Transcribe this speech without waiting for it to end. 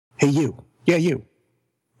Hey, you. Yeah, you.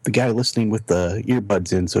 The guy listening with the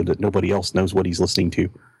earbuds in so that nobody else knows what he's listening to.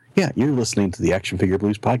 Yeah, you're listening to the Action Figure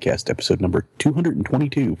Blues podcast, episode number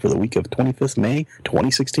 222 for the week of 25th May,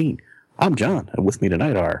 2016. I'm John, and with me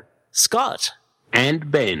tonight are... Scott.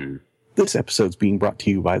 And Ben. This episode's being brought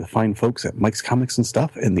to you by the fine folks at Mike's Comics and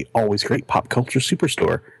Stuff and the always great Pop Culture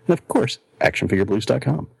Superstore, and of course,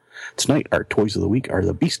 ActionFigureBlues.com. Tonight, our toys of the week are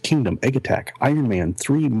the Beast Kingdom Egg Attack Iron Man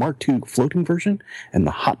 3 Mark II floating version and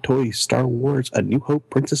the Hot Toys Star Wars A New Hope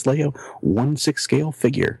Princess Leia 1/6 scale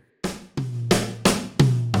figure.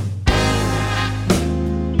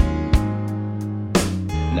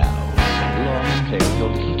 Now, come along and play with your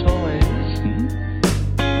little toys.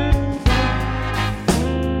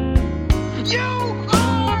 You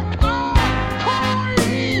are a toy!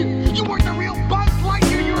 You weren't the real Buzz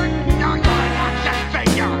Lightyear. You're an action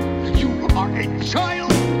figure. You are a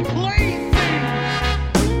child plaything.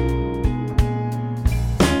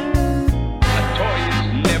 A toy is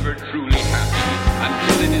never truly happy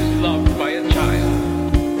until it is loved by a child.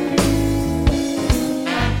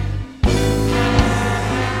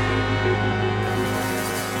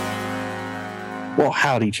 Well,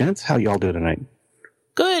 howdy, gents. How y'all doing tonight?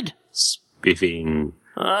 Good. Spiffing.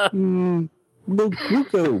 We'll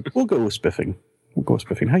go with spiffing. We'll go with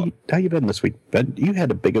spiffing. How you been this week, Ben? You had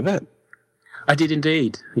a big event. I did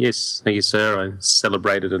indeed. Yes, thank you, sir. I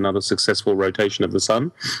celebrated another successful rotation of the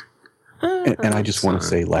sun. And I just want to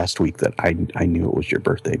say last week that I knew it was your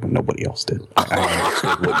birthday, but nobody else did. I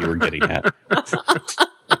understood what you were getting at.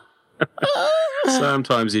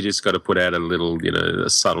 Sometimes you just got to put out a little, a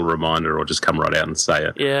subtle reminder or just come right out and say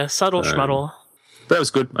it. Yeah, subtle schmuddle. But that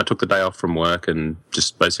was good. I took the day off from work and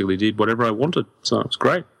just basically did whatever I wanted. So it was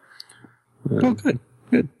great. Oh, good.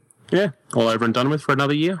 Yeah, all over and done with for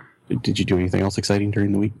another year. Did you do anything else exciting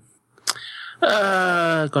during the week?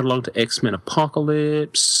 Got along to X-Men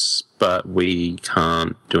Apocalypse, but we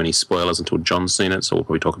can't do any spoilers until John's seen it, so we'll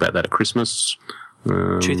probably talk about that at Christmas.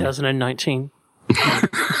 2019.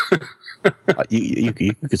 You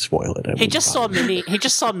could spoil it. He just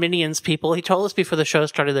saw Minions, people. He told us before the show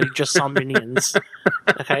started that he just saw Minions.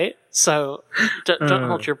 Okay? So don't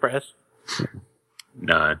hold your breath.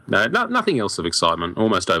 No, nothing else of excitement.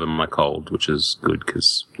 Almost over my cold, which is good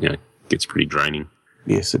because, it gets pretty draining.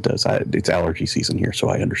 Yes, it does. It's allergy season here, so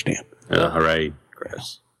I understand. Hooray.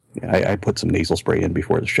 Gross. I put some nasal spray in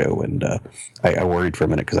before the show, and I worried for a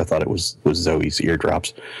minute because I thought it was Zoe's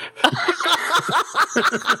eardrops.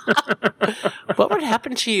 What would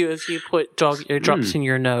happen to you if you put dog eardrops in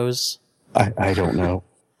your nose? I don't know.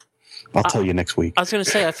 I'll tell you next week. I was going to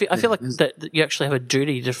say, I feel like that you actually have a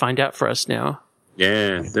duty to find out for us now.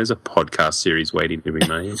 Yeah, there's a podcast series waiting to be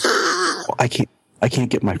made. Well, I can't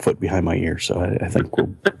get my foot behind my ear, so I think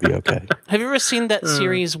we'll be okay. Have you ever seen that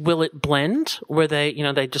series Will It Blend, where they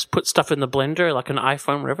just put stuff in the blender, like an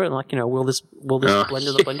iPhone, whatever, and will this blend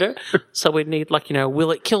in the blender? So we'd need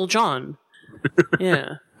Will It Kill John?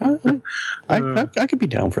 Yeah. I could be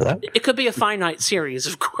down for that. It could be a finite series,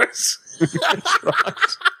 of course. That's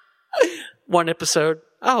right. One episode.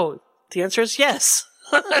 Oh, the answer is yes.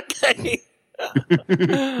 Okay.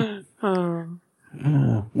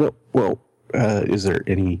 Is there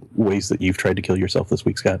any ways that you've tried to kill yourself this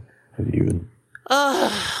week, Scott? Have you?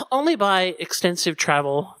 Only by extensive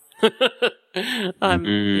travel.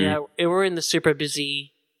 Yeah, we're in the super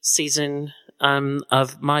busy season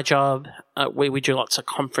of my job. We do lots of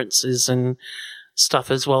conferences and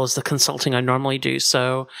stuff as well as the consulting I normally do.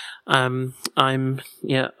 So I'm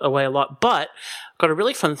away a lot, but got a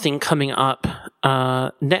really fun thing coming up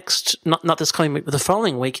next, not this coming week, but the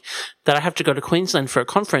following week, that I have to go to Queensland for a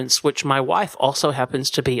conference, which my wife also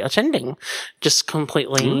happens to be attending, just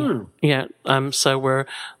completely. So we're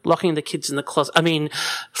locking the kids in the closet.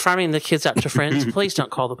 Farming the kids out to friends. Please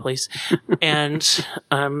don't call the police. And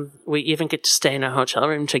we even get to stay in a hotel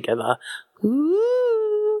room together.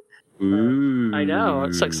 Ooh. I know,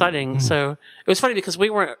 it's so exciting. So it was funny because we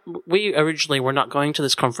originally were not going to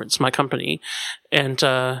this conference, my company, and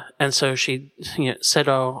so she said,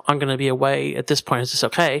 "Oh, I'm going to be away at this point. Is this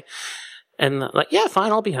okay?" And yeah,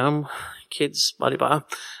 fine, I'll be home. Kids, blah blah blah.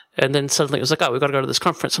 And then suddenly it was like, "Oh, we've got to go to this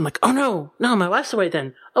conference." I'm like, "Oh no, my wife's away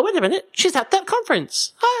then. Oh, wait a minute, she's at that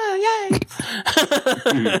conference. Oh,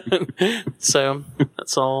 yay!" So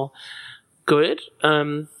that's all good.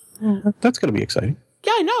 That's going to be exciting.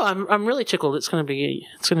 Yeah, I know. I'm really tickled. It's going to be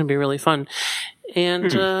really fun.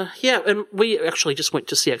 And and we actually just went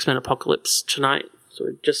to see X-Men Apocalypse tonight. So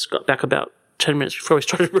we just got back about 10 minutes before we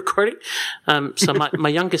started recording. So my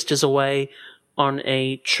youngest is away on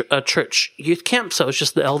a church youth camp, so it was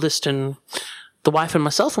just the eldest and the wife and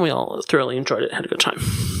myself, and we all thoroughly enjoyed it. Had a good time.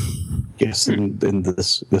 Yes, and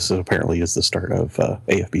this apparently is the start of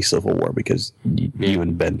AFB Civil War because you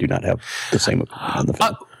and Ben do not have the same opinion on the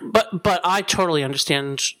film. But I totally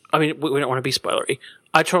understand. I mean, we don't want to be spoilery.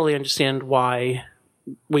 I totally understand why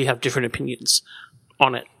we have different opinions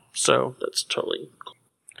on it. So that's totally.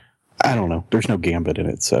 I don't know. There's no Gambit in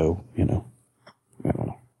it, so I don't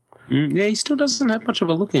know. Yeah, he still doesn't have much of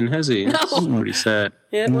a look in, has he? No. It's pretty sad.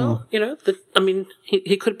 Yeah, well,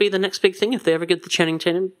 he could be the next big thing if they ever get the Channing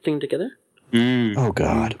Tatum thing together. Oh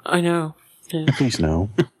God! I know. Yeah. Please no.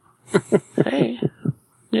 Hey,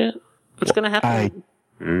 yeah, what's gonna happen?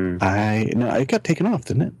 It got taken off,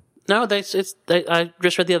 didn't it? No, I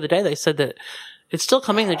just read the other day. They said that it's still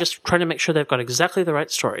coming. They're just trying to make sure they've got exactly the right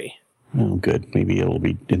story. Oh, good. Maybe it'll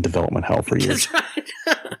be in development hell for years. That's right.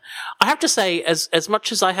 I have to say, as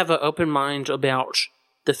much as I have an open mind about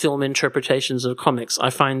the film interpretations of comics, I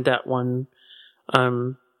find that one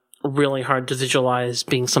really hard to visualize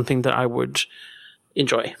being something that I would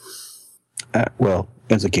enjoy. Well,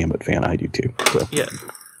 as a Gambit fan, I do too. So. Yeah.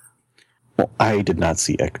 Well, I did not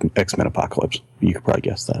see X-Men Apocalypse. You could probably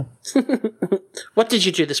guess that. What did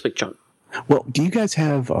you do this week, John? Well, do you guys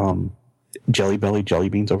have Jelly Belly jelly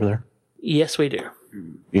beans over there? Yes, we do.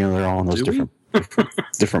 They're all in those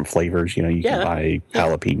different flavors. You can buy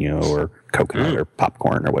jalapeno or coconut or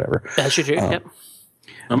popcorn or whatever. As you do, yep.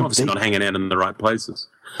 I'm obviously not hanging out in the right places.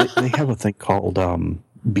 They have a thing called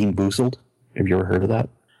Bean Boozled. Have you ever heard of that?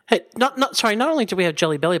 Hey, not only do we have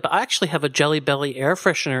Jelly Belly, but I actually have a Jelly Belly air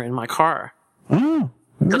freshener in my car. Oh,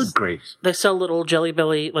 Good grief. They sell little Jelly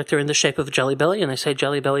Belly, like they're in the shape of a Jelly Belly, and they say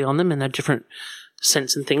Jelly Belly on them, and they're different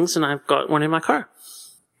scents and things, and I've got one in my car.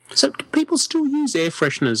 So do people still use air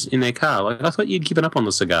fresheners in their car? Like, I thought you'd given up on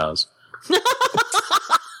the cigars.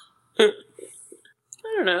 I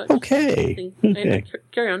don't know. Okay.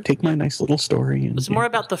 Carry on. Take my nice little story. It's more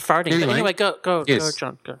about the farting. Anyway. But anyway, go, Yes.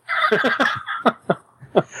 John, go.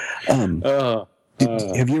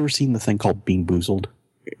 Have you ever seen the thing called Bean Boozled?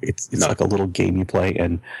 It's like a little game you play,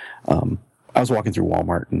 and I was walking through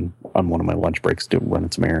Walmart and on one of my lunch breaks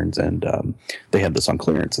running some errands, and they had this on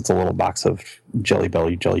clearance. It's a little box of Jelly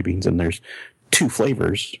Belly jelly beans, and there's 2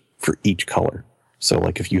 flavors for each color. So,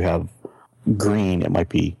 like, if you have green, it might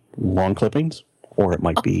be lawn clippings, or it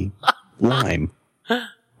might be lime. Wow.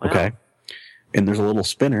 Okay? And there's a little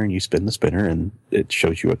spinner, and you spin the spinner, and it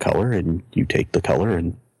shows you a color, and you take the color,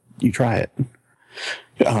 and you try it.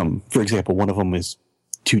 For example, one of them is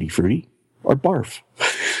Tutti Frutti or Barf.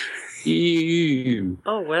 Ew.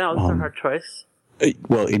 Oh, wow, that's a hard choice.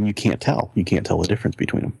 Well, and you can't tell. You can't tell the difference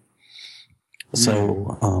between them.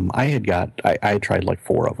 So I tried like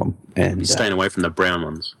 4 of them, and You're staying away from the brown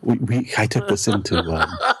ones. I took this into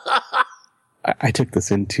I took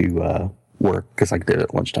this into work because I did it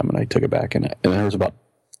at lunchtime, and I took it back, and there was about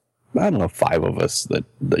 5 of us that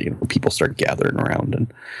people started gathering around,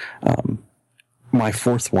 and my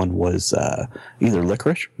 4th one was either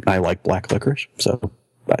licorice. I like black licorice, so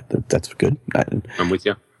that's good. I'm with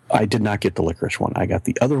you. I did not get the licorice one. I got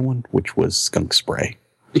the other one, which was skunk spray.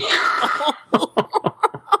 But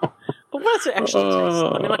what does it actually taste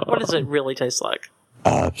like? I mean, like, what does it really taste like?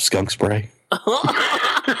 Skunk spray.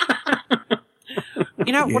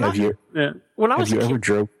 When I was Have a you ever kid,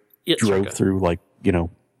 drove sorry, go. through like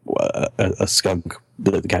a skunk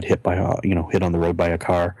that got hit by hit on the road by a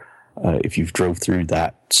car? If you've drove through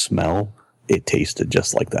that smell, it tasted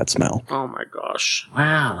just like that smell. Oh my gosh.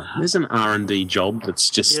 Wow. There's an R&D job that's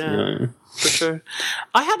just, Yeah. For sure.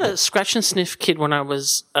 I had a scratch and sniff kid when I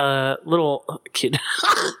was a little kid.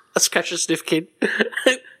 A scratch and sniff kid.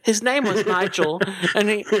 His name was Nigel, and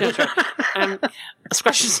a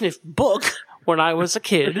scratch and sniff book when I was a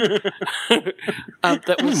kid.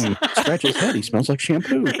 That was Scratch his head. He smells like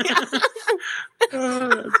shampoo. Oh,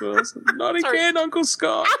 that's awesome. Not again, Uncle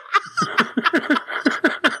Scott.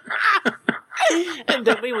 and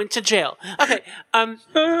then we went to jail. Okay,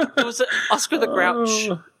 it was an Oscar the Grouch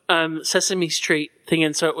Sesame Street thing,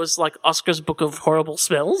 and so it was like Oscar's Book of Horrible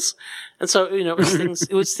Smells, and so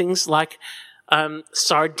it was things like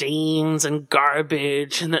sardines and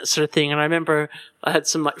garbage and that sort of thing. And I remember I had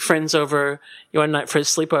some friends over one night for a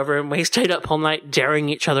sleepover, and we stayed up all night daring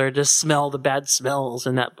each other to smell the bad smells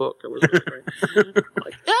in that book. It was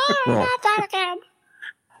like, Well, not that again.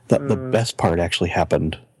 The best part actually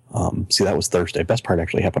happened. That was Thursday. Best part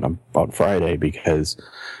actually happened on Friday because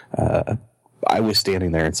I was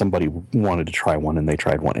standing there and somebody wanted to try one, and they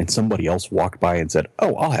tried one, and somebody else walked by and said,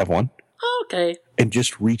 "Oh, I'll have one," Okay, and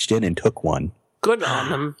just reached in and took one. good on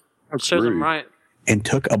them. Serve them right. And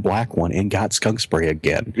took a black one and got skunk spray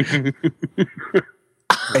again.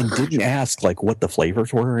 And didn't ask what the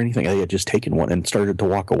flavors were or anything. They had just taken one and started to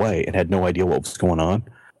walk away and had no idea what was going on.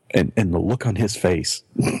 And the look on his face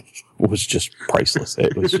was just priceless.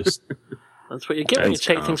 It was just, That's what you get when you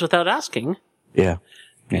take things without asking. yeah.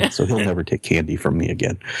 So he'll never take candy from me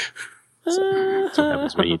again. That's what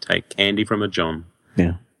happens when you take candy from a John.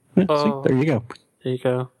 Yeah. See, there you go. There you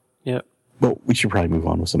go. Yep. Well, we should probably move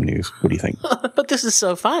on with some news. What do you think? But this is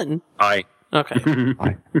so fun. I Okay.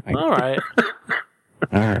 I- All right.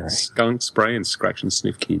 all right. skunk spray and scratch and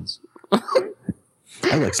sniff kids.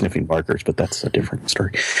 I like sniffing barkers, but that's a different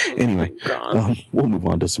story. Anyway, God. we'll move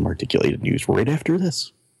on to some articulated news right after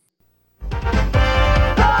this.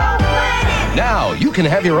 Now you can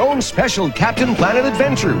have your own special Captain Planet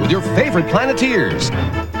adventure with your favorite Planeteers.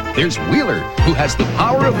 There's Wheeler, who has the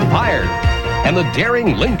power of fire, and the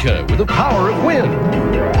daring Linka with the power of wind.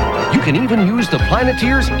 You can even use the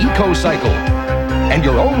Planeteers Eco Cycle. And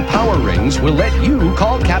your own power rings will let you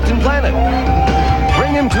call Captain Planet.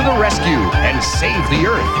 Bring him to the rescue and save the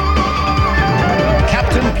Earth.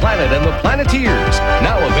 Captain Planet and the Planeteers,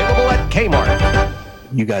 now available at Kmart.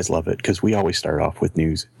 You guys love it because we always start off with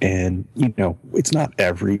news. And, it's not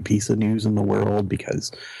every piece of news in the world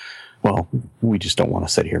because, well, we just don't want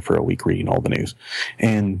to sit here for a week reading all the news.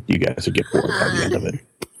 And you guys would get bored by the end of it.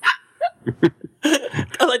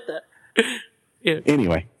 I like that. Yeah.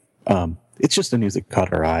 Anyway, it's just the news that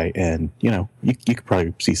caught our eye. And, you could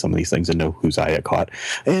probably see some of these things and know whose eye it caught.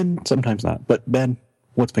 And sometimes not. But, Ben,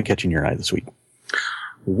 what's been catching your eye this week?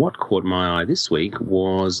 What caught my eye this week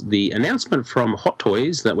was the announcement from Hot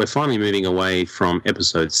Toys that we're finally moving away from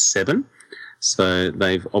episode 7. So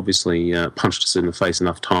they've obviously punched us in the face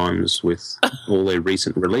enough times with all their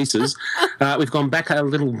recent releases. We've gone back a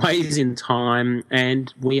little ways in time,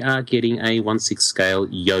 and we are getting a 1/6 scale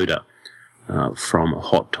Yoda from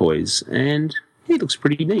Hot Toys, and he looks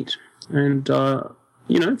pretty neat. And, for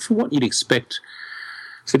what you'd expect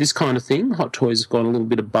for this kind of thing, Hot Toys have gone a little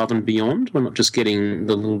bit above and beyond. We're not just getting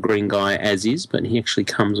the little green guy as is, but he actually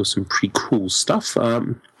comes with some pretty cool stuff.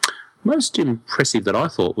 Most impressive that I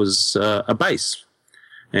thought was a base.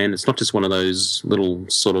 And it's not just one of those little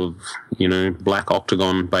sort of, black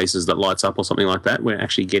octagon bases that lights up or something like that. We're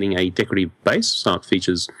actually getting a decorative base. So it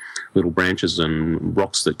features little branches and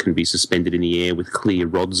rocks that can be suspended in the air with clear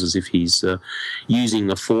rods as if he's using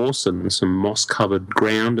the force, and some moss-covered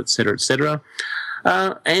ground, etc., etc.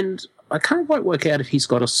 And I can't quite work out if he's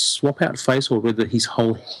got a swap-out face or whether his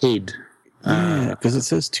whole head. Yeah, because it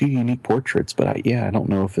says 2 unique portraits, but I don't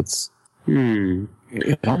know if it's...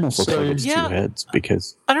 It almost looks like it's 2 heads,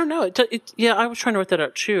 because... I don't know. I was trying to work that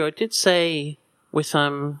out too. I did say with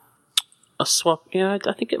a swap. Yeah,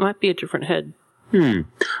 I think it might be a different head.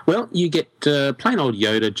 Well, you get plain old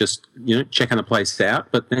Yoda just, checking the place out,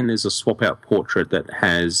 but then there's a swap-out portrait that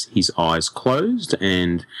has his eyes closed,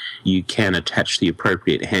 and you can attach the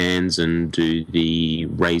appropriate hands and do the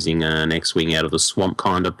raising an X-Wing out of the swamp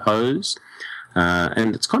kind of pose.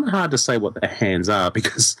 And it's kind of hard to say what the hands are,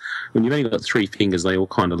 because when you've only got 3 fingers, they all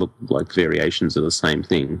kind of look like variations of the same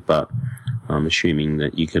thing, but I'm assuming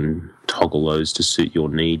that you can toggle those to suit your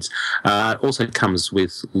needs. It also comes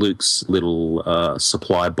with Luke's little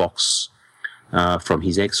supply box from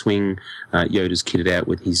his X-Wing. Yoda's kitted out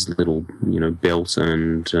with his little, belt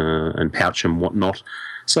and pouch and whatnot.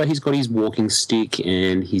 So he's got his walking stick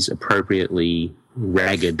and his appropriately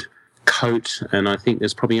ragged coat, and I think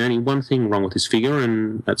there's probably only one thing wrong with this figure,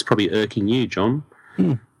 and that's probably irking you, John.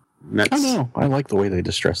 I know. I like the way they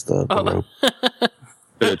distress the robe.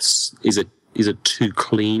 But is it too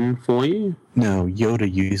clean for you? No,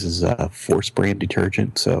 Yoda uses Force brand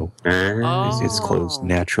detergent, so his clothes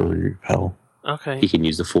naturally repel. Okay. He can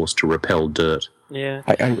use the Force to repel dirt. Yeah.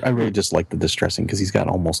 I really just like the distressing, because he's got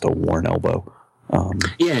almost a worn elbow.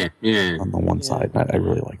 Yeah. On the one side. I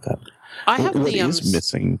really like that. I have what the is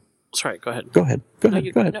missing? Sorry, go ahead. Go ahead. Go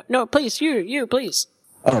ahead. No, please, you, please.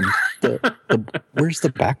 Where's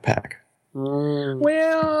the backpack? Well,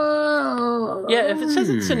 Yeah, if it says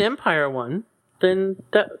it's an Empire one, then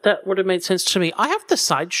that would have made sense to me. I have the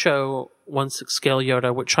Sideshow 1/6 scale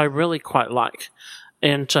Yoda, which I really quite like.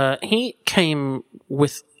 And he came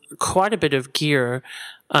with quite a bit of gear,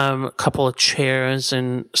 a couple of chairs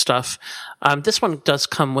and stuff. This one does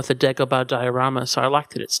come with a Dagobah diorama, so I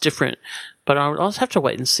like that it's different. But I'll also have to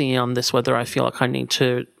wait and see on this whether I feel like I need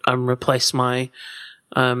to replace my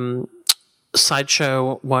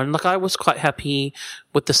Sideshow one. Like, I was quite happy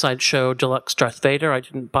with the Sideshow Deluxe Darth Vader. I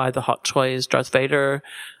didn't buy the Hot Toys Darth Vader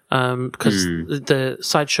because the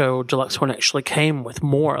Sideshow Deluxe one actually came with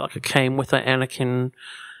more. Like, it came with an Anakin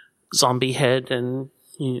zombie head and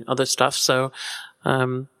other stuff. So,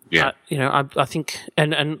 I think,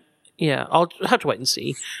 and I'll have to wait and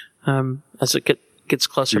see as it gets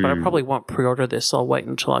closer, but I probably won't pre-order this. I'll wait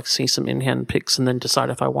until I see some in-hand pics and then decide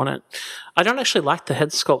if I want it. I don't actually like the head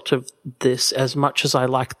sculpt of this as much as I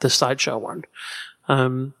like the Sideshow one.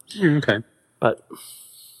 Okay. But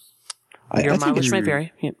your mileage may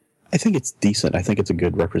vary. Yeah. I think it's decent. I think it's a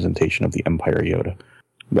good representation of the Empire Yoda.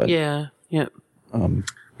 But Yeah. I mean,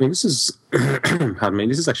 this is, pardon me,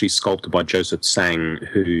 this is actually sculpted by Joseph Sang,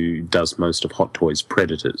 who does most of Hot Toys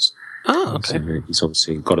Predators. Oh, okay. So he's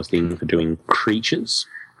obviously got a thing for doing creatures.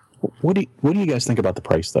 what do you guys think about the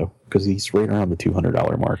price though? Because he's right around the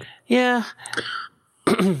 $200 mark. Yeah.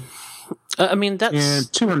 I mean, that's... Yeah,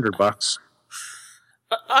 $200.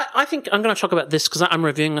 I think I'm going to talk about this because I'm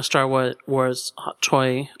reviewing a Star Wars hot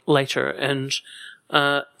toy later, and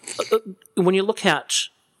when you look at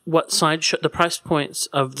what the price points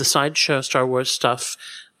of the Sideshow Star Wars stuff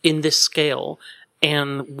in this scale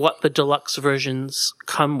and what the deluxe versions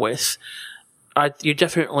come with, you're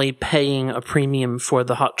definitely paying a premium for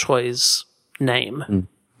the Hot Toys name.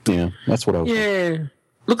 Yeah, that's what I was. Yeah.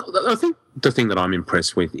 Look, I think the thing that I'm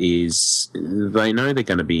impressed with is they know they're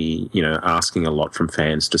going to be, asking a lot from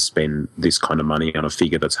fans to spend this kind of money on a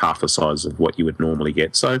figure that's half the size of what you would normally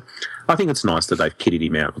get. So I think it's nice that they've kitted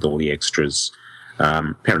him out with all the extras.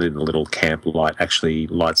 Apparently the little camp light actually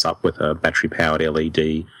lights up with a battery-powered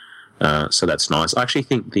LED, so that's nice. I actually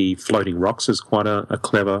think the floating rocks is quite a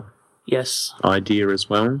clever idea as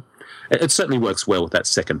well. It certainly works well with that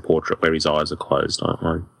second portrait where his eyes are closed.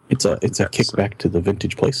 It's a kickback to the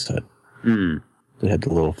vintage playset. They had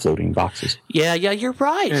the little floating boxes. Yeah, you're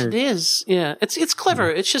right. It is. Yeah, it's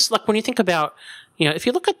clever. It's just like when you think about, if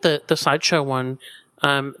you look at the Sideshow one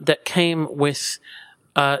that came with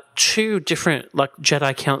two different like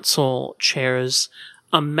Jedi Council chairs,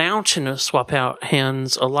 a mountain of swap out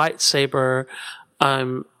hands, a lightsaber,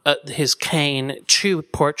 his cane, two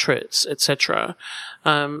portraits, etc.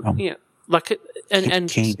 Cane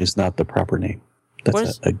is not the proper name.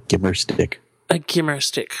 That's a gimmer stick. A gimmer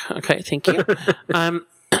stick. Okay, thank you.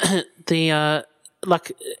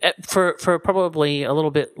 For probably a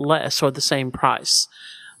little bit less or the same price.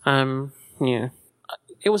 It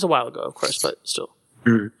was a while ago, of course, but still,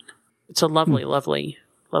 it's a lovely, lovely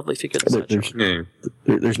figure.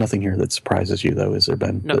 There's nothing here that surprises you, though, is there,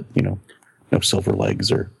 Ben? No. That, no silver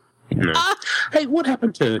legs or. No. Hey, what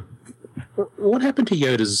happened to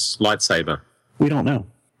Yoda's lightsaber? We don't know.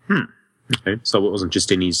 Okay, so it wasn't just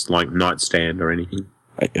in his nightstand or anything.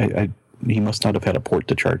 He must not have had a port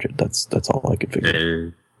to charge it. That's all I could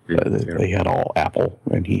figure. They had all Apple,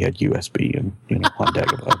 and he had USB and on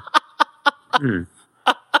Dagobah.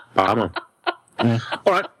 Bummer. All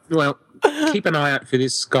right. Well, keep an eye out for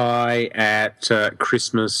this guy at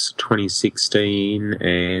Christmas 2016,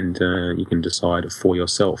 and you can decide for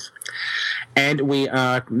yourself. And we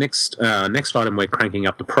are next item. We're cranking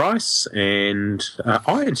up the price, and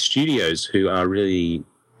Iron Studios, who are really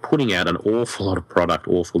putting out an awful lot of product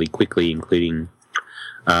awfully quickly, including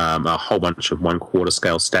a whole bunch of 1/4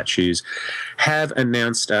 scale statues, have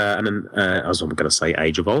announced I was going to say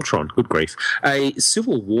Age of Ultron. Good grief! A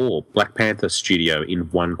Civil War Black Panther studio in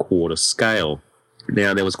 1/4 scale.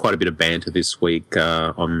 Now there was quite a bit of banter this week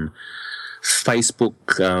on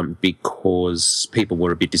Facebook because people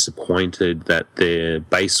were a bit disappointed that their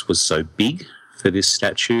base was so big for this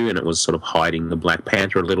statue and it was sort of hiding the Black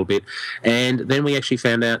Panther a little bit. And then we actually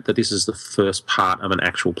found out that this is the first part of an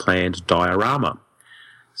actual planned diorama.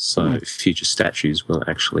 So future statues will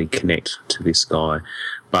actually connect to this guy.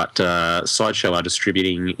 But Sideshow are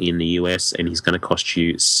distributing in the US, and he's going to cost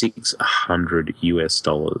you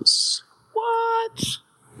 $600. What?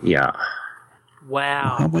 Yeah.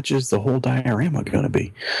 Wow. How much is the whole diorama going to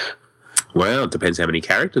be? Well, it depends how many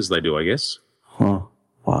characters they do, I guess. Huh.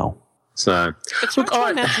 Wow. So, it's hard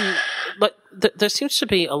to imagine. Like, there seems to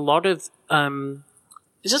be a lot of.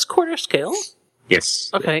 Is this quarter scale? Yes.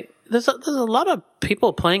 Okay. There's a lot of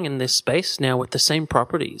people playing in this space now with the same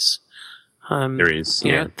properties. There is.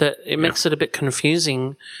 Yeah. That it makes it a bit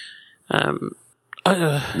confusing. That's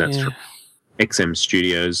true. XM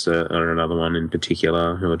Studios are another one in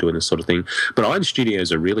particular who are doing this sort of thing. But Iron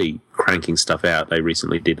Studios are really cranking stuff out. They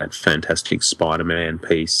recently did that fantastic Spider-Man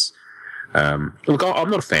piece. Look,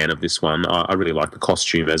 I'm not a fan of this one. I really like the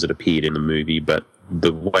costume as it appeared in the movie, but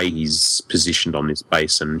the way he's positioned on this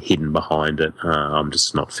base and hidden behind it, I'm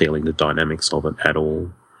just not feeling the dynamics of it at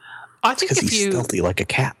all. I think because he's stealthy like a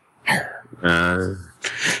cat.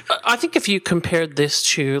 I think if you compared this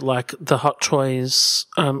to like the Hot Toys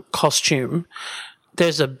costume,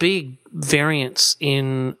 there's a big variance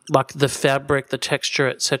in like the fabric, the texture,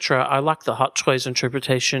 etc. I like the Hot Toys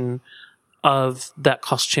interpretation of that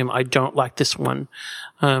costume. I don't like this one.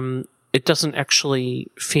 it doesn't actually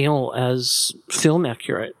feel as film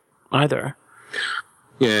accurate either.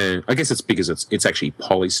 Yeah, I guess it's because it's actually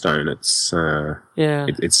polystone.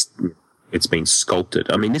 It's been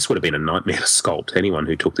sculpted. I mean, this would have been a nightmare to sculpt. Anyone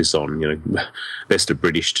who took this on, best of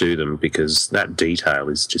British to them, because that detail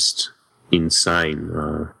is just insane.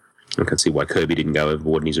 I can see why Kirby didn't go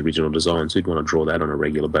overboard in his original designs. Who'd want to draw that on a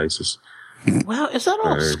regular basis? Wow, is that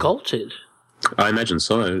all sculpted? I imagine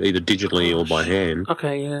so, either digitally or by hand.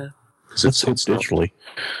 Okay, yeah. It's digitally.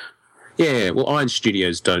 Yeah, well, Iron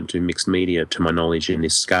Studios don't do mixed media, to my knowledge, in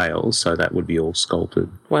this scale, so that would be all sculpted.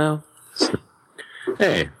 Wow.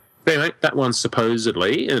 Yeah. Anyway, that one's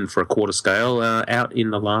supposedly, and for a quarter scale, out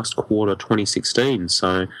in the last quarter 2016,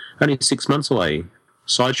 so only 6 months away.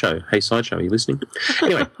 Sideshow. Hey, Sideshow, are you listening?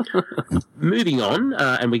 Anyway, moving on,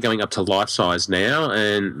 and we're going up to life size now,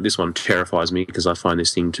 and this one terrifies me because I find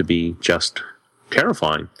this thing to be just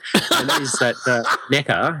terrifying. And that is that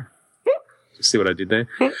NECA, see what I did there?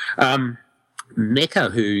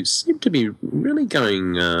 NECA, who seem to be really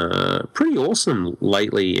going pretty awesome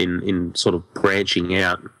lately in sort of branching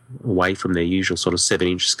out away from their usual sort of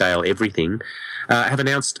 7-inch scale everything, have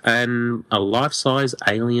announced a life-size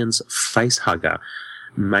Aliens face hugger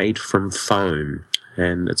made from foam,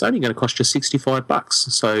 and it's only going to cost you $65.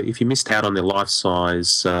 So if you missed out on the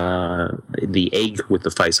life-size, the egg with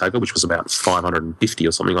the face hugger, which was about $550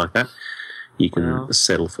 or something like that, you can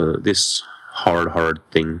settle for this horrid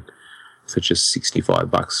thing for just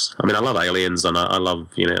 $65. I mean, I love Aliens and I love,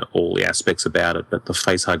 all the aspects about it, but the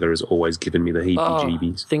face hugger has always given me the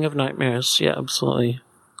heebie-jeebies. Thing of nightmares. Yeah, absolutely.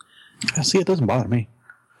 See, it doesn't bother me.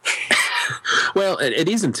 Well, it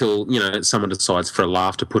is until, someone decides for a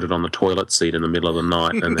laugh to put it on the toilet seat in the middle of the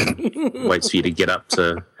night and then waits for you to get up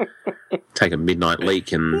to take a midnight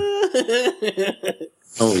leak and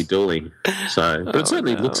holy dooly. So, but it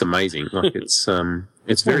certainly looks amazing. Like it's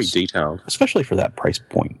very detailed. Especially for that price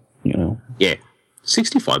point, Yeah.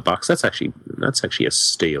 $65, that's actually a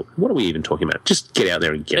steal. What are we even talking about? Just get out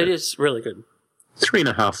there and get it. It is really good.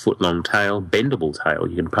 3.5 foot long tail, bendable tail.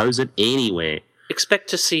 You can pose it anywhere. Expect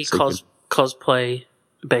to see cosplay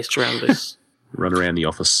based around this. Run around the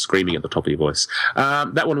office screaming at the top of your voice.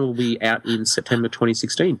 That one will be out in September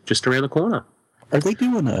 2016, just around the corner. Are they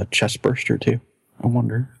doing a chest burster too? I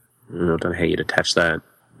wonder. I don't know how you'd attach that.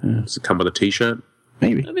 Does it come with a T-shirt?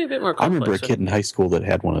 Maybe. That'd be a bit more I complex. remember a kid in high school that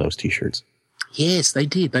had one of those T-shirts. Yes, they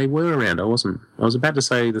did. They were around. I was about to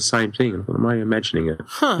say the same thing. Am I imagining it?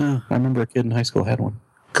 Yeah, I remember a kid in high school had one.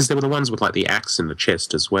 Because there were the ones with like the axe in the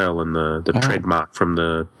chest as well, and the tread mark from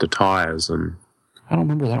the tires. And I don't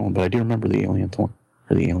remember that one, but I do remember the alien one.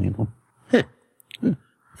 Or the alien one. There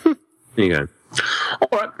you go.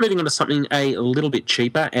 All right, moving on to something a little bit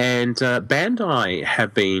cheaper. And Bandai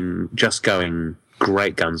have been just going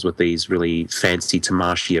great guns with these really fancy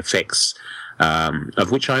Tamashii effects,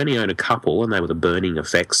 of which I only own a couple, and they were the burning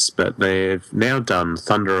effects. But they've now done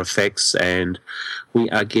thunder effects, and we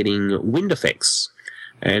are getting wind effects.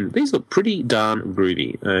 And these look pretty darn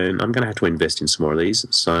groovy, and I'm going to have to invest in some more of these.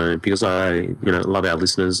 So, because I, love our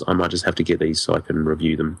listeners, I might just have to get these so I can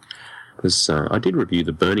review them. Because I did review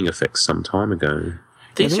the burning effects some time ago.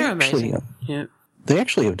 These Yeah, are amazing. Yeah. They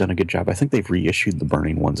actually have done a good job. I think they've reissued the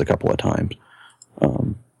burning ones a couple of times.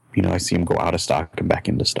 I see them go out of stock and back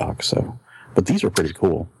into stock. So, but these are pretty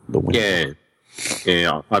cool. The wind.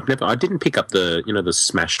 Yeah. I didn't pick up the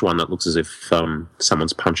smashed one that looks as if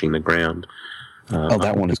someone's punching the ground.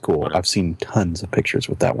 That one is cool. I've seen tons of pictures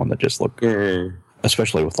with that one that just look,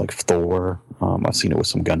 especially with like Thor. I've seen it with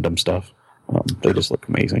some Gundam stuff. They just look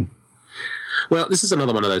amazing. Well, this is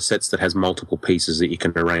another one of those sets that has multiple pieces that you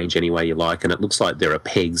can arrange any way you like, and it looks like there are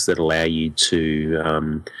pegs that allow you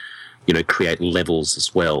to, create levels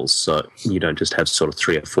as well. So you don't just have sort of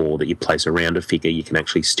 3 or 4 that you place around a figure. You can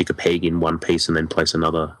actually stick a peg in one piece and then place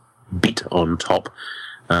another bit on top.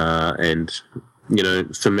 For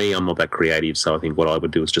me, I'm not that creative, so I think what I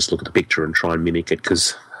would do is just look at the picture and try and mimic it,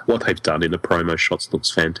 because what they've done in the promo shots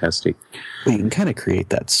looks fantastic. Well, you can kind of create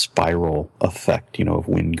that spiral effect, of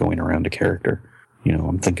wind going around a character.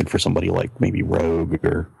 I'm thinking for somebody like maybe Rogue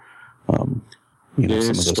or, some of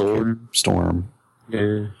those Storm.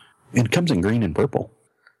 Yeah. And it comes in green and purple.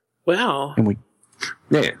 Wow. And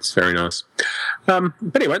Yeah, it's very nice. But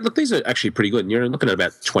anyway, look, these are actually pretty good. You're looking at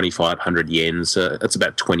about 2,500 yens. That's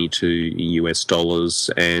about $22 US.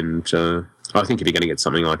 And I think if you're going to get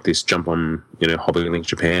something like this, jump on, HobbyLink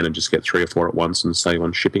Japan and just get 3 or 4 at once and save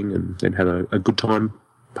on shipping and then have a good time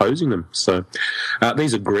posing them. So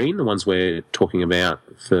these are green, the ones we're talking about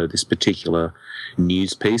for this particular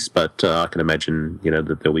news piece, but I can imagine,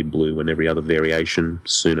 that there'll be blue and every other variation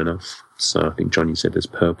soon enough. So I think, John, you said there's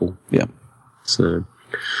purple. Yeah. So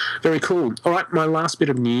Very cool. All right, my last bit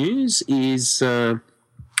of news is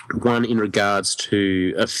one in regards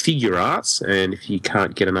to figure arts, and if you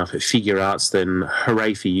can't get enough at figure arts, then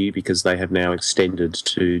hooray for you, because they have now extended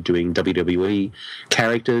to doing WWE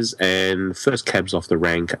characters, and first cabs off the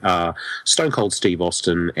rank are Stone Cold Steve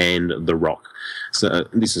Austin and The Rock. So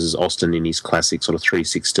this is Austin in his classic sort of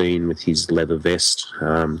 316 with his leather vest,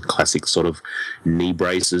 classic sort of knee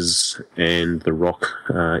braces, and The Rock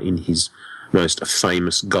in his most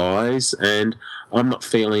famous guise, and I'm not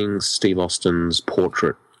feeling Steve Austin's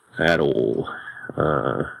portrait at all.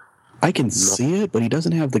 I can see it, but he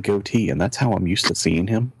doesn't have the goatee, and that's how I'm used to seeing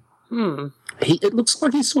him. It looks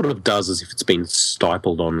like he sort of does as if it's been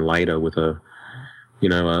stippled on later with a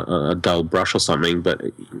dull brush or something, but,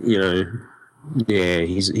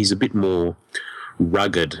 he's a bit more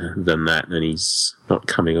rugged than that, and he's not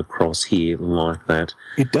coming across here like that.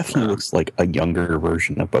 It definitely looks like a younger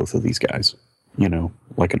version of both of these guys,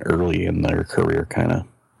 like an early in their career kind of.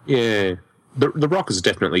 Yeah. The Rock has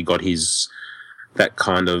definitely got that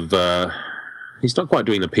kind of, he's not quite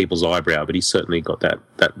doing the people's eyebrow, but he's certainly got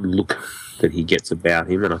that look that he gets about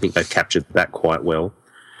him, and I think they've captured that quite well.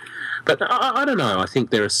 But I don't know. I think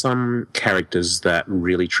there are some characters that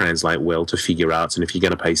really translate well to figure arts, and if you're going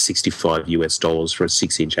to pay $65 for a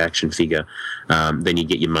 6-inch action figure, then you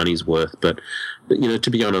get your money's worth. But to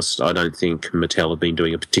be honest, I don't think Mattel have been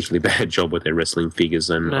doing a particularly bad job with their wrestling figures,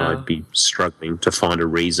 and No. I'd be struggling to find a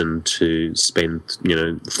reason to spend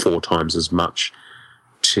 4 times as much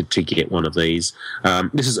to get one of these.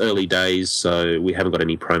 This is early days, so we haven't got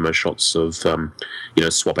any promo shots of,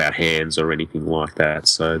 swap out hands or anything like that,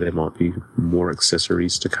 so there might be more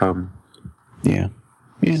accessories to come. Yeah.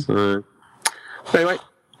 So, anyway,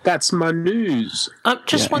 that's my news.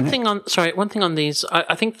 Just Yeah, one and thing on these.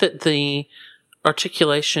 I think that the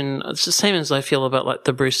articulation, it's the same as I feel about like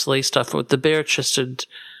the Bruce Lee stuff with the bare-chested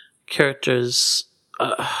characters.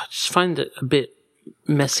 I just find it a bit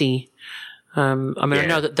messy. I know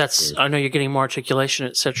I know you're getting more articulation,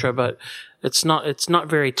 etc., but it's not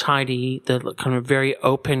very tidy. They're kind of very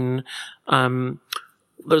open.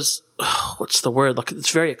 There's what's the word? Like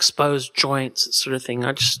it's very exposed joints, sort of thing.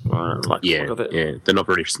 I just like the look of it. Yeah, they're not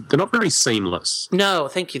very seamless. No,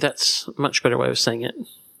 thank you. That's a much better way of saying it.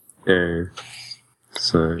 Yeah.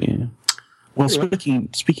 So Yeah. Well,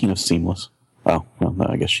 speaking of seamless. Oh, well, no,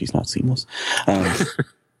 I guess she's not seamless.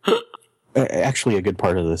 Actually, a good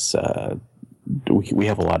part of this, we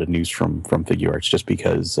have a lot of news from Figure Arts just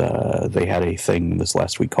because they had a thing this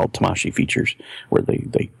last week called Tamashii Features where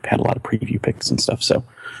they had a lot of preview pics and stuff. So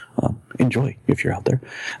enjoy if you're out there.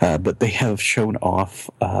 But they have shown off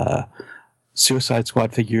Suicide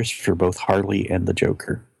Squad figures for both Harley and the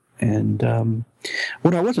Joker. And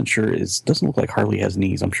what I wasn't sure is, doesn't look like Harley has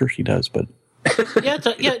knees. I'm sure she does, but Yeah,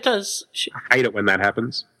 it does. I hate it when that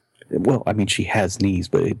happens. well, I mean, she has knees,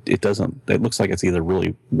 but it doesn't. It looks like it's either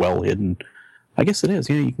really well hidden. I guess it is.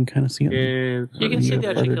 Yeah, you can kind of see it. Yeah. You can see the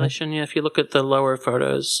articulation, if you look at the lower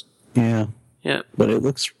photos. Yeah, Yeah. but it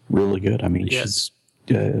looks really good. I mean, Yeah. she's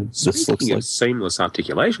this looks Speaking like of seamless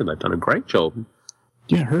articulation, they've done a great job.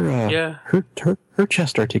 her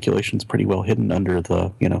chest articulation's pretty well hidden under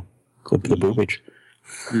the clip of the boobage.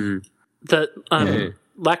 The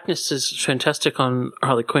likeness is fantastic on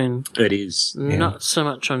Harley Quinn. It is. Not so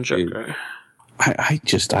much on Joker.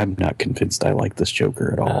 I'm not convinced I like this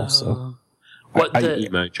Joker at all. So What I- the?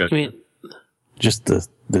 Emo Joker. I mean, just the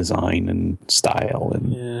design and style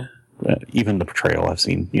and yeah, even the portrayal I've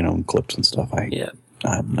seen, in clips and stuff. yeah.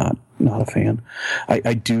 I'm not a fan.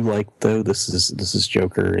 I do like though. This is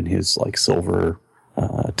Joker in his like silver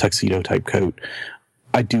tuxedo type coat.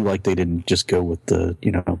 I do like they didn't just go with the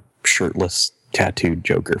shirtless tattooed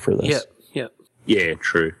Joker for this. Yeah. Yeah,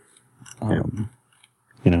 true.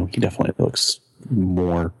 He definitely looks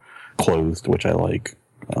more clothed, which I like.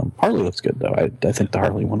 Harley looks good though. I think the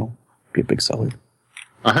Harley one will be a big seller.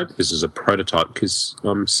 I hope this is a prototype because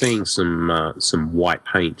I'm seeing some white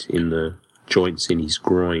paint in the joints in his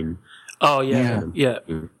groin. Oh yeah.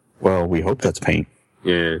 Well, we hope that's paint.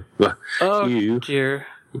 Yeah. Well, Oh you dear.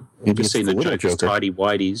 Maybe just it's seen the little Joker's tidy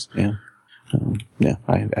whities. Yeah. Yeah,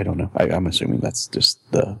 I don't know. I'm assuming that's just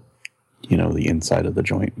the inside of the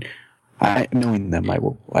joint. Knowing them,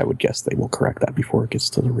 I would guess they will correct that before it gets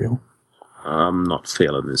to the real. I'm not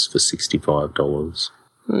feeling this for $65.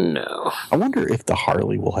 No. I wonder if the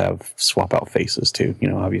Harley will have swap out faces too.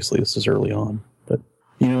 Obviously this is early on, but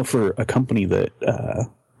for a company that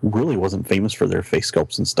really wasn't famous for their face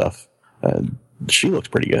sculpts and stuff, she looks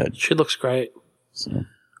pretty good. She looks great. So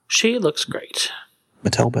She looks great.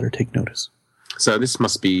 Mattel better take notice. So this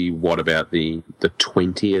must be, what, about the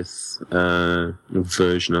 20th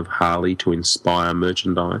version of Harley to inspire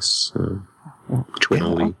merchandise between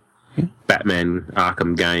all the Batman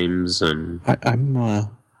Arkham games and...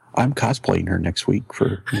 I'm cosplaying her next week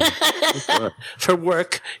for For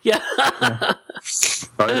work. Yeah.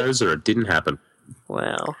 photos, or it didn't happen.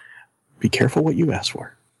 Wow. Be careful what you ask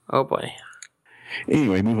for. Oh boy.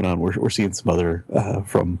 Anyway, moving on, we're seeing some other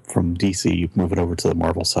from DC moving over to the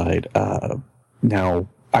Marvel side. Now,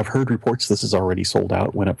 I've heard reports this is already sold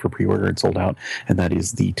out, went up for pre-order and sold out, and that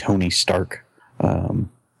is the Tony Stark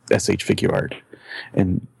SH figure art.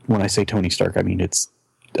 And when I say Tony Stark, I mean it's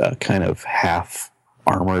kind of half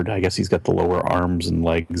armored. I guess he's got the lower arms and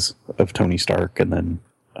legs of Tony Stark, and then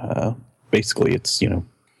basically it's,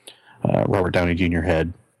 Robert Downey Jr.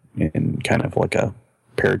 head and kind of like a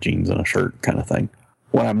pair of jeans and a shirt kind of thing.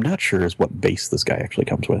 What I'm not sure is what base this guy actually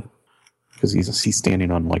comes with, because he's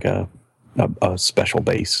standing on like a special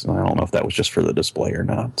base, and I don't know if that was just for the display or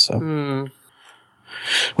not. So,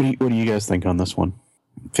 what do you guys think on this one?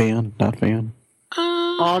 Fan? Not fan?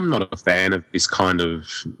 I'm not a fan of this kind of,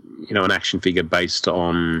 an action figure based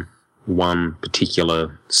on one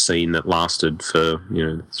particular scene that lasted for,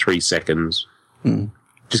 3 seconds.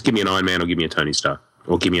 Just give me an Iron Man or give me a Tony Stark.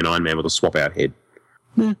 Or give me an Iron Man with a swap-out head.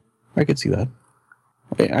 Yeah, I could see that.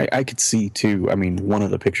 I could see, too, one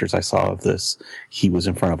of the pictures I saw of this, he was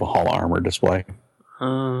in front of a Hall of Armor display.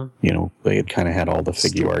 They had kind of had all the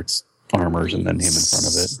figure arts armors and then him in front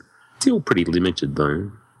of it. Still pretty limited,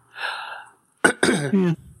 though.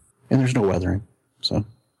 Yeah. And there's no weathering, so.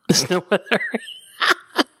 There's no weathering.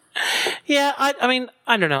 Yeah, I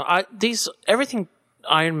don't know. Everything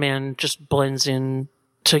Iron Man just blends in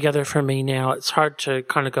together for me now. It's hard to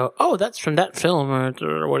kind of go, oh, that's from that film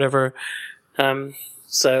or whatever.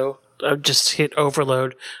 So I've just hit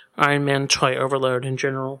overload. Iron Man toy overload in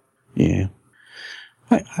general. Yeah.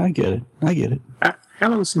 I get it. How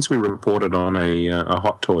long since we reported on a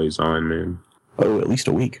Hot Toys Iron Man? Oh, at least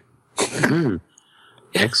a week.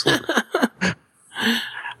 Excellent.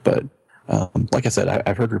 But like I said,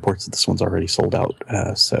 I've heard reports that this one's already sold out.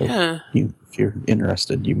 So if you're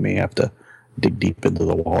interested, you may have to dig deep into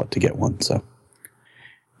the wallet to get one. So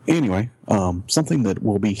anyway, something that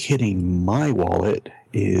will be hitting my wallet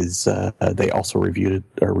is they also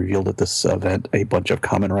revealed at this event a bunch of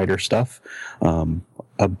Kamen Rider stuff,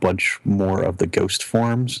 a bunch more of the Ghost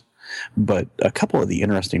forms, but a couple of the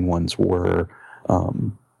interesting ones were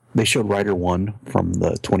they showed Rider 1 from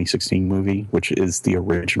the 2016 movie, which is the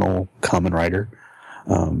original Kamen Rider.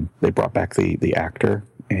 They brought back the actor,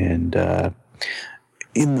 and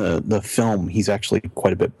in the film, he's actually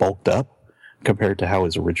quite a bit bulked up compared to how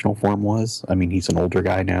his original form was. He's an older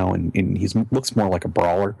guy now, and he looks more like a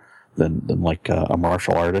brawler than like a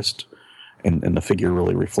martial artist, and the figure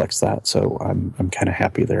really reflects that. So I'm kind of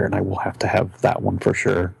happy there, and I will have to have that one for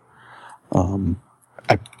sure.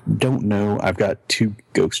 I don't know. I've got 2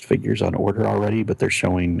 Ghost figures on order already, but they're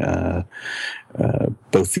showing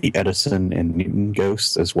both the Edison and Newton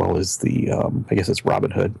Ghosts, as well as the I guess it's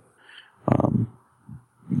Robin Hood.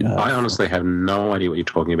 I honestly have no idea what you're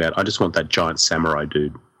talking about. I just want that giant samurai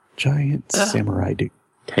dude. Samurai dude.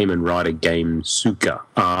 Kamen Rider Game Suka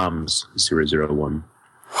Arms 001.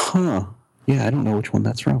 Huh. Yeah, I don't know which one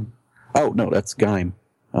that's from. Oh, no, that's Gaim.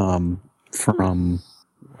 From...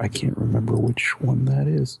 I can't remember which one that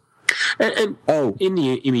is. And in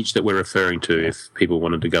the image that we're referring to, if people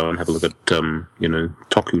wanted to go and have a look at,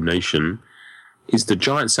 Toku Nation, is the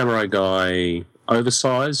giant samurai guy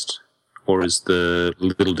oversized, or is the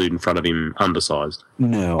little dude in front of him undersized?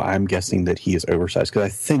 No, I'm guessing that he is oversized, because I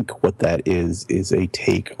think what that is a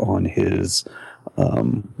take on his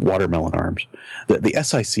watermelon arms. The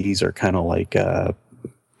SICs are kind of like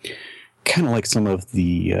some of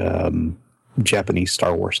the Japanese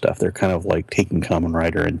Star Wars stuff. They're kind of like taking Kamen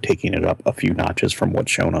Rider and taking it up a few notches from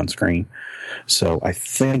what's shown on screen. So I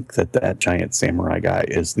think that giant samurai guy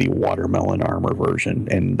is the watermelon armor version,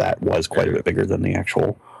 and that was quite a bit bigger than the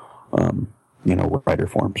actual, rider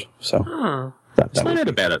forms. So that's no doubt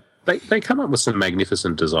about it. They come up with some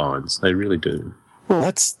magnificent designs. They really do. Well,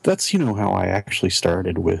 that's how I actually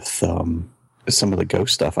started with some of the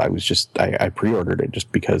Ghost stuff. I pre-ordered it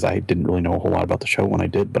just because I didn't really know a whole lot about the show when I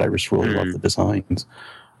did, but I just really love the designs.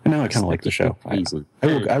 And now I kind of like the show.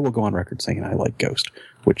 I will go on record saying I like Ghost,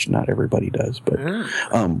 which not everybody does. But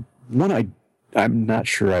one I'm not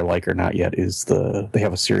sure I like or not yet is they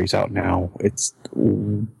have a series out now. It's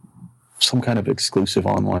some kind of exclusive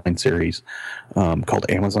online series called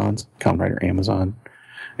Amazon's, Kamen Rider Amazon.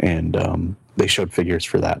 And they showed figures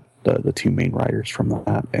for that, the 2 main riders from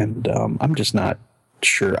that. And I'm just not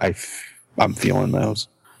sure I'm feeling those.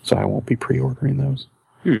 so I won't be pre-ordering those.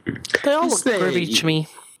 They all Is look there- groovy to me.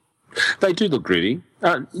 They do look groovy.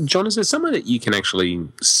 John, is there somewhere that you can actually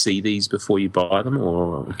see these before you buy them,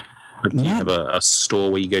 or do you have a store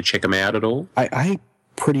where you go check them out at all? I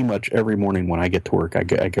pretty much every morning when I get to work, I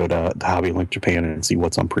go to Hobby Link Japan and see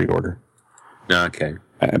what's on pre-order. Okay.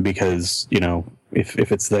 Because, you know,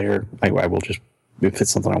 if it's there, I will just, if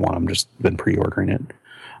it's something I want, I'm just been pre-ordering it.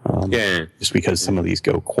 Yeah. Just because some of these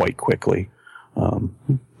go quite quickly,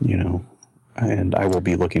 you know, and I will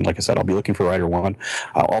be looking, like I said, I'll be looking for Rider 1.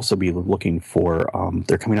 I'll also be looking for,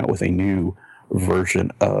 they're coming out with a new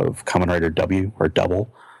version of Kamen Rider W, or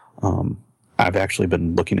Double. I've actually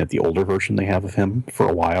been looking at the older version they have of him for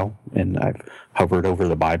a while, and I've hovered over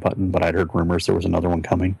the buy button, but I'd heard rumors there was another one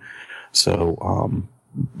coming. So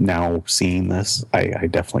now seeing this, I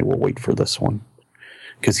definitely will wait for this one.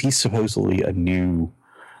 Because he's supposedly a new,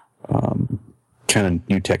 kind of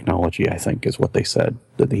new technology, I think, is what they said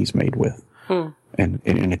that he's made with. And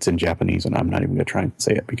it's in Japanese, and I'm not even going to try and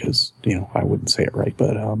say it because, you know, I wouldn't say it right.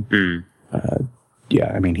 But,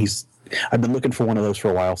 yeah, I mean, I've been looking for one of those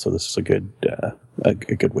for a while, so this is a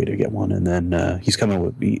good way to get one. And then he's coming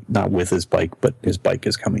with, not with his bike, but his bike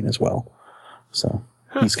is coming as well. So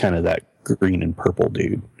he's kind of that green and purple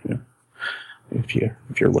dude, you know, if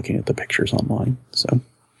you're looking at the pictures online. So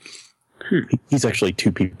he's actually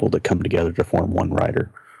two people that come together to form one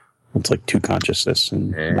rider. It's like two consciousness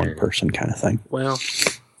and one person kind of thing. Well,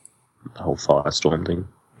 The whole Firestorm thing.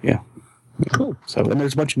 Yeah. Cool. So, and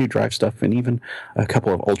there's a bunch of new Drive stuff and even a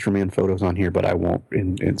couple of Ultraman photos on here, but I won't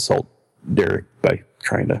insult Derek by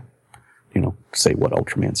trying to, you know, say what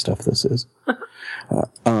Ultraman stuff this is.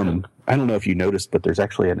 I don't know if you noticed, but there's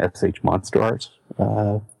actually an SH Monster Arts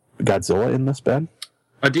Godzilla in this, Ben.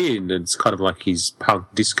 I did. It's kind of like his punk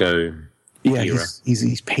disco Yeah, era.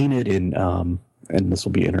 he's painted in, and this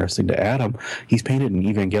will be interesting to Adam, he's painted in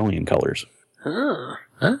Evangelion colors.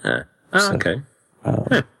 Okay.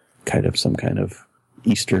 Kind of some kind of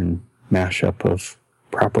Eastern mashup of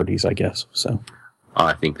properties, I guess. So,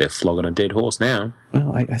 I think they're flogging a dead horse now.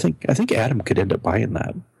 well, I think Adam could end up buying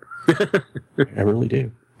that. I really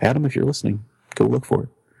do. Adam, if you're listening, go look for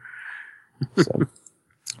it. So,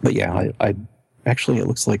 but yeah, I actually, it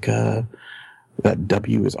looks like that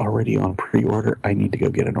W is already on pre-order. I need to go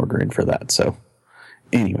get an order in for that. So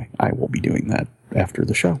anyway, I will be doing that after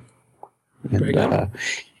the show. And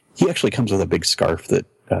he actually comes with a big scarf that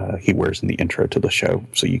he wears in the intro to the show,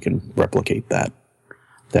 so you can replicate that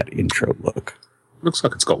intro look. Looks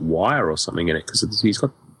like it's got wire or something in it because he's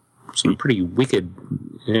got some pretty wicked.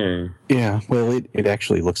 Yeah. Yeah, well, it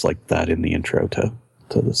actually looks like that in the intro to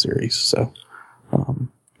the series. So,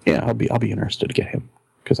 yeah, I'll be interested to get him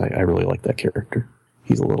because I really like that character.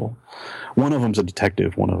 He's a little. One of them's a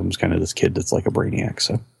detective. One of them's kind of this kid that's like a brainiac.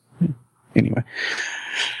 So, yeah. Anyway,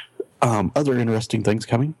 other interesting things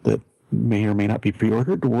coming that may or may not be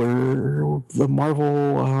pre-ordered were the Marvel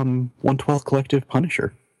 112th Collective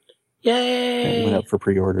Punisher. yay! It went up for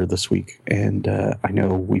pre-order this week, and I know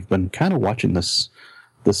we've been kind of watching this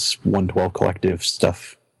 112 Collective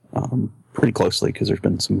stuff pretty closely because there's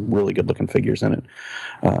been some really good-looking figures in it.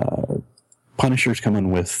 Punisher's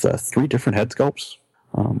coming with 3 different head sculpts,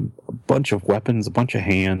 a bunch of weapons, a bunch of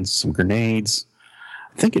hands, some grenades.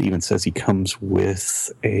 I think it even says he comes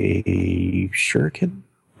with a shuriken,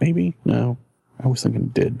 maybe? No, I was thinking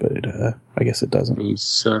it did, but I guess it doesn't. He's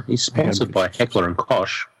sponsored by Heckler and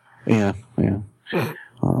Koch. Yeah.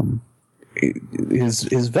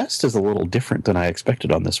 His vest is a little different than I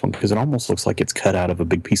expected on this one because it almost looks like it's cut out of a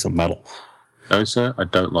big piece of metal. No, sir, I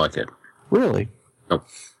don't like it. Really? Nope.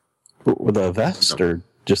 With a vest or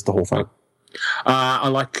just the whole thing? I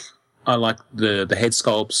like the head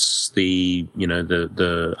sculpts, the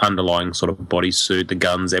underlying sort of bodysuit, the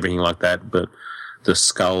guns, everything like that. But the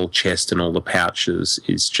skull, chest, and all the pouches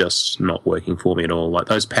is just not working for me at all. Like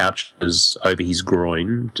those pouches over his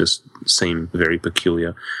groin just seem very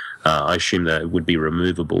peculiar. I assume that it would be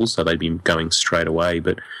removable, so they'd be going straight away.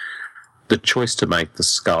 But the choice to make the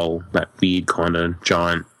skull that weird kind of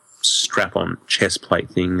giant strap-on chest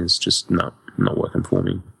plate thing is just not working for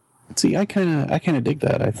me. See, I kind of dig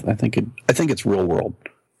that. I think it's real world.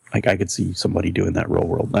 Like I could see somebody doing that real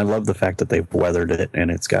world. And I love the fact that they've weathered it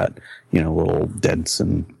and it's got, little dents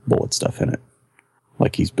and bullet stuff in it.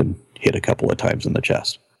 Like he's been hit a couple of times in the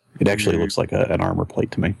chest. It actually looks like an armor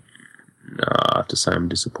plate to me. I have to say I'm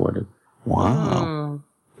disappointed. Wow.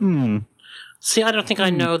 See, I don't think I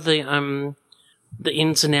know the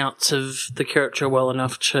ins and outs of the character well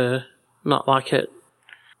enough to not like it.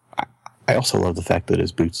 I also love the fact that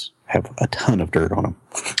his boots have a ton of dirt on them.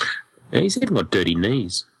 Yeah, he's even got dirty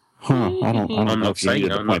knees. Huh? I don't I'm know not if you saying,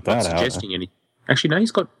 needed to I'm point not that out. suggesting any. Actually,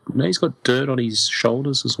 he's got dirt on his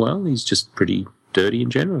shoulders as well. He's just pretty dirty in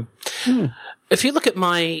general. If you look at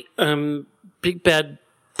my Big Bad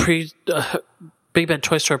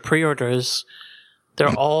Toy Store pre-orders,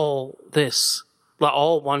 they're all this, like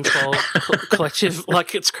all 112 collective.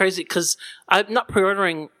 Like, it's crazy because I'm not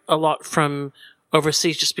pre-ordering a lot from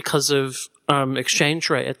overseas just because of exchange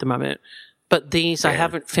rate at the moment. But these, I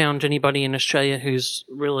haven't found anybody in Australia who's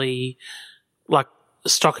really like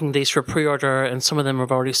stocking these for pre-order, and some of them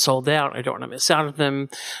have already sold out. I don't want to miss out on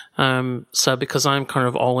them. So because I'm kind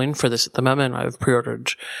of all in for this at the moment, I've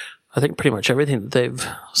pre-ordered, I think, pretty much everything that they've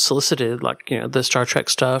solicited, like, the Star Trek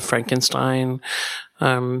stuff, Frankenstein,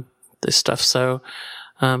 this stuff. So,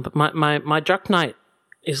 but my Dark Knight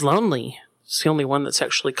is Lonely. It's the only one that's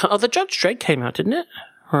actually the Judge Dredd came out, didn't it?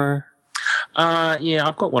 Or yeah,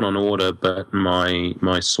 I've got one on order, but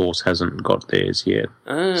my source hasn't got theirs yet.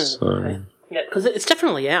 So. Okay. Yeah, because it's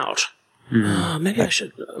definitely out. Oh, maybe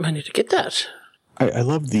I need to get that. I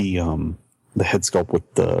love the head sculpt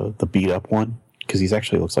with the beat up one, because he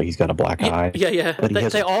actually looks like he's got a black eye. Yeah. But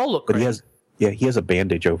They all look But great. he has a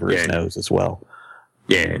bandage over his nose as well.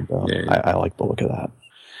 Yeah, And, I like the look of that.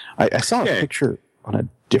 I saw a picture on a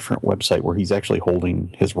different website where he's actually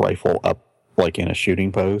holding his rifle up like in a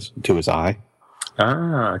shooting pose to his eye.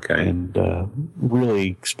 Ah, okay. And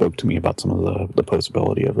really spoke to me about some of the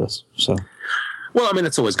posability of this. So, well, I mean,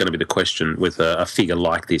 it's always going to be the question with a figure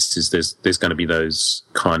like this. Is there's going to be those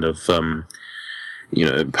kind of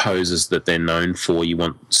poses that they're known for. You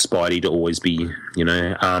want Spidey to always be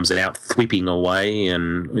arms out, whipping away,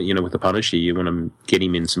 and with the Punisher, you want to get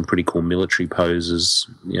him in some pretty cool military poses,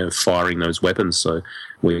 firing those weapons. So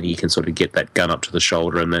where he can sort of get that gun up to the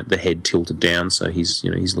shoulder and the head tilted down, so he's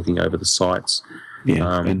looking over the sights.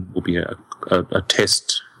 yeah. And Will be a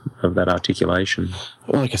test of that articulation.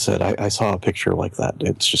 like I said, I saw a picture like that.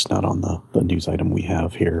 It's just not on the news item we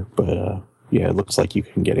have here. But, yeah, it looks like you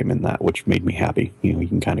can get him in that, which made me happy. You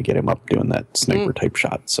can kind of get him up doing that sniper type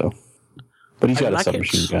shot. So, but he's got a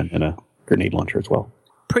submachine gun and a grenade launcher as well.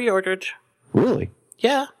 Pre-ordered. Really?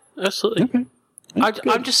 Yeah, absolutely. Okay.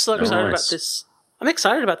 I'm just so excited about Nice. this. I'm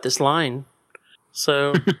excited about this line.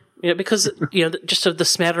 So, because, just of the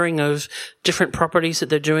smattering of different properties that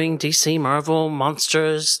they're doing, DC, Marvel,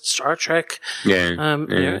 Monsters, Star Trek. Yeah.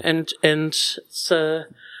 And it's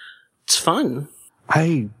fun.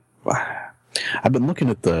 I've been looking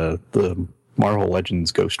at the Marvel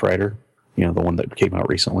Legends Ghost Rider, the one that came out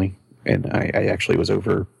recently, and I actually was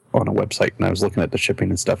over on a website and I was looking at the shipping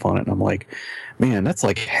and stuff on it, and I'm like, man, that's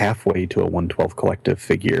like halfway to a 112 collective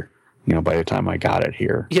figure, by the time I got it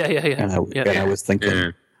here. Yeah. And I was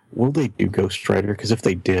thinking, will they do Ghost Rider? Because if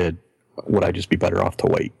they did, would I just be better off to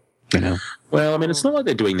wait? Well, I mean, it's not like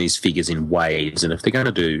they're doing these figures in waves, and if they're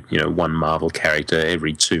going to do, one Marvel character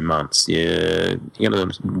every 2 months, you're going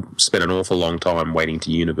to spend an awful long time waiting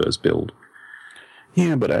to universe build.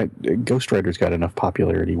 Yeah, but Ghost Rider's got enough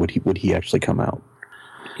popularity. Would he actually come out?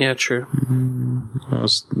 Yeah, true. I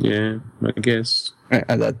guess.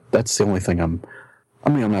 That's the only thing I'm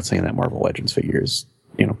not saying that Marvel Legends figure is,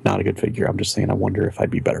 not a good figure. I'm just saying I wonder if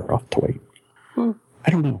I'd be better off to wait. I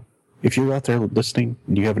don't know. If you're out there listening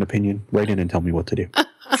and you have an opinion, write in and tell me what to do.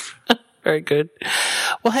 Very good.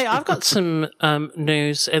 Well, hey, I've got some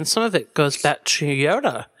news, and some of it goes back to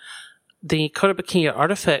Yoda. The Kotobukiya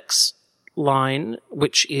Artifacts line,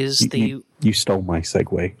 which is You stole my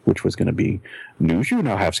segue, which was going to be news you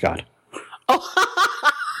now have, Scott.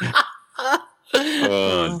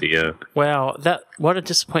 Oh, dear. Wow, what a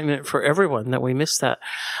disappointment for everyone that we missed that.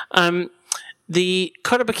 The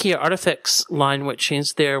Kotobukiya Artifacts line, which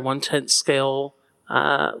is their 1/10 scale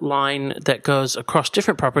line that goes across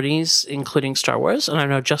different properties, including Star Wars, and I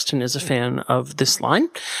know Justin is a fan of this line.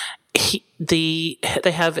 They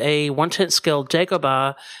have a 1/10 scale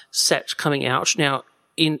Dagobah set coming out now.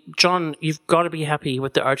 John, you've got to be happy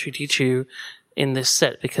with the R2D2 in this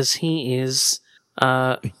set, because he is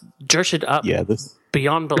dirted up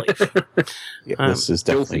beyond belief. This is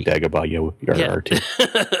definitely Dagobah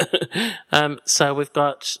R2. So we've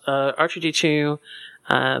got R2D2,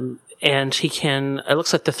 and he can. It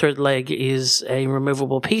looks like the third leg is a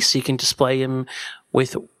removable piece, so you can display him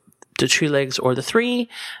with the 2 legs or the 3.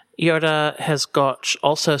 Yoda has got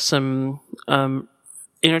also some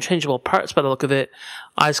interchangeable parts by the look of it: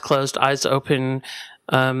 eyes closed, eyes open,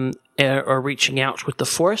 or reaching out with the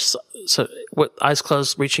Force. So with eyes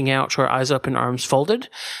closed, reaching out, or eyes open, arms folded.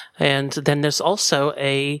 And then there's also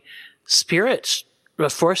a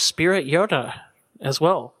Force spirit Yoda as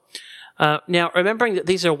well. Now, remembering that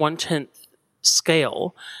these are 1/10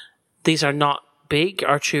 scale, these are not big.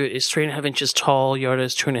 R2 is 3.5 inches tall. Yoda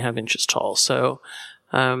is 2.5 inches tall. So,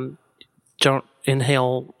 don't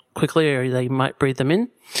inhale quickly, or they might breathe them in.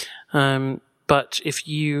 But if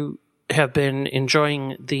you have been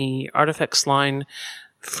enjoying the artifacts line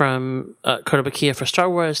from Kotobukiya for Star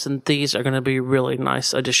Wars, then these are going to be really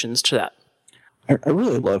nice additions to that. I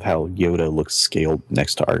really love how Yoda looks scaled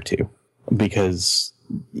next to R2 because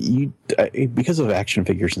because of action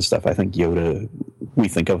figures and stuff. I think Yoda, we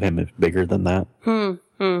think of him as bigger than that.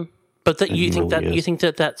 But that you think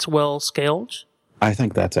that that's well scaled? I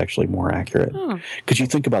think that's actually more accurate because you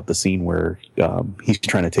think about the scene where he's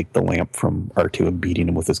trying to take the lamp from R2 and beating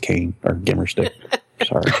him with his cane or gimmer stick.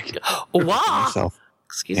 Sorry, Wow! myself.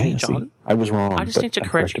 Excuse me, John. See, I was wrong. I just but need to I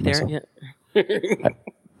correct you corrected there. myself. Yeah.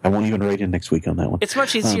 I won't even write in next week on that one. It's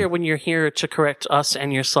much easier when you're here to correct us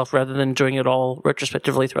and yourself rather than doing it all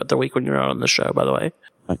retrospectively throughout the week when you're out on the show, by the way.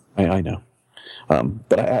 I know.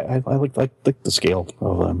 But I like the scale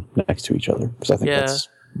of them next to each other because I think that's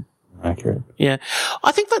accurate. Yeah.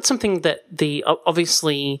 I think that's something that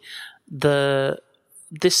obviously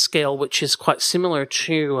this scale, which is quite similar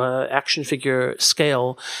to action figure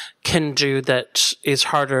scale, can do that is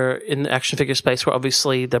harder in the action figure space, where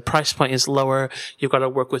obviously the price point is lower. You've got to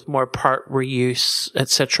work with more part reuse,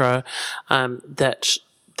 etc. That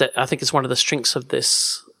I think is one of the strengths of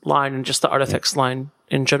this line and just the artifacts line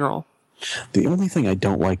in general. The only thing I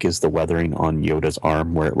don't like is the weathering on Yoda's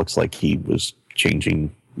arm, where it looks like he was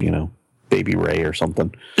changing, Baby Ray or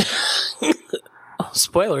something.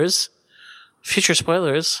 Spoilers. Future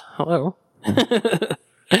spoilers. Hello.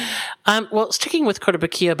 Well, sticking with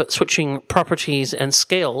Kotobukiya, but switching properties and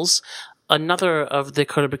scales, another of the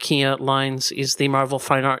Kotobukiya lines is the Marvel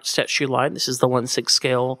Fine Art statue line. This is the 1/6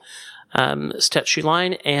 scale statue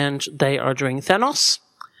line, and they are doing Thanos.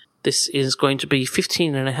 This is going to be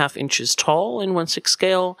 15.5 inches tall in 1/6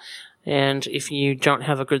 scale, and if you don't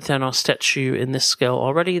have a good Thanos statue in this scale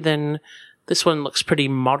already, then this one looks pretty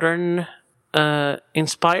modern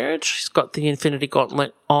inspired. He's got the Infinity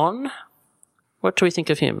Gauntlet on. What do we think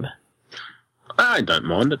of him? I don't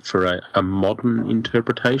mind it for a modern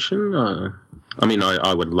interpretation. I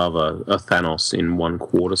would love a Thanos in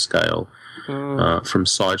 1/4 scale from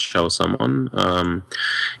Sideshow or someone.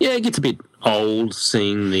 It gets a bit old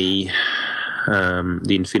seeing the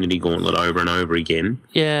Infinity Gauntlet over and over again.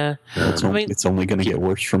 Yeah. It's only going to get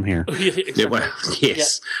worse from here. Yeah, well,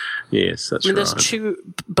 yes. Yeah. Yes, that's right. There's two...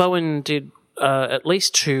 Bowen did at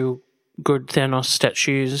least 2 good Thanos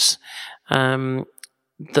statues.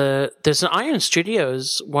 There's an Iron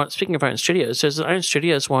Studios one. Speaking of Iron Studios, there's an Iron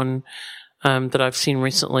Studios one that I've seen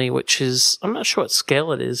recently, which is, I'm not sure what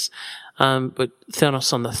scale it is, but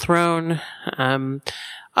Thanos on the throne. I don't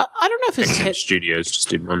know if his head... Studios just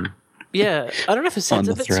did one. Yeah, I don't know if his head's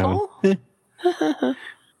a bit small. I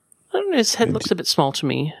don't know, his head looks a bit small to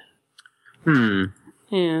me.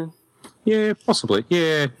 Yeah. Yeah, possibly.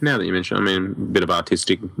 Yeah, now that you mention it, a bit of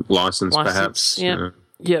artistic license perhaps. Yeah.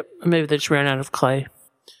 Yep, maybe they just ran out of clay.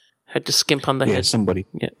 Had to skimp on the head. Somebody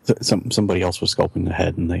else was sculpting the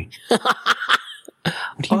head, and they...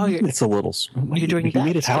 What do you mean it's a little... You're doing that? You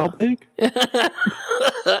made it how big?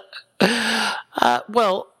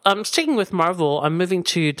 Well, sticking with Marvel, I'm moving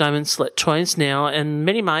to Diamond Slit Toys now, and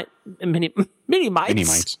Mini-Mites.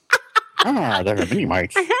 Mini-Mites. They're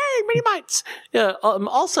Mini-Mites. Hey, Mini-Mites! Yeah,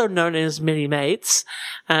 also known as Mini-Mates,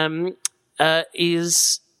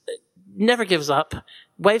 is never gives up.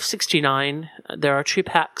 Wave 69, there are 2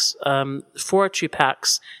 packs, 4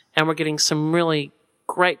 2-packs, and we're getting some really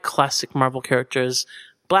great classic Marvel characters.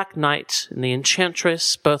 Black Knight and the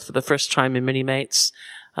Enchantress, both for the first time in Mini-Mates.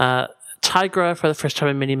 Tigra for the first time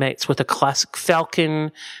in Mini-Mates with a classic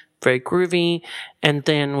Falcon, very groovy. And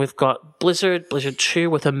then we've got Blizzard 2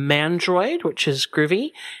 with a Mandroid, which is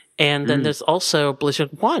groovy. And then there's also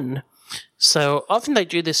Blizzard 1. So often they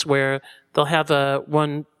do this where they'll have a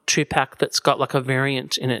 1 2-pack that's got like a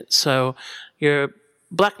variant in it. So your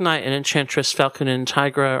Black Knight and Enchantress, Falcon and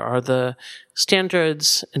Tigra are the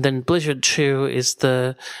standards, and then Blizzard 2 is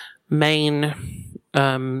the main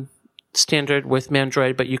standard with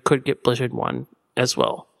Mandroid, but you could get Blizzard 1 as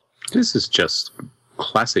well. This is just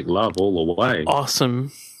classic love all the way.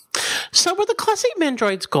 Awesome. So were the classic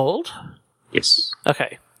Mandroids gold? Yes.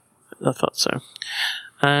 Okay. I thought so.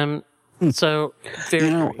 So,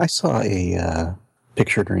 very... I saw a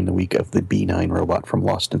picture during the week of the B9 robot from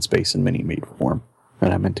Lost in Space in mini-made form,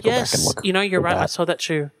 and I meant to go back and look. You're right. I saw that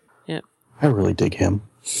too. Yeah. I really dig him.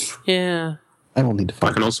 Yeah. I will need to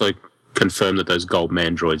find I can also confirm that those gold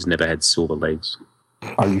Mandroids never had silver legs.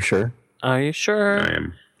 Are you sure? Are you sure? I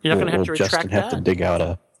am. You're not going to have to retract Justin that? have to dig out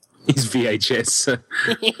a... His VHS.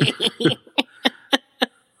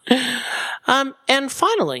 And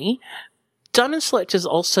finally, Diamond Select has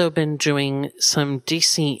also been doing some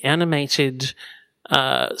DC animated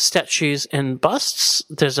statues and busts.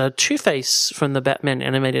 There's a Two-Face from the Batman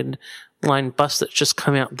animated line bust that's just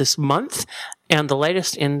come out this month, and the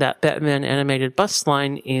latest in that Batman animated bust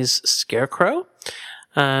line is Scarecrow.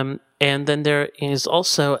 And then there is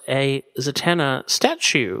also a Zatanna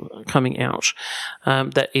statue coming out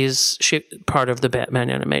that is part of the Batman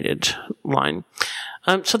animated line.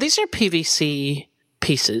 So these are PVC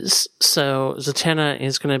pieces. So Zatanna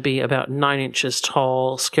is going to be about 9 inches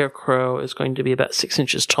tall. Scarecrow is going to be about 6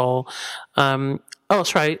 inches tall.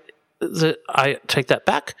 Sorry. I take that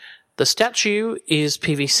back. The statue is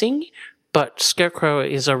PVC, but Scarecrow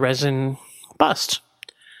is a resin bust.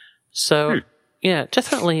 So, yeah,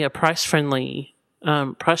 definitely a price-friendly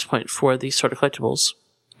price point for these sort of collectibles.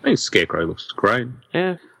 I think Scarecrow looks great.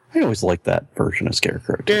 Yeah. I always like that version of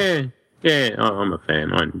Scarecrow, too. Yeah, I'm a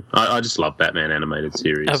fan. I just love Batman animated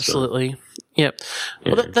series. Absolutely. Yep.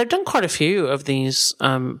 Yeah. Well, they've done quite a few of these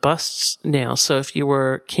busts now. So if you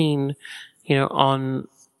were keen, on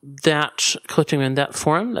that, collecting in that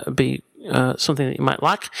form, that would be something that you might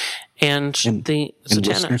like. And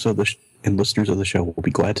Zatanna. Listeners of the show will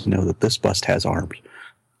be glad to know that this bust has arms.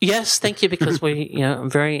 Yes, thank you, because I'm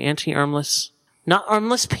very anti-armless. Not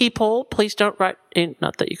armless people. Please don't write in.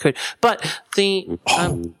 Not that you could, but you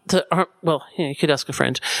could ask a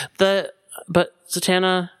friend. But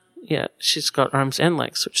Zatanna, she's got arms and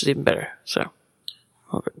legs, which is even better. So,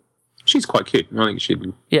 all good. She's quite cute. I think she'd.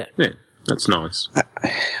 Yeah, that's nice.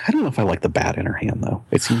 I don't know if I like the bat in her hand though.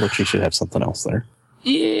 It seems like she should have something else there.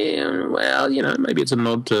 Yeah, well, maybe it's a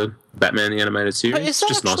nod to Batman the animated series. But is that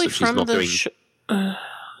just actually nice that she's from not the doing.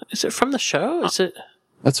 is it from the show? Is it?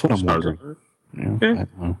 That's what I'm as far as I wondering. know. I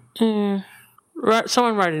don't know. Right,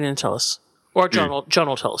 someone write it in and tell us. Or John will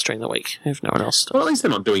tell us during the week, if no one else does. Well, at least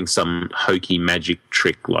they're not doing some hokey magic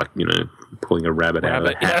trick like, pulling a rabbit out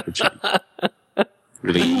of a hat, which is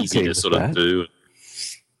really easy okay to with sort that. of do.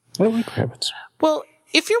 I like rabbits. Well,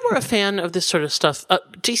 if you were a fan of this sort of stuff,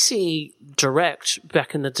 DC Direct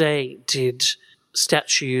back in the day did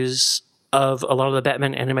statues of a lot of the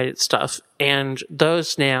Batman animated stuff, and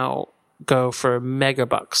those now go for mega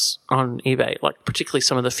bucks on eBay, like particularly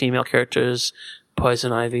some of the female characters,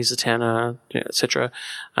 Poison Ivy, Zatanna, etc.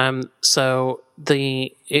 So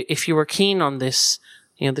if you were keen on this,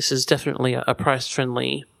 this is definitely a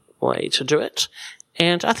price-friendly way to do it.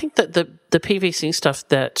 And I think that the PVC stuff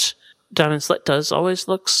that Diamond Select does always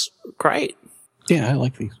looks great. Yeah, I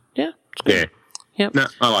like these. Yeah. Yeah. Yep. No,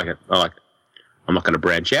 I like it. I'm not going to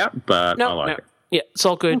branch out, but I like it. Yeah, it's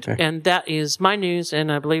all good. Okay. And that is my news,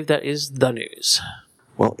 and I believe that is the news.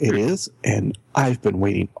 Well, it is, and I've been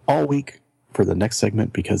waiting all week for the next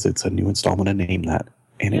segment because it's a new installment of Name That,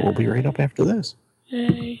 and it will be right up after this.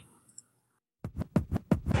 Yay.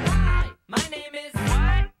 My name is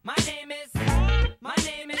what? My name is my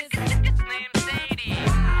name is it's named Sadie.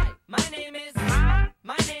 My name is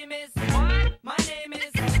my name is what? My name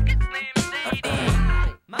is it's named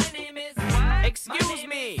Sadie. My name is what? Excuse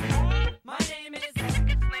me. My name is it's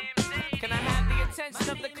named Sadie. Can I have the attention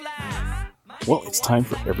of the class? Well, it's time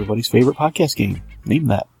for everybody's favorite podcast game, Name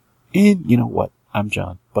That. And you know what? I'm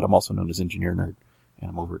John, but I'm also known as Engineer Nerd, and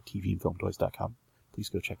I'm over at tvandfilmtoys.com. Please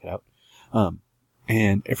go check it out.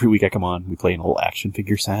 And every week I come on, we play an old action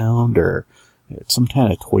figure sound or some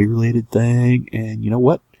kind of toy-related thing, and you know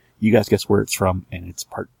what? You guys guess where it's from, and it's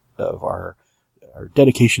part of our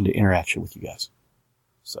dedication to interaction with you guys.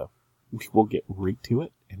 So, we'll get right to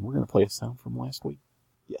it, and we're going to play a sound from last week.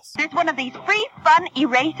 Yes. There's one of these free fun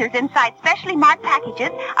erasers inside specially marked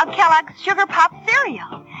packages of Kellogg's Sugar Pop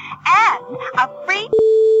cereal. And a free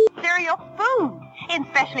cereal spoon in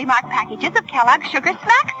specially marked packages of Kellogg's Sugar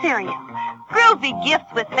Snack cereal. Groovy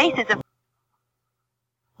gifts with faces of...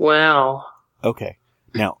 Wow. Okay.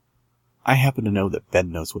 Now, I happen to know that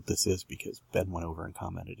Ben knows what this is because Ben went over and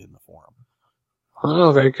commented in the forum.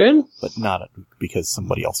 Oh, very good. But not because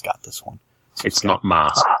somebody else got this one. So It's not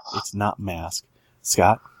Mask. It's not Mask.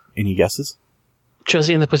 Scott, any guesses?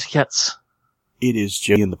 Josie and the Pussycats. It is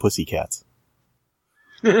Josie and the Pussycats.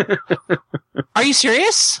 Are you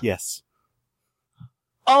serious? Yes.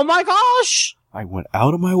 Oh my gosh! I went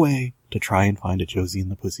out of my way to try and find a Josie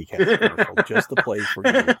and the Pussycats commercial just to play for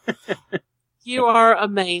you. You are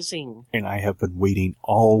amazing. And I have been waiting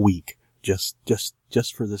all week just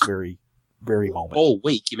for this very, very moment. All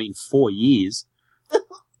week? You mean 4 years?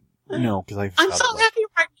 No, because I've... I'm so happy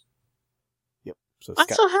right now. Yep. So I'm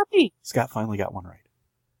so happy. Scott finally got one right.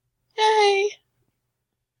 Yay.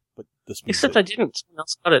 But this Except I didn't. Someone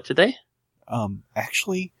else got it, did they?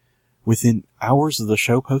 Actually, within hours of the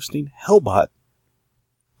show posting, Hellbot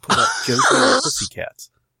put up Josie and the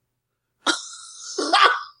Pussycats.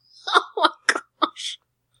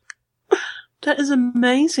 That is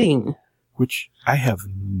amazing. which I have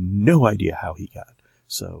no idea how he got.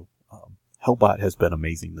 So, Hellbot has been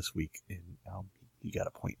amazing this week, and he got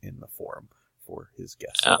a point in the forum for his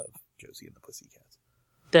guess of Josie and the Pussycats.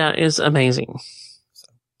 That is amazing. So,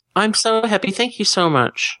 I'm so happy. Thank you so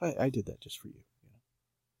much. I did that just for you.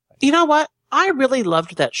 You know what? I really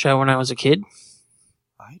loved that show when I was a kid.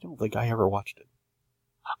 I don't think I ever watched it.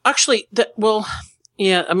 Actually,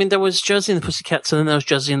 yeah, I mean, there was Josie and the Pussycats, and then there was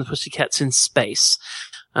Josie and the Pussycats in space.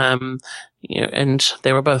 And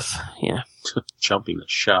they were both, Jumping the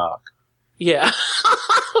shark. Yeah.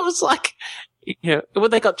 It was like,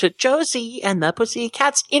 when they got to Josie and the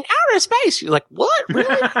Pussycats in outer space, you're like, what?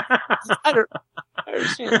 Really? I don't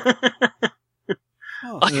understand.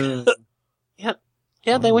 Oh,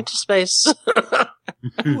 Yeah, they went to space.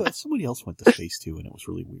 somebody else went to space too, and it was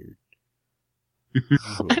really weird. I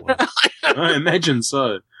don't know who it was. I imagine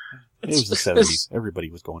so. It was the 70s. Everybody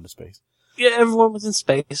was going to space. Yeah, everyone was in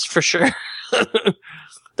space, for sure.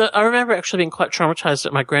 I remember actually being quite traumatized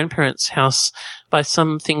at my grandparents' house by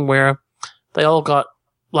something where they all got,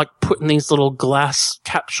 put in these little glass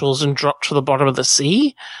capsules and dropped to the bottom of the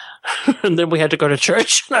sea. And then we had to go to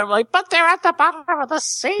church. And I'm like, but they're at the bottom of the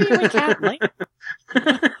sea. We can't leave.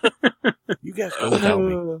 You guys go without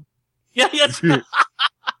me.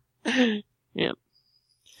 Yeah.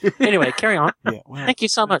 Anyway, carry on. Yeah, well, Thank you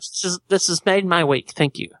so much. This has made my week.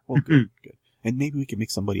 Thank you. well, good. And maybe we can make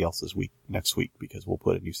somebody else's week next week, because we'll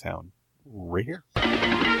put a new sound right here.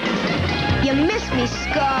 You missed me,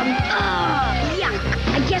 scum. Oh,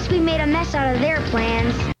 yuck. I guess we made a mess out of their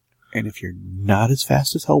plans. And if you're not as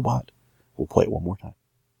fast as Hellbot, we'll play it one more time.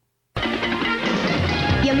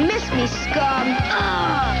 You missed me, scum.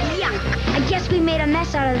 Oh, yuck. I guess we made a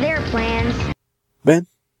mess out of their plans. Ben,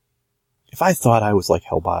 if I thought I was like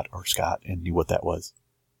Hellbot or Scott and knew what that was,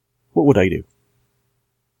 what would I do?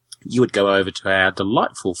 You would go over to our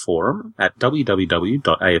delightful forum at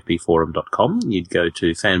www.afbforum.com. You'd go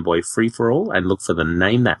to Fanboy Free For All and look for the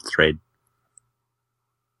Name That thread.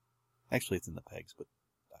 Actually, it's in the pegs, but...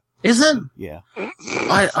 Is it? Yeah.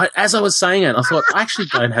 I as I was saying it, I thought, I actually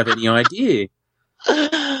don't have any idea.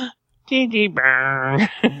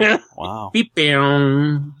 Wow. Beep,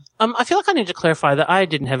 boom. I feel like I need to clarify that I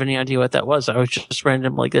didn't have any idea what that was. I was just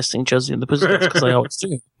randomly guessing Josie and the Pussycats because I always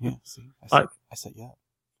do. Yeah, see? I set you up.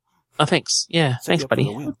 Oh, thanks. Yeah, Set thanks, you up for buddy.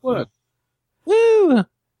 the win. Work. Woo!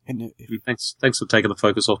 And Thanks for taking the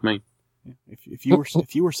focus off me. if you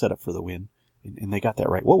were set up for the win and they got that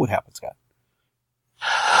right, what would happen, Scott?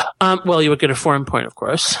 Well, you would get a forum point, of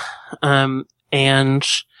course. And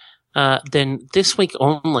then this week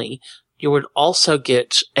only, you would also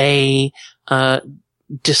get a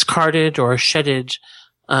discarded or shedded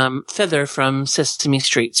feather from Sesame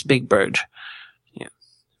Street's Big Bird. Yeah,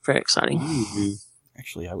 very exciting. Mm-hmm.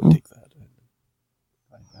 Actually, I would take that.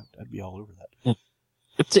 I'd be all over that.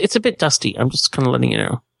 It's a bit dusty. I'm just kind of letting you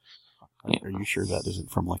know. Are you sure that isn't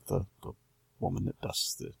from the woman that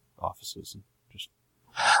dusts the offices and just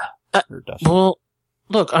her dust? Well,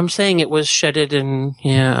 look, I'm saying it was shedded, and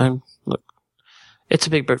look, it's a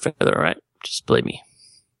Big Bird feather, all right? Just believe me.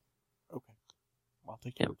 Okay, I'll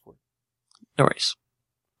take your word for it. No worries.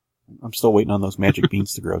 I'm still waiting on those magic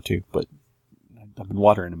beans to grow too, but I've been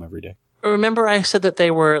watering them every day. Remember, I said that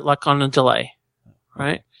they were on a delay,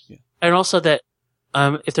 right? Yeah. And also that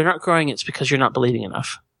if they're not growing, it's because you're not believing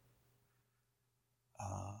enough.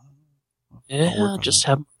 Yeah, just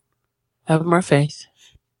have more faith.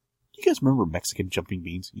 You guys remember Mexican jumping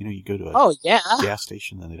beans? You go to a gas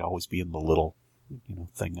station and they'd always be in the little,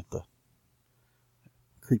 thing at the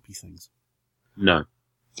creepy things. No.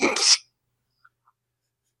 Must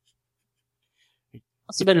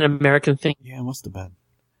have been an American thing. Yeah, it must have been.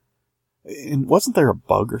 And wasn't there a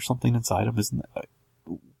bug or something inside them? Isn't that?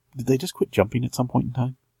 Did they just quit jumping at some point in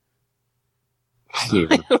time? Yeah,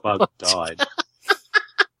 the bug died.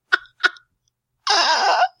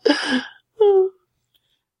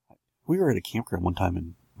 We were at a campground one time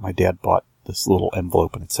and my dad bought this little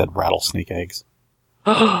envelope and it said rattlesnake eggs.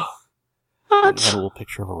 What? It had a little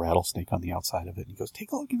picture of a rattlesnake on the outside of it. And he goes,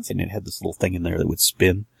 take a look inside. And it had this little thing in there that would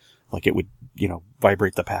spin. Like it would,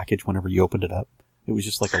 vibrate the package whenever you opened it up. It was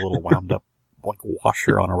just like a little wound up,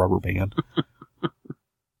 washer on a rubber band.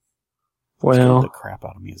 Well, the crap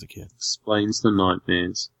out of me as a kid. Explains the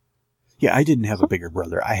nightmares. Yeah, I didn't have a bigger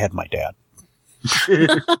brother. I had my dad.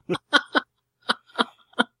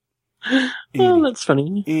 Oh, that's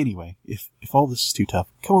funny. Anyway, if all this is too tough,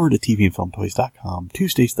 come over to tvandfilmtoys.com.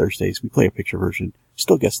 Tuesdays, Thursdays, we play a picture version.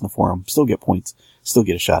 Still guess in the forum. Still get points. Still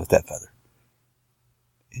get a shot at that feather.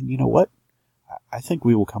 And you know what? I think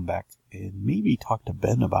we will come back and maybe talk to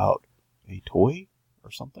Ben about a toy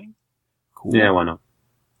or something. Cool. Yeah, why not?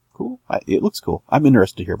 Cool. It looks cool. I'm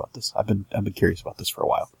interested to hear about this. I've been curious about this for a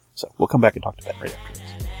while. So we'll come back and talk to Ben right after this.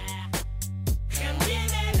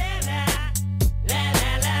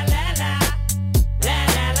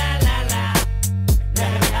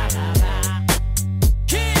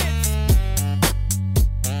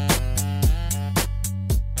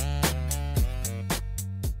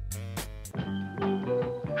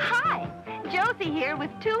 Hi, Josie here with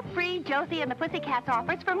 2 free Josie and the Pussycats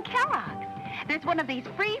offers from Kellogg's. There's one of these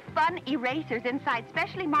free fun erasers inside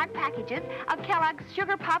specially marked packages of Kellogg's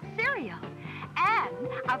Sugar Pop cereal. And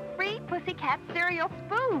a free Pussycat cereal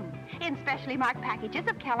spoon in specially marked packages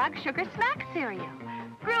of Kellogg's Sugar Snack cereal.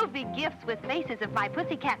 Groovy gifts with faces of my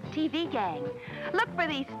Pussycats TV gang. Look for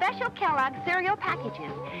these special Kellogg's cereal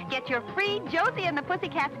packages. Get your free Josie and the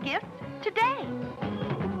Pussycats gifts today.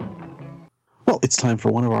 Well, it's time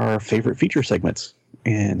for one of our favorite feature segments,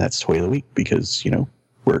 and that's Toy of the Week, because, you know,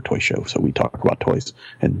 we're a toy show, so we talk about toys,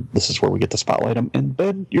 and this is where we get to spotlight them. And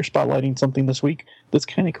Ben, you're spotlighting something this week that's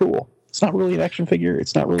kind of cool. It's not really an action figure.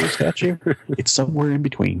 It's not really a statue. It's somewhere in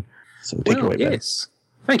between. So take it away, Ben. Yes.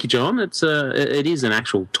 Thank you, John. It is an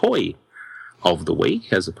actual toy of the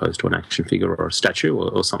week as opposed to an action figure or a statue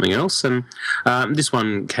or something else. And this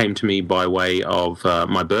one came to me by way of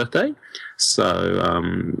my birthday.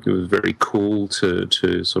 So it was very cool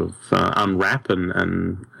to sort of unwrap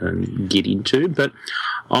and get into. But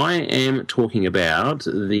I am talking about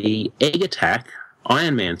the Egg Attack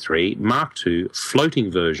Iron Man 3 Mark II floating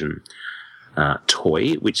version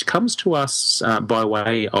toy, which comes to us by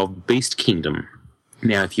way of Beast Kingdom.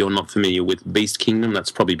 Now, if you're not familiar with Beast Kingdom, that's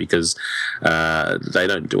probably because they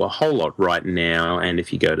don't do a whole lot right now, and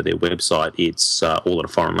if you go to their website, it's all in a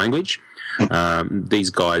foreign language. These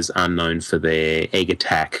guys are known for their Egg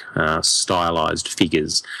Attack stylized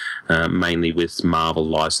figures, mainly with Marvel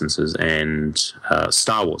licenses and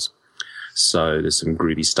Star Wars. So there's some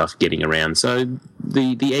groovy stuff getting around. So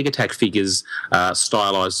the Egg Attack figures are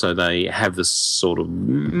stylized so they have this sort of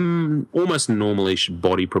almost normalish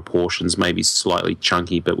body proportions, maybe slightly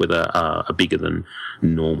chunky, but with a bigger than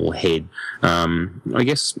normal head. I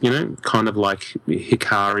guess, you know, kind of like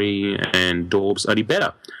Hikari and Dorbs, only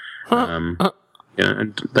better. You know,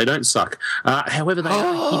 and they don't suck. However, they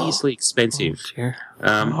are hideously expensive.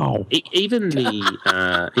 Even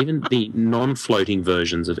the non-floating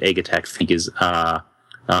versions of Egg Attack figures are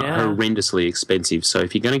horrendously expensive. So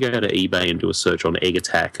if you're going to go to eBay and do a search on Egg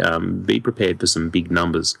Attack, be prepared for some big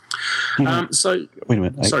numbers. Wait a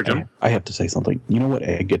minute. Sorry, John. I have to say something. You know what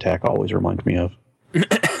Egg Attack always reminds me of?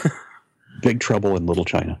 Big Trouble in Little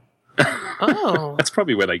China. Oh. That's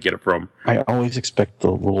probably where they get it from. I always expect the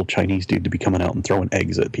little Chinese dude to be coming out and throwing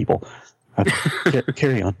eggs at people.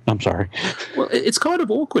 Carry on. I'm sorry. Well, it's kind of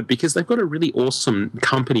awkward because they've got a really awesome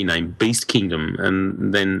company name, Beast Kingdom,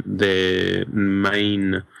 and then their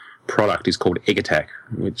main product is called Egg Attack,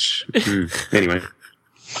 which, anyway.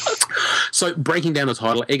 So breaking down the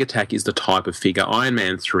title, Egg Attack is the type of figure, Iron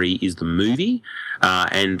Man 3 is the movie,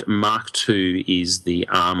 and Mark II is the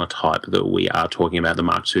armor type that we are talking about, the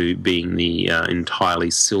Mark II being the entirely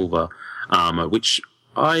silver armor, which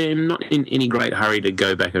I am not in any great hurry to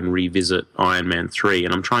go back and revisit Iron Man 3,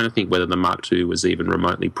 and I'm trying to think whether the Mark II was even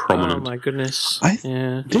remotely prominent. Oh my goodness.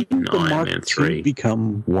 Didn't the Mark II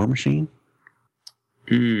become War Machine?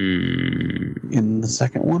 In the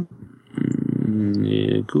second one?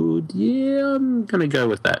 Yeah, good. Yeah, I'm going to go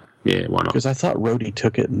with that. Yeah, why not? Because I thought Rhodey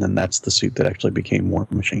took it, and then that's the suit that actually became War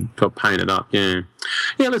Machine. Got painted up, yeah.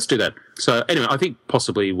 Yeah, let's do that. So, anyway, I think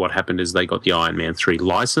possibly what happened is they got the Iron Man 3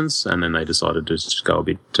 license, and then they decided to just go a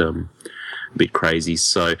bit crazy.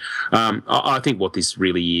 So, I think what this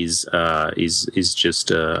really is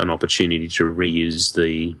just an opportunity to reuse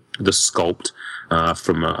the sculpt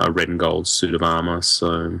from a red and gold suit of armor,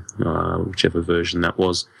 so whichever version that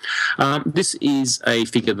was. This is a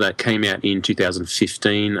figure that came out in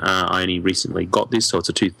 2015. I only recently got this, so it's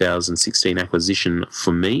a 2016 acquisition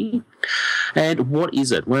for me. And what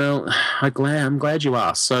is it? Well, I'm glad you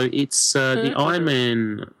asked. So it's the Iron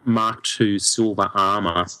Man Mark II silver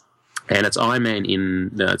armor. And it's Iron Man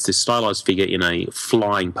it's this stylized figure in a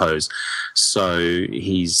flying pose. So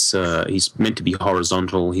he's meant to be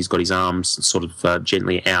horizontal. He's got his arms sort of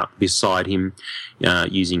gently out beside him,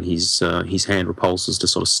 using his hand repulsors to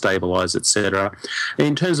sort of stabilize, etc.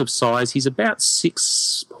 In terms of size, he's about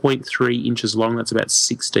 6.3 inches long. That's about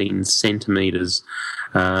 16 centimeters.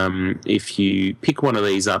 If you pick one of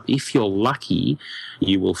these up, if you're lucky,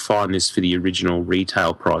 you will find this for the original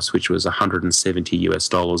retail price, which was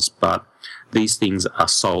 $170, but these things are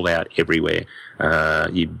sold out everywhere.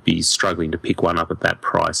 You'd be struggling to pick one up at that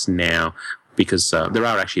price now. because there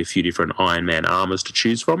are actually a few different Iron Man armors to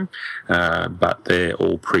choose from, but they're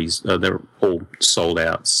all sold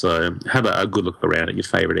out. So have a good look around at your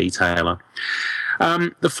favourite e-tailer.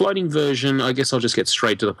 The floating version, I guess I'll just get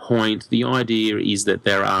straight to the point. The idea is that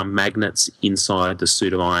there are magnets inside the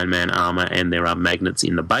suit of Iron Man armor, and there are magnets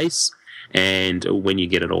in the base. And when you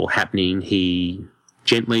get it all happening, he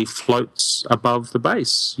gently floats above the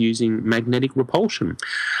base using magnetic repulsion.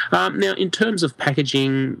 Now, in terms of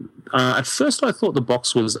packaging, at first I thought the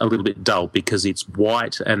box was a little bit dull because it's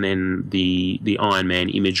white, and then the Iron Man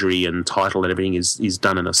imagery and title and everything is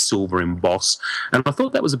done in a silver emboss. And I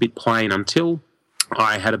thought that was a bit plain until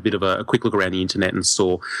I had a bit of a quick look around the internet and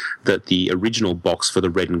saw that the original box for the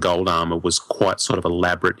red and gold armor was quite sort of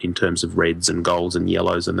elaborate in terms of reds and golds and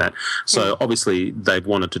yellows and that. So obviously they've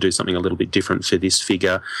wanted to do something a little bit different for this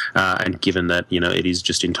figure, and given that, you know, it is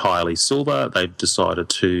just entirely silver, they've decided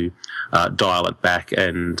to dial it back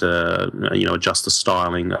and adjust the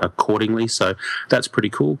styling accordingly. So that's pretty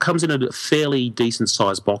cool. Comes in a fairly decent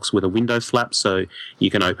sized box with a window flap, so you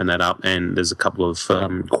can open that up, and there's a couple of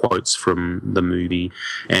quotes from the movie,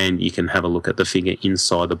 and you can have a look at the figure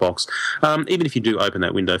inside the box. Even if you do open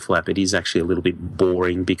that window flap, it is actually a little bit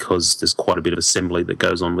boring because there's quite a bit of assembly that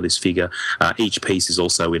goes on with this figure. Each piece is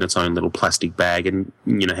also in its own little plastic bag, and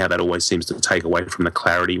you know how that always seems to take away from the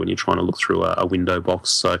clarity when you're trying to look through a window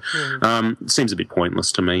box. So it seems a bit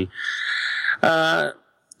pointless to me.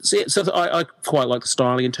 So I quite like the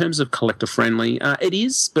styling. In terms of collector-friendly, it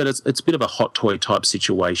is, but it's a bit of a hot toy type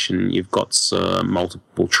situation. You've got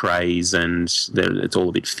multiple trays, and it's all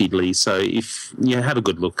a bit fiddly. So if you have a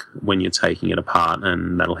good look when you're taking it apart,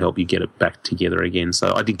 and that'll help you get it back together again.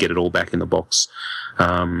 So I did get it all back in the box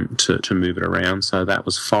to move it around, so that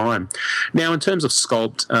was fine. Now, in terms of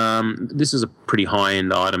sculpt, this is a pretty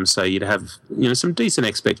high-end item, so you'd have some decent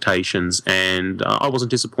expectations, and I wasn't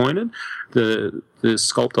disappointed. The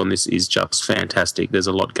sculpt on this is just fantastic. There's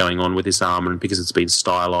a lot going on with this armor, and because it's been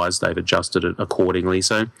stylized, they've adjusted it accordingly.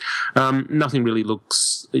 So nothing really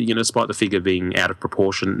looks, despite the figure being out of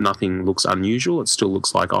proportion, nothing looks unusual. It still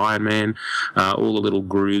looks like Iron Man. All the little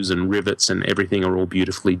grooves and rivets and everything are all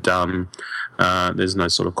beautifully done. There's no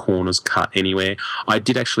sort of corners cut anywhere. I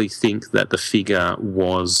did actually think that the figure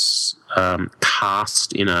was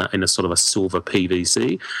cast in a sort of a silver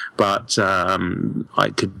PVC, but I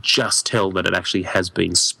could just tell that it actually has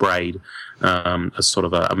been sprayed a sort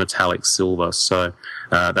of a metallic silver, so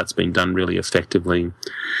that's been done really effectively.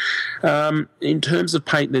 In terms of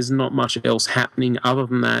paint, there's not much else happening other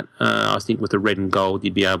than that. I think with the red and gold,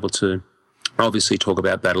 you'd be able to obviously talk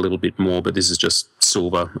about that a little bit more, but this is just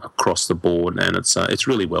silver across the board, and it's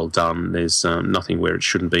really well done. There's nothing where it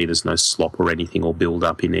shouldn't be. There's no slop or anything or build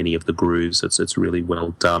up in any of the grooves. It's really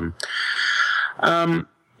well done.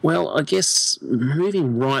 Well, I guess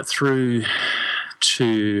moving right through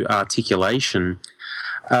to articulation.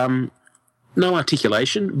 No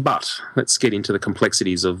articulation, but let's get into the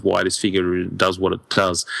complexities of why this figure does what it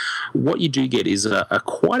does. What you do get is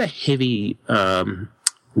quite a heavy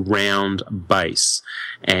round base,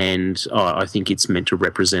 and I think it's meant to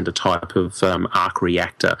represent a type of arc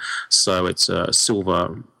reactor. So it's a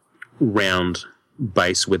silver round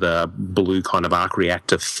base with a blue kind of arc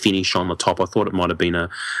reactor finish on the top. I thought it might have been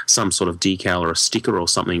some sort of decal or a sticker or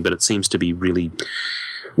something, but it seems to be really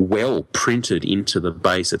well printed into the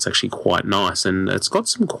base. It's actually quite nice, and it's got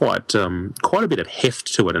some quite a bit of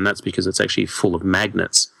heft to it, and that's because it's actually full of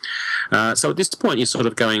magnets. So at this point you're sort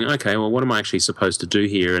of going, okay, well, what am I actually supposed to do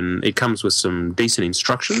here? And it comes with some decent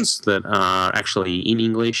instructions that are actually in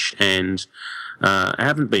English and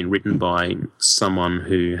haven't been written by someone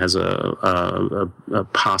who has a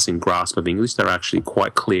passing grasp of English. They're actually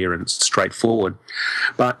quite clear and straightforward.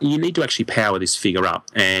 But you need to actually power this figure up,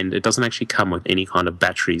 and it doesn't actually come with any kind of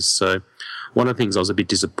batteries. So one of the things I was a bit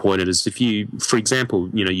disappointed is if you, for example,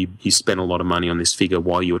 you spend a lot of money on this figure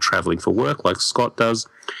while you were travelling for work, like Scott does,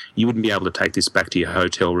 you wouldn't be able to take this back to your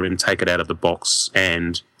hotel room, take it out of the box,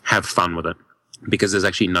 and have fun with it, because there's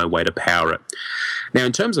actually no way to power it. Now,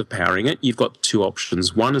 in terms of powering it, you've got two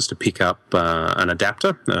options. One is to pick up an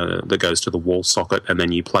adapter that goes to the wall socket, and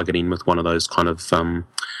then you plug it in with one of those kind of,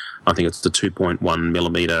 I think it's the 2.1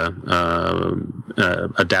 millimeter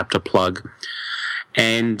adapter plug.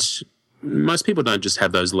 And most people don't just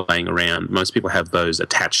have those laying around. Most people have those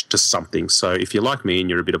attached to something. So if you're like me and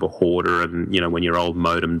you're a bit of a hoarder, and when your old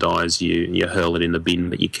modem dies, you hurl it in the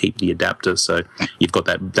bin, but you keep the adapter. So you've got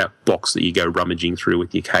that box that you go rummaging through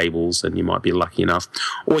with your cables, and you might be lucky enough.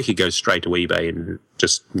 Or you could go straight to eBay and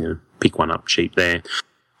just pick one up cheap there.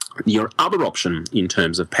 Your other option in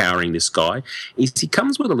terms of powering this guy is he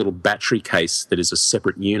comes with a little battery case that is a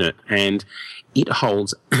separate unit, and it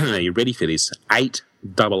holds, are you ready for this, 8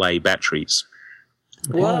 AA batteries.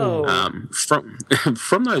 Whoa.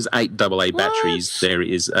 From those 8 AA batteries, there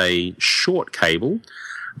is a short cable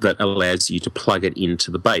that allows you to plug it into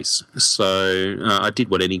the base. So I did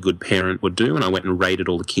what any good parent would do, and I went and raided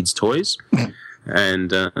all the kids' toys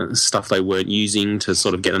and stuff they weren't using to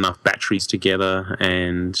sort of get enough batteries together,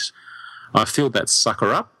 and I filled that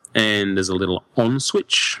sucker up, and there's a little on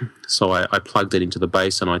switch, so I plugged it into the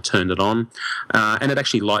base and I turned it on, and it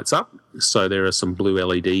actually lights up, so there are some blue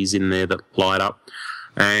LEDs in there that light up,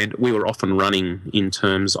 and we were off and running in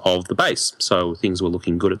terms of the base, so things were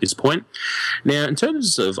looking good at this point. Now, in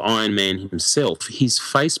terms of Iron Man himself, his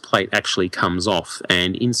faceplate actually comes off,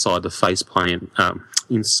 and inside the faceplate,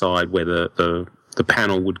 inside where the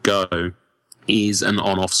panel would go, is an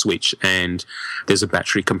on-off switch, and there's a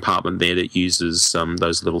battery compartment there that uses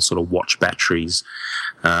those little sort of watch batteries.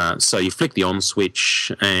 So you flick the on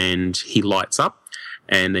switch and he lights up,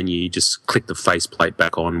 and then you just click the faceplate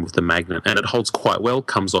back on with the magnet, and it holds quite well,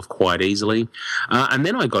 comes off quite easily. And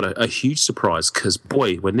then I got a huge surprise because,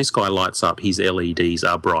 boy, when this guy lights up, his LEDs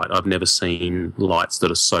are bright. I've never seen lights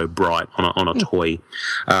that are so bright on a toy.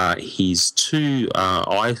 His 2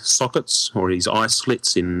 eye sockets, or his eye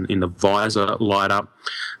slits in the visor, light up.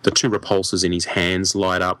 The 2 repulsors in his hands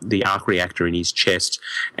light up, the arc reactor in his chest,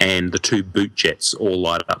 and the 2 boot jets all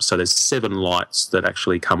light up. So there's 7 lights that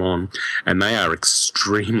actually come on, and they are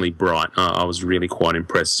extremely bright. I was really quite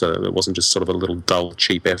impressed. So it wasn't just sort of a little dull,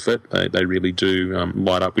 cheap effort. They really do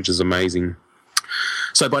light up, which is amazing.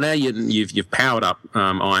 So by now you've powered up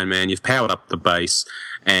Iron Man, you've powered up the base,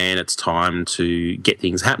 and it's time to get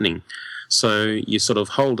things happening. So you sort of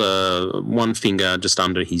hold one finger just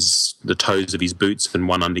under the toes of his boots and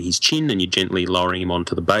one under his chin, and you're gently lowering him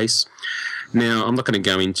onto the base. Now, I'm not going to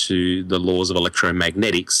go into the laws of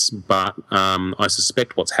electromagnetics, but I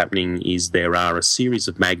suspect what's happening is there are a series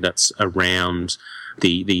of magnets around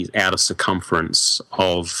the outer circumference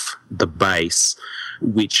of the base,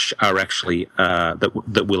 which are actually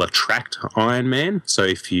that will attract Iron Man. So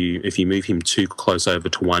if you move him too close over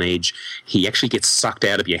to one edge, he actually gets sucked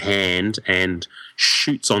out of your hand and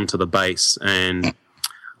shoots onto the base. And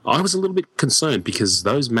I was a little bit concerned because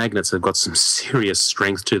those magnets have got some serious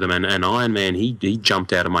strength to them, and Iron Man, he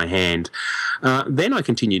jumped out of my hand. Then I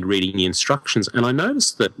continued reading the instructions, and I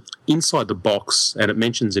noticed that inside the box, and it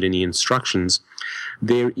mentions it in the instructions,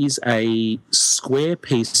 there is a square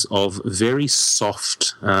piece of very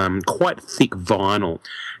soft, quite thick vinyl.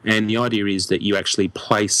 And the idea is that you actually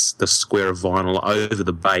place the square of vinyl over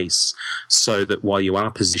the base so that while you are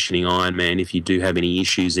positioning Iron Man, if you do have any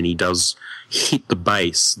issues and he does hit the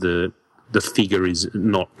base, the figure is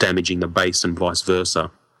not damaging the base and vice versa.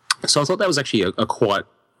 So I thought that was actually a quite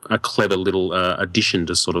a clever little addition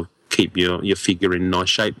to sort of keep your figure in nice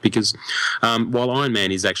shape, because while Iron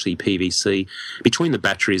Man is actually PVC, between the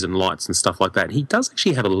batteries and lights and stuff like that, he does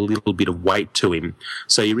actually have a little bit of weight to him.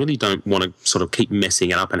 So you really don't want to sort of keep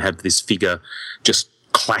messing it up and have this figure just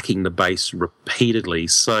clacking the base repeatedly.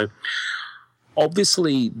 So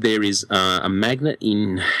obviously there is a magnet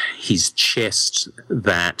in his chest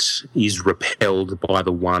that is repelled by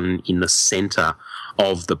the one in the centre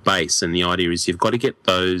of the base, and the idea is you've got to get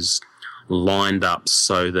those lined up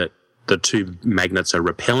so that the 2 magnets are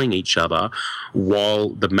repelling each other while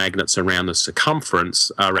the magnets around the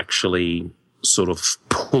circumference are actually sort of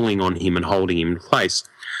pulling on him and holding him in place.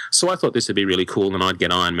 So I thought this would be really cool, and I'd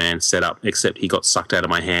get Iron Man set up, except he got sucked out of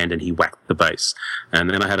my hand and he whacked the base. And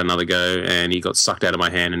then I had another go and he got sucked out of my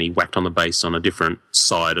hand and he whacked on the base on a different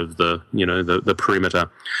side of the perimeter.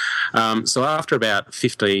 So after about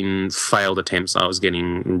 15 failed attempts, I was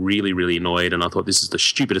getting really, really annoyed, and I thought this is the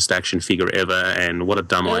stupidest action figure ever, and what a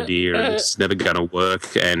dumb idea, and it's never going to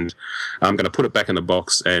work, and I'm going to put it back in the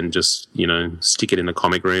box and just, stick it in the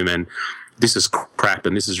comic room, and this is crap,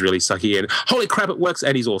 and this is really sucky, and holy crap, it works,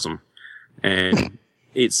 and he's awesome. And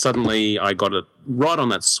it suddenly, I got it right on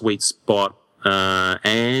that sweet spot,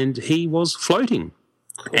 and he was floating.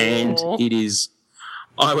 Cool. And it is,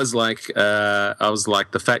 I was like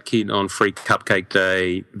the fat kid on Free Cupcake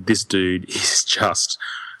Day. This dude is just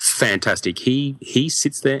fantastic. He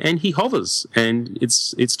sits there and he hovers, and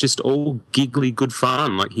it's just all giggly good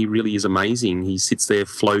fun. Like, he really is amazing. He sits there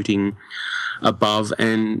floating. above,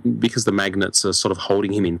 and because the magnets are sort of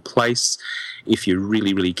holding him in place, if you're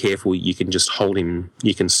really, really careful, you can just hold him,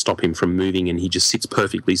 you can stop him from moving, and he just sits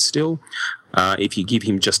perfectly still. If you give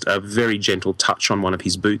him just a very gentle touch on one of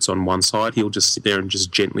his boots on one side, he'll just sit there and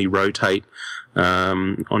just gently rotate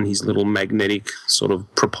on his little magnetic sort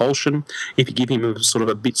of propulsion. If you give him a sort of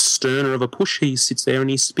a bit sterner of a push, he sits there and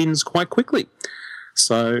he spins quite quickly.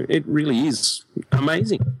 So it really is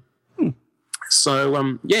amazing.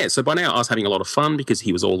 So, so by now I was having a lot of fun because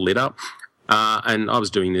he was all lit up. And I was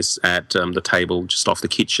doing this at the table just off the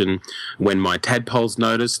kitchen when my tadpoles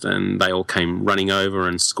noticed, and they all came running over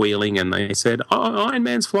and squealing, and they said, "Oh, Iron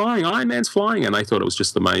Man's flying, Iron Man's flying." And they thought it was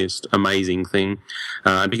just the most amazing thing.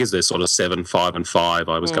 Because they're sort of 7, 5 and 5,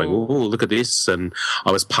 I was going, "Oh, look at this." And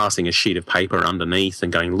I was passing a sheet of paper underneath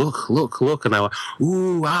and going, "Look, look, look." And they were,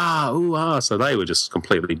 "Ooh, ah, ooh, ah." So they were just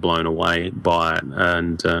completely blown away by it.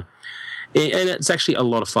 And it's actually a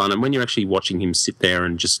lot of fun. And when you're actually watching him sit there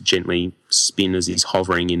and just gently spin as he's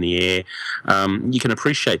hovering in the air, you can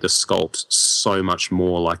appreciate the sculpt so much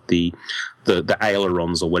more, like the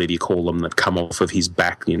ailerons or whatever you call them that come off of his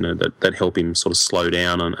back, that help him sort of slow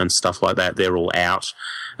down and stuff like that. They're all out.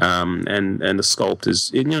 And the sculpt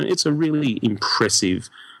is, it's a really impressive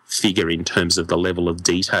figure in terms of the level of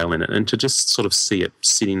detail in it. And to just sort of see it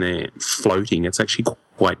sitting there floating, it's actually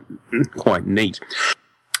quite neat.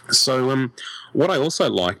 So what I also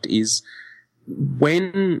liked is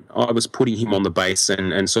when I was putting him on the base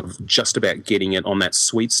and sort of just about getting it on that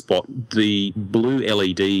sweet spot, the blue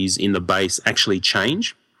LEDs in the base actually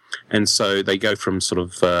change. And so they go from sort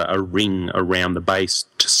of a ring around the base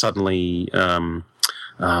to suddenly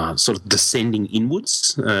sort of descending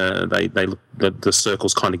inwards. The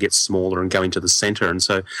circles kind of get smaller and go into the centre, and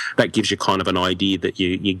so that gives you kind of an idea that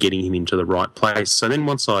you're getting him into the right place. So then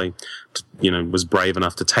once I, was brave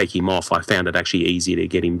enough to take him off, I found it actually easier to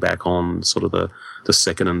get him back on sort of the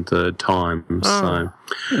second and third time. So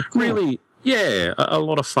really, yeah, a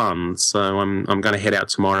lot of fun. So I'm going to head out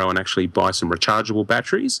tomorrow and actually buy some rechargeable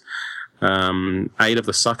batteries, 8 of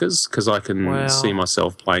the suckers, because I can see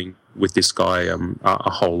myself playing with this guy a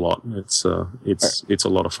whole lot. It's a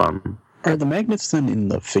lot of fun. Are the magnets then in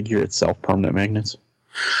the figure itself permanent magnets?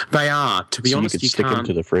 They are. To be honest, you stick them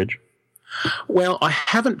to the fridge. Well, I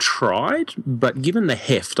haven't tried, but given the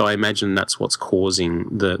heft, I imagine that's what's causing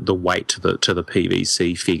the weight to the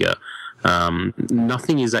PVC figure.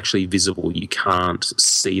 Nothing is actually visible. You can't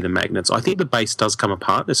see the magnets. I think the base does come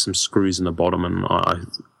apart. There's some screws in the bottom, and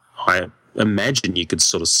I imagine you could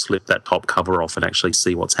sort of slip that top cover off and actually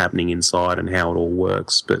see what's happening inside and how it all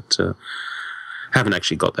works, but haven't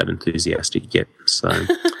actually got that enthusiastic yet. So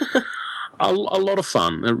a lot of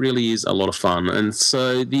fun. It really is a lot of fun. And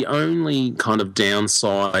so the only kind of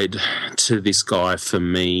downside to this guy for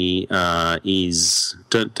me is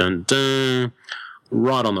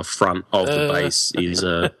right on the front of the base is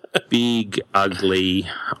a big, ugly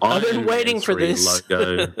I've been Iron waiting Man for 3 this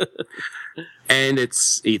logo. And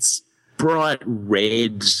it's bright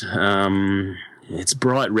red. It's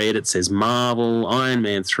bright red. It says Marvel, Iron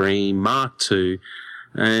Man 3, Mark II.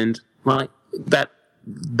 And like that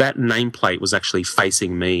nameplate was actually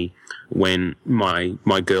facing me when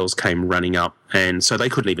my girls came running up, and so they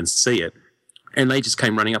couldn't even see it. And they just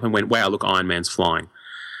came running up and went, "Wow, look, Iron Man's flying."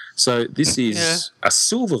 So this is a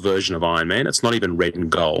silver version of Iron Man. It's not even red and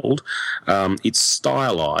gold. It's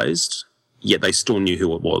stylized, yet they still knew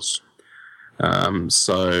who it was.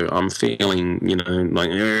 So I'm feeling,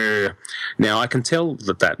 like, now I can tell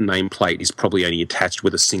that nameplate is probably only attached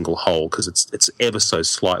with a single hole because it's ever so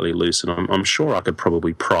slightly loose, and I'm sure I could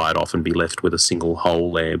probably pry it off and be left with a single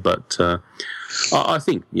hole there. But I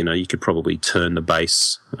think, you could probably turn the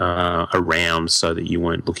base around so that you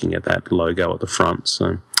weren't looking at that logo at the front.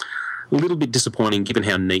 So a little bit disappointing given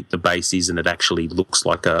how neat the base is, and it actually looks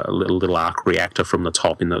like a little arc reactor from the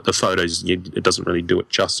top. In the photos, it doesn't really do it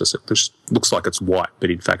justice. It just looks like it's white,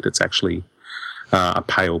 but in fact it's actually a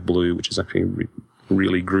pale blue, which is actually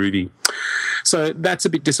really groovy. So that's a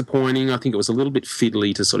bit disappointing. I think it was a little bit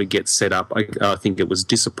fiddly to sort of get set up. I think it was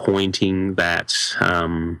disappointing that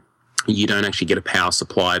you don't actually get a power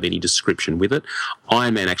supply of any description with it.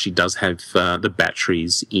 Iron Man actually does have the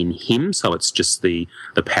batteries in him, so it's just the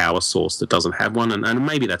power source that doesn't have one, and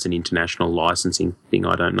maybe that's an international licensing thing.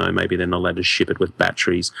 I don't know. Maybe they're not allowed to ship it with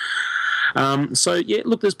batteries. So, yeah,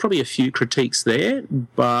 look, there's probably a few critiques there,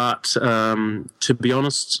 but to be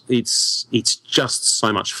honest, it's just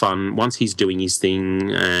so much fun. Once he's doing his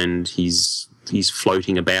thing and he's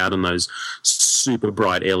floating about and those super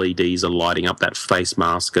bright LEDs are lighting up that face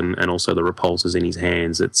mask and also the repulsors in his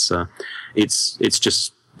hands, it's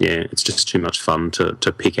yeah, it's just too much fun to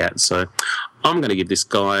pick at. So I'm going to give this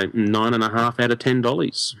guy 9.5 out of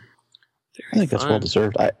 $10. I think that's well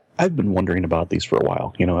deserved. I've been wondering about these for a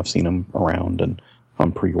while. You know, I've seen them around and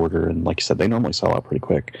on pre-order, and like you said, they normally sell out pretty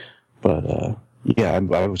quick. But yeah,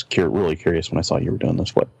 I was really curious when I saw you were doing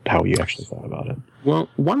this, how you actually thought about it. Well,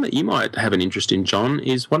 one that you might have an interest in, John,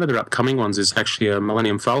 is one of their upcoming ones is actually a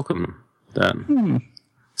Millennium Falcon that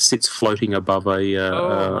sits floating above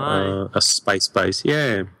a space base.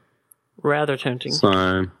 Yeah. Rather tempting.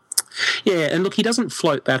 So, yeah, and look, he doesn't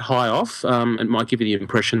float that high off. It might give you the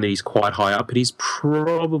impression that he's quite high up, but he's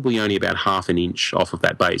probably only about half an inch off of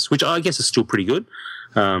that base, which I guess is still pretty good,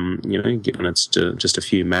 you know, given it's just a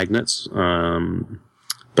few magnets.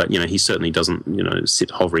 But, you know, he certainly doesn't, you know, sit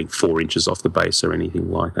hovering 4 inches off the base or anything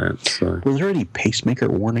like that. So, was there any pacemaker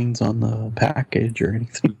warnings on the package or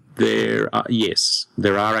anything? There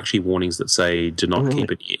are actually warnings that say do not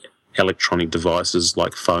keep it near electronic devices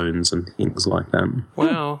like phones and things like that.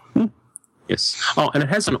 Wow. Yes. Oh, and it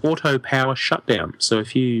has an auto power shutdown. So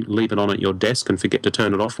if you leave it on at your desk and forget to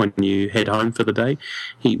turn it off when you head home for the day,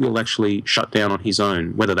 he will actually shut down on his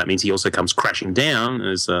own. Whether that means he also comes crashing down,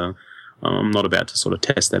 as I'm not about to sort of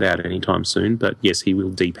test that out anytime soon, but yes, he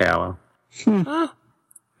will depower.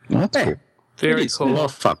 That's cool. Very It is cool. a lot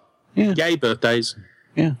of fun. Yeah. Yay, birthdays.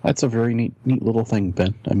 Yeah, that's a very neat little thing,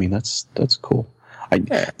 Ben. I mean, that's cool. In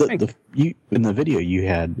the video you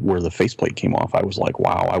had where the faceplate came off, I was like,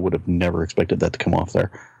 wow, I would have never expected that to come off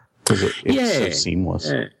there because it's so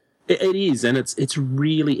seamless. Yeah. It is, and it's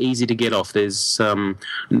really easy to get off. There's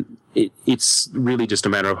it's really just a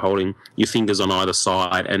matter of holding your fingers on either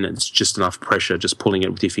side, and it's just enough pressure, just pulling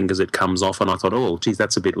it with your fingers, it comes off. And I thought, oh, geez,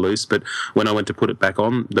 that's a bit loose. But when I went to put it back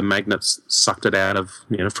on, the magnets sucked it out of,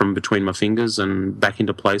 you know, from between my fingers and back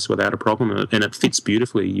into place without a problem. And it fits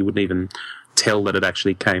beautifully. You wouldn't even tell that it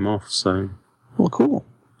actually came off. So, well, cool.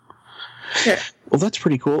 Yeah. Well, that's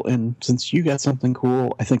pretty cool. And since you got something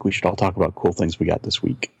cool, I think we should all talk about cool things we got this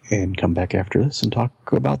week and come back after this and talk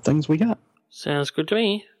about things we got. Sounds good to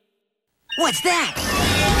me. What's that?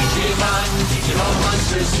 Digimon, digital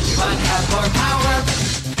monsters, Digimon have more power.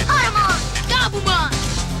 Patamon, Gabumon,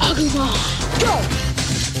 Agumon, go!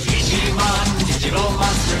 Digimon, digital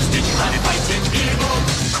monsters, Digimon fighting evil.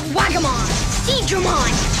 Quagamon,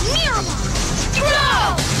 Seedramon, Miramon,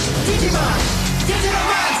 go! Digimon, digital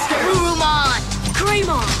monsters. Urumon,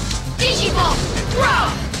 Greymon, Digimon, grow!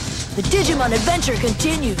 The Digimon adventure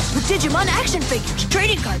continues with Digimon action figures,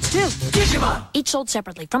 trading cards too. Digimon! Each sold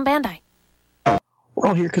separately from Bandai. We're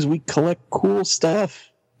all here because we collect cool stuff.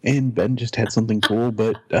 And Ben just had something cool,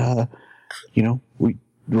 but, you know, what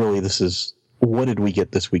did we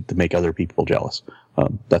get this week to make other people jealous?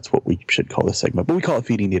 That's what we should call this segment, but we call it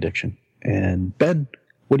Feeding the Addiction. And Ben,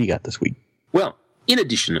 what do you got this week? Well, in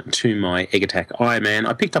addition to my Egg Attack Iron Man,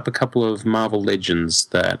 I picked up a couple of Marvel Legends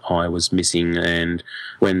that I was missing, and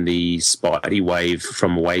when the Spidey wave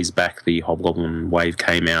from a ways back, the Hobgoblin wave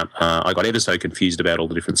came out, I got ever so confused about all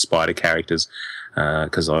the different Spider characters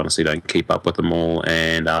because I honestly don't keep up with them all,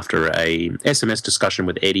 and after a SMS discussion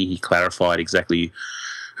with Eddie, he clarified exactly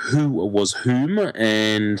who was whom,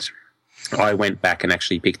 and I went back and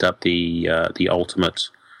actually picked up the Ultimate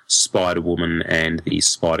Spider-Woman and the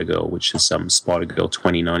Spider-Girl, which is Spider-Girl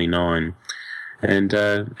 2099, and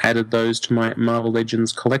added those to my Marvel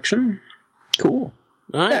Legends collection. Cool.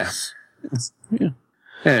 Nice.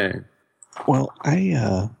 Yeah. Well,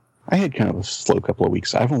 I had kind of a slow couple of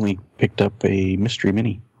weeks. I've only picked up a Mystery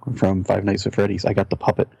Mini from Five Nights at Freddy's. I got the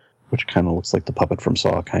puppet, which kind of looks like the puppet from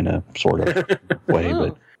Saw, kind of, sort of way,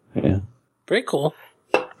 but yeah. Very cool.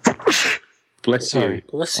 Bless you.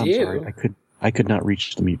 Bless I'm you. sorry. I could not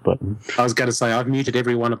reach the mute button. I was going to say, I've muted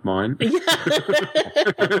every one of mine. I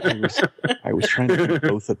was trying to do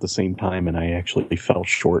both at the same time, and I actually fell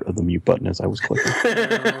short of the mute button as I was clicking.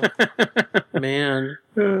 Man.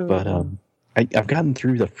 But I've gotten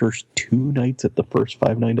through the first 2 nights at the first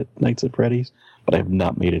Five Nights at Freddy's, but I have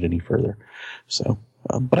not made it any further. So,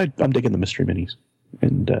 but I'm digging the Mystery Minis,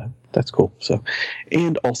 and that's cool. So,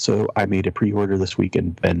 and also I made a pre-order this week,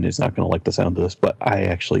 and Ben is not going to like the sound of this, but I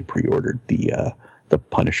actually pre-ordered the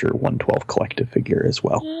Punisher 112 collective figure as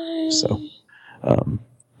well. So,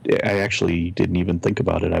 I actually didn't even think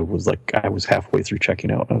about it. I was halfway through checking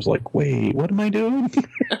out, and I was like, wait, what am I doing?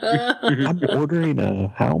 I'm ordering a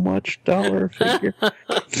how much dollar figure?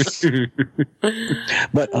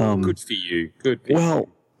 But good for you. Good for well,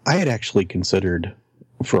 I had actually considered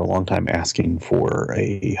for a long time asking for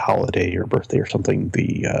a holiday or birthday or something,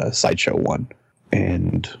 the Sideshow one.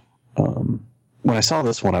 And when I saw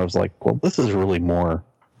this one, I was like, well, this is really more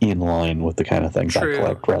in line with the kind of things I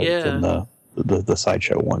collect rather than the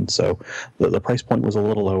sideshow one. So the price point was a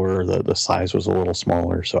little lower, the size was a little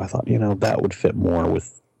smaller. So I thought, that would fit more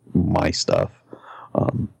with my stuff.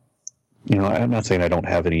 I'm not saying I don't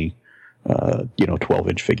have any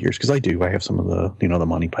 12-inch figures, because I do. I have some of the the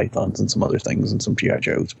Monty Pythons and some other things and some G.I.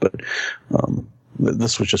 Joes, but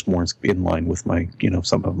this was just more in line with my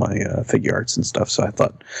some of my figure arts and stuff. So I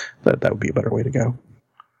thought that would be a better way to go.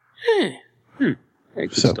 Yeah,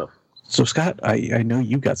 good stuff. So Scott, I know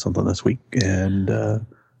you got something this week, and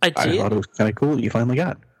I did. I thought it was kind of cool that you finally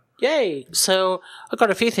got. Yay! So I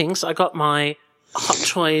got a few things. I got my Hot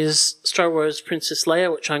Toys Star Wars Princess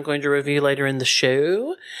Leia, which I'm going to review later in the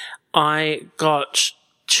show. I got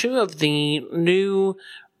 2 of the new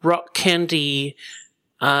Rock Candy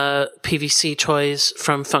PVC toys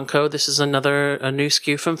from Funko. This is a new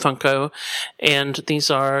SKU from Funko. And these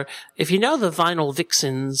are, if you know the Vinyl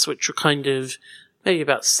Vixens, which are kind of maybe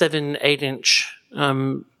about 7-8 inch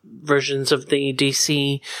versions of the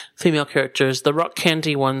DC female characters, the Rock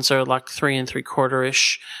Candy ones are like 3 3/4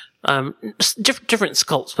 ish. Different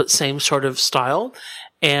sculpts, but same sort of style.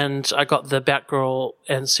 And I got the Batgirl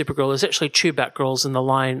and Supergirl. There's actually 2 Batgirls in the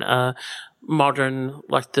line, modern,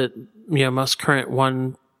 like the most current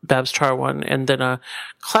one, Babs Tarr one, and then a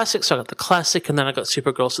classic. So I got the classic, and then I got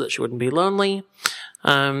Supergirl so that she wouldn't be lonely.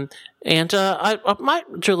 I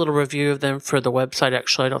might do a little review of them for the website.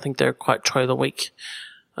 Actually, I don't think they're quite Toy of the Week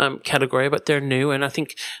category, but they're new, and I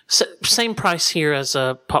think same price here as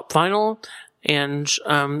a Pop Vinyl. And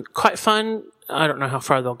quite fun. I don't know how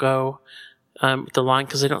far they'll go with the line,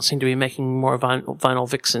 because they don't seem to be making more vinyl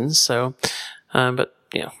Vixens. So, but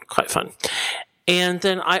quite fun. And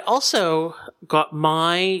then I also got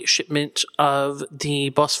my shipment of the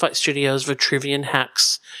Boss Fight Studios Vitruvian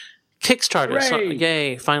Hacks Kickstarter. So,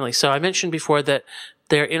 yay! Finally. So I mentioned before that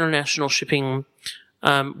their international shipping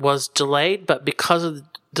was delayed, but because of the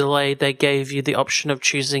delay, they gave you the option of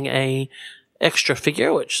choosing a extra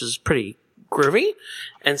figure, which is pretty groovy.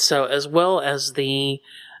 And so, as well as the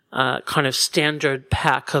kind of standard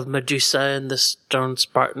pack of Medusa and the Stone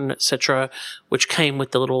Spartan, etc., which came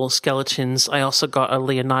with the little skeletons, I also got a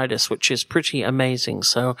Leonidas, which is pretty amazing.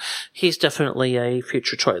 So he's definitely a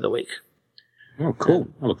future Toy of the Week. Oh, cool.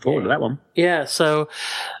 I look forward to that one. Yeah, so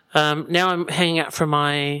now I'm hanging out for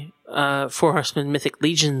my 4 Horsemen Mythic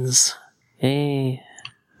Legions. Hey.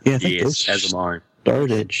 Yeah, I think Yes, those as am I.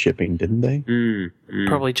 started shipping, didn't they?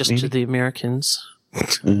 Probably just to the Americans.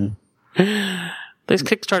 Mm. These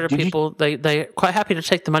Kickstarter people, they're quite happy to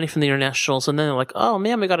take the money from the internationals, and then they're like, oh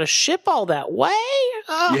man, we got to ship all that way?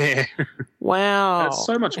 Oh, Yeah. wow. That's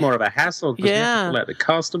so much more of a hassle, because you have to fill out the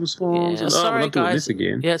customs forms. Yeah, and, sorry, we're not doing guys. this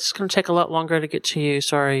again. Yeah, it's going to take a lot longer to get to you.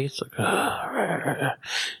 Sorry. It's like,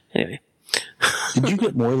 anyway. Did you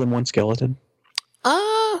get more than one skeleton?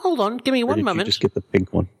 Hold on. Give me Or one did moment. you just get the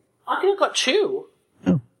pink one? I think I've got 2.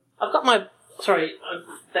 Oh. I've got my... Sorry,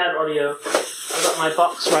 bad audio. I've got my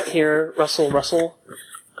box right here. Russell.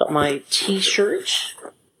 Got my T-shirt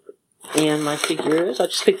and my figures. I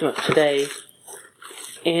just picked them up today.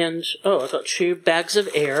 And, I got 2 bags of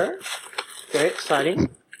air. Very exciting.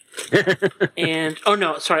 And,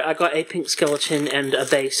 I got a pink skeleton and a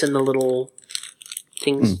base and the little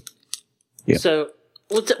things. Yeah. So,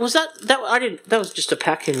 was that I didn't, that was just a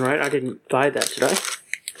pack-in, right? I didn't buy that, did I?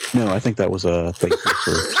 No, I think that was a thank you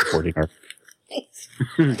for supporting our...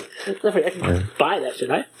 I didn't buy that,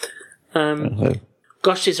 did I?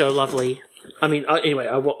 Gosh, these are lovely. I mean, anyway,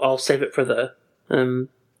 I'll save it for the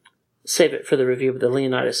review. But the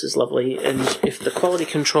Leonidas is lovely, and if the quality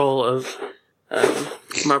control of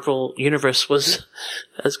Marvel Universe was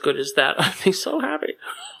as good as that, I'd be so happy.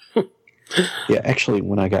 Yeah, actually,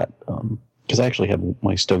 when I got because I actually had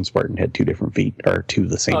my Stone Spartan had 2 different feet, or 2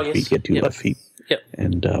 the same feet. He had 2 left feet. Yep.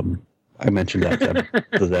 And I mentioned that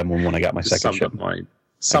to them when I got my second ship.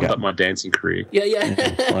 Summed up my dancing career. Yeah.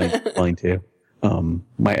 Mine too.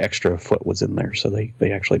 My extra foot was in there, so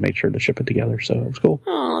they actually made sure to ship it together, so it was cool.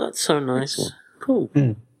 Oh, that's so nice. Cool.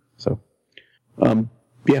 Yeah. So,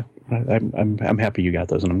 yeah, I'm happy you got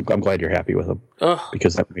those, and I'm glad you're happy with them. Oh,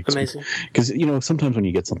 because that makes amazing. Because sometimes when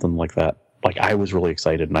you get something like that, like I was really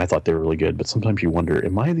excited and I thought they were really good, but sometimes you wonder,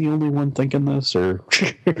 am I the only one thinking this, or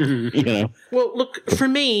Well, look, for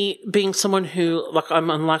me, being someone who I'm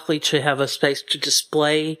unlikely to have a space to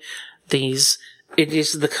display these. It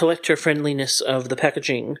is the collector friendliness of the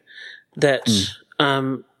packaging that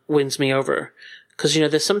wins me over. Because,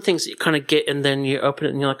 there's some things that you kind of get and then you open it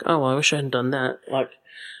and you're like, oh, I wish I hadn't done that.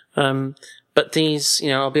 But these,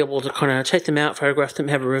 I'll be able to kind of take them out, photograph them,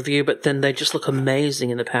 have a review, but then they just look amazing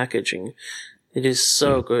in the packaging. It is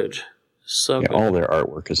so good. So good. All their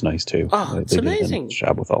artwork is nice too. Oh, it's amazing.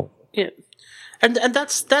 Job with all. Yeah. And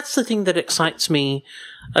that's the thing that excites me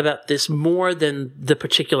about this more than the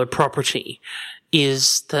particular property,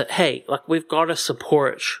 is that, hey, like, we've got to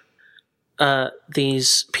support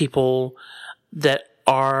these people that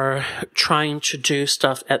are trying to do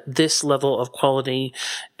stuff at this level of quality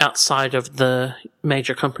outside of the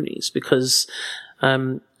major companies, because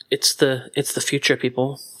it's the future,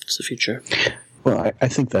 people. It's the future. Well, I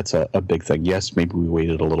think that's a big thing. Yes, maybe we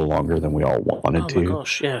waited a little longer than we all wanted to. Oh my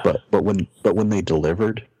gosh, yeah. But when they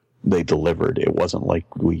delivered, they delivered. It wasn't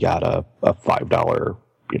like we got a $5,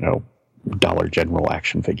 Dollar General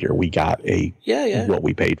action figure. We got what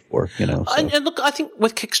we paid for, So. And look, I think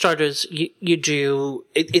with Kickstarters, you do,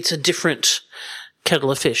 it's a different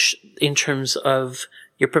kettle of fish in terms of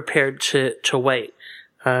you're prepared to wait.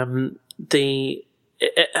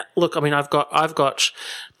 Look, I mean, I've got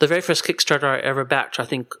the very first Kickstarter I ever backed. I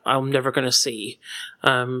think I'm never going to see.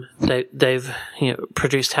 They've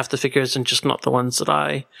produced half the figures and just not the ones that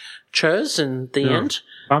I chose in the end.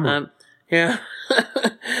 Yeah.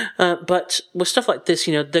 But with stuff like this,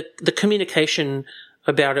 the communication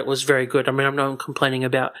about it was very good. I mean, I'm not complaining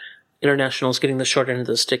about internationals getting the short end of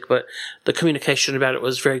the stick, but the communication about it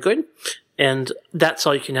was very good. And that's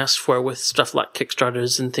all you can ask for with stuff like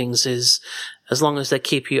Kickstarters and things, is as long as they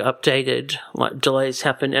keep you updated, like delays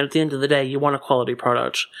happen. And at the end of the day, you want a quality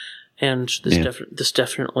product. And this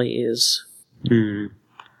definitely is. Mm.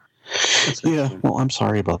 Yeah, well, I'm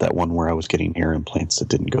sorry about that one where I was getting hair implants that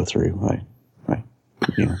didn't go through. I'm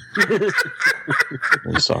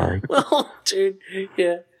sorry. Well, dude,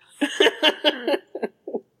 yeah.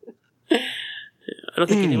 I don't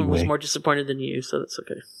think anyone was more disappointed than you, so that's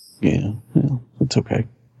okay. Yeah, well, it's okay.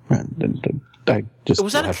 I just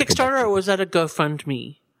was that a Kickstarter or was that a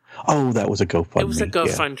GoFundMe? Oh, that was a GoFundMe. It was a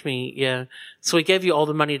GoFundMe, yeah. So we gave you all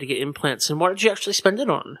the money to get implants, and what did you actually spend it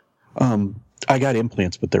on? I got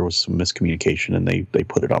implants, but there was some miscommunication, and they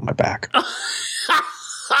put it on my back. I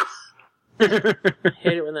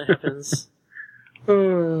hate it when that happens.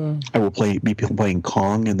 I will be playing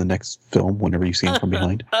Kong in the next film whenever you see him from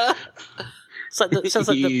behind. Sounds like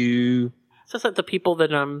the people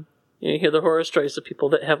that you hear the horror stories of people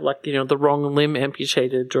that have the wrong limb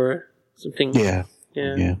amputated or something. Yeah.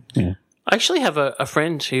 I actually have a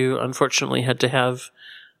friend who unfortunately had to have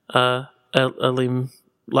a limb,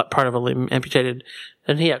 part of a limb amputated,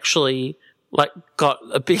 and he actually got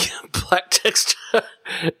a big black text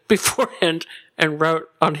beforehand and wrote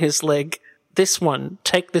on his leg, "This one,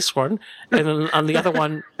 take this one," and then on the other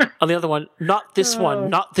one, not this one,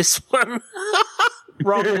 not this one.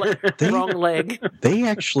 Wrong leg. They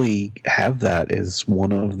actually have that as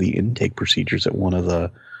one of the intake procedures at one of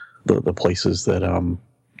the places that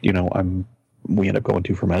we end up going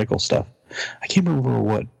to for medical stuff. I can't remember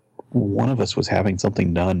what one of us was having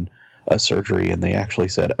something done, a surgery, and they actually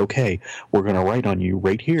said, "Okay, we're going to write on you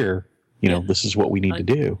right here. This is what we need to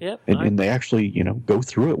do." And they actually go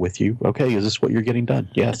through it with you. Okay, is this what you're getting done?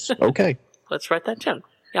 Yes. Okay. Let's write that down.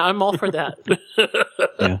 Yeah, I'm all for that.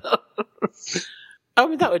 Yeah. I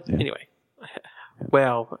mean, that would anyway.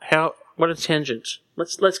 Wow, what a tangent.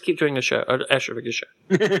 Let's keep doing a show, an action figure show.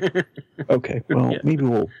 Okay, well, maybe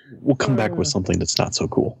we'll come back with something that's not so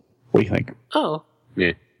cool. What do you think? Oh,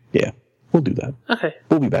 yeah, we'll do that. Okay,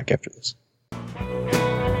 we'll be back after this.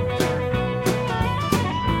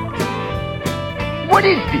 What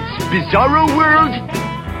is this, Bizarro World?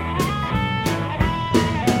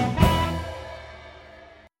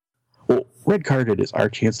 Red Carded is our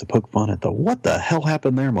chance to poke fun at the what the hell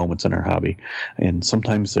happened there moments in our hobby. And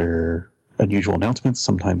sometimes they're unusual announcements,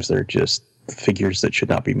 sometimes they're just figures that should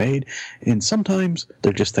not be made, and sometimes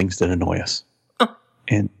they're just things that annoy us.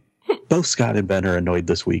 And both Scott and Ben are annoyed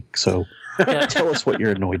this week, so tell us what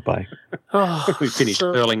you're annoyed by. We finished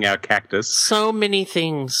hurling our cactus. So many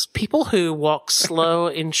things. People who walk slow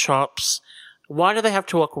in shops, why do they have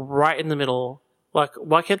to walk right in the middle?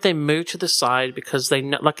 Why can't they move to the side because they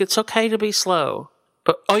know, it's okay to be slow?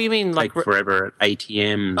 But, you mean take forever at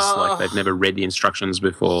ATMs, they've never read the instructions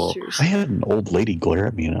before. Seriously. I had an old lady glare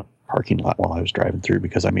at me in a parking lot while I was driving through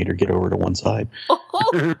because I made her get over to one side.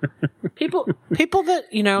 People that,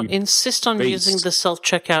 insist on using the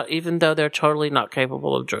self-checkout even though they're totally not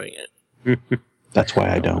capable of doing it. That's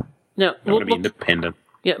why I don't. No, I want to be independent.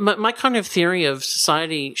 Yeah, my kind of theory of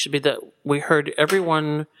society should be that we herd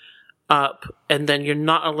everyone up, and then you're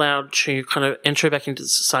not allowed to kind of enter back into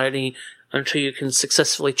society until you can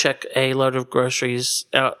successfully check a load of groceries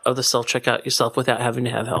out of the self-checkout yourself without having to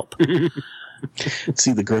have help.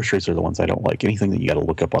 See, the groceries are the ones I don't like. Anything that you got to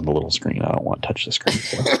look up on the little screen, I don't want to touch the screen.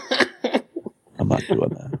 So I'm not doing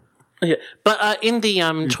that. Yeah, but in the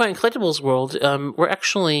toy and collectibles world, we're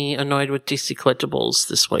actually annoyed with DC Collectibles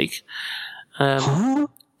this week.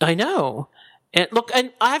 I know. And look,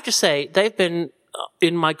 and I have to say, they've been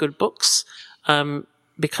in my good books,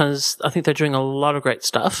 because I think they're doing a lot of great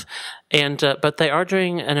stuff. And, but they are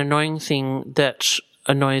doing an annoying thing that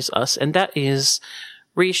annoys us, and that is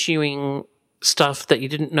reissuing stuff that you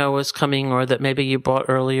didn't know was coming, or that maybe you bought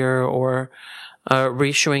earlier, or,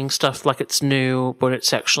 reissuing stuff like it's new when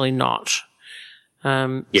it's actually not.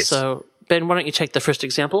 Yes. So, Ben, why don't you take the first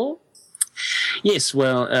example? Yes,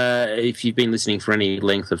 well, if you've been listening for any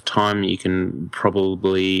length of time, you can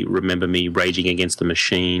probably remember me raging against the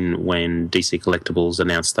machine when DC Collectibles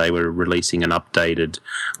announced they were releasing an updated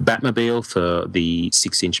Batmobile for the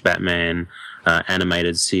 6-inch Batman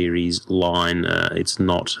animated series line. It's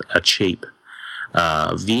not a cheap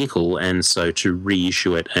vehicle, and so to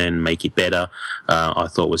reissue it and make it better, I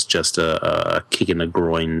thought was just a kick in the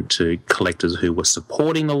groin to collectors who were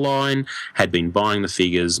supporting the line, had been buying the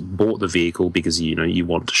figures, bought the vehicle because you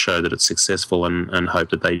want to show that it's successful and hope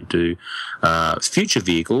that they do future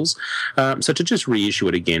vehicles. So to just reissue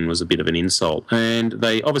it again was a bit of an insult, and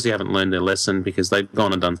they obviously haven't learned their lesson because they've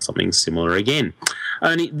gone and done something similar again.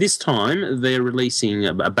 Only this time they're releasing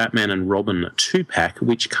a Batman and Robin 2-pack,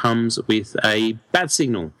 which comes with a bat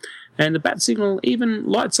signal. And the bat signal even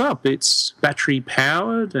lights up. It's battery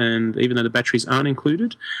powered, and even though the batteries aren't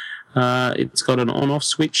included, it's got an on-off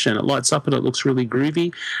switch and it lights up and it looks really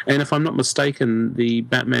groovy. And if I'm not mistaken, the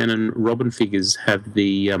Batman and Robin figures have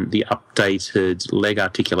the updated leg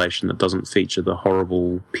articulation that doesn't feature the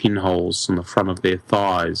horrible pinholes on the front of their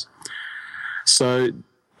thighs. So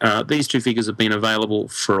these two figures have been available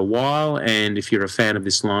for a while, and if you're a fan of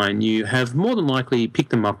this line, you have more than likely picked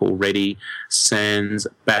them up already, sans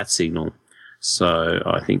bat signal. So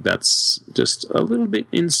I think that's just a little bit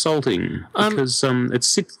insulting because it's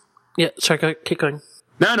six. Yeah, sorry, keep going.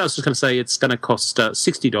 No, I was just going to say it's going to cost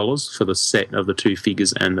 $60 for the set of the two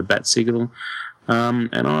figures and the bat signal, and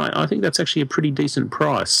I think that's actually a pretty decent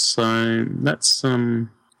price. So that's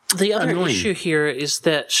the other annoying. issue here is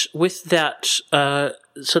that with that,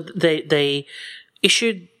 so they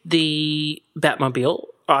issued the Batmobile.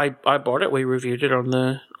 I bought it. We reviewed it on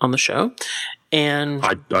the show, and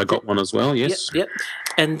I got one as well. Yes. Yep.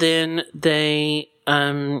 And then they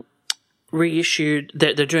reissued.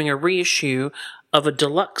 They're doing a reissue of a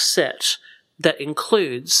deluxe set that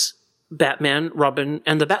includes Batman, Robin,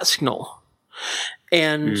 and the Bat Signal,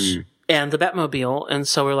 and the Batmobile. And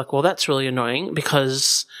so we're like, well, that's really annoying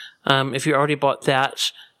because if you already bought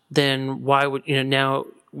that, then why would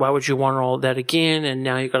you want all that again? And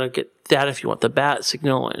now you got to get that if you want the Bat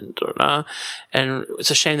Signal, and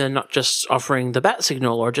it's a shame they're not just offering the Bat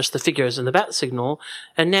Signal or just the figures and the Bat Signal.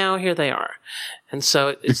 And now here they are, and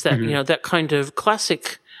so it's that that kind of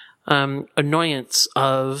classic annoyance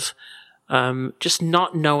of just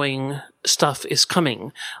not knowing stuff is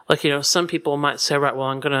coming. Like, some people might say, right, well,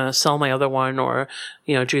 I'm going to sell my other one or,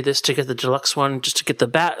 do this to get the deluxe one, just to get the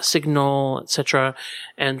Bat Signal, etc.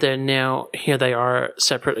 And then now here they are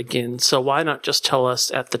separate again. So why not just tell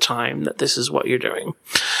us at the time that this is what you're doing?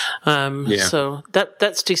 So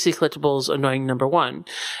that's DC Collectibles annoying number one.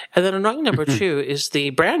 And then annoying number two is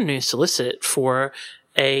the brand new solicit for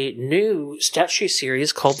a new statue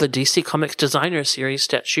series called the DC Comics Designer Series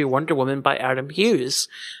Statue Wonder Woman by Adam Hughes.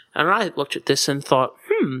 And I looked at this and thought,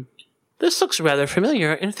 this looks rather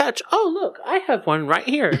familiar. In fact, look, I have one right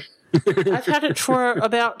here. I've had it for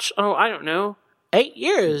about, 8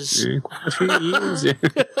 years. Yeah, quite a few years, yeah.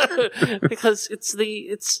 Because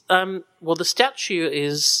the statue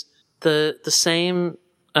is the same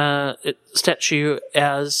statue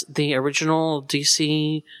as the original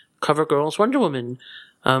DC CoverGirl's Wonder Woman,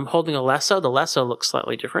 holding a lasso. The lasso looks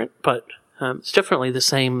slightly different, but it's definitely the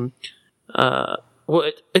same.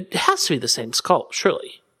 It has to be the same sculpt,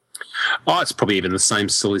 surely. Oh, it's probably even the same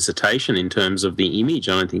solicitation in terms of the image.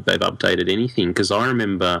 I don't think they've updated anything, because I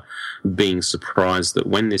remember being surprised that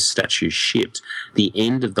when this statue shipped, the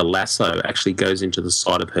end of the lasso actually goes into the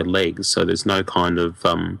side of her leg, so there's no kind of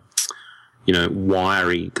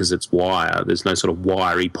wiry, because it's wire. There's no sort of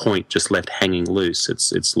wiry point just left hanging loose.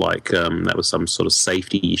 It's like that was some sort of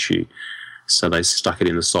safety issue. So they stuck it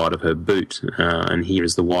in the side of her boot, and here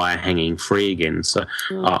is the wire hanging free again. So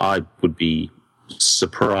I would be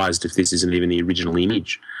surprised if this isn't even the original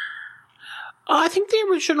image. I think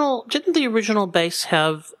didn't the original base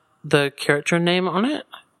have the character name on it?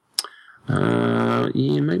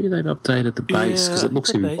 Yeah, maybe they've updated the base because it looks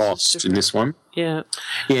embossed in this one. Yeah.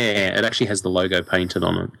 Yeah, it actually has the logo painted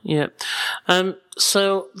on it. Yeah.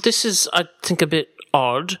 So this is, I think, a bit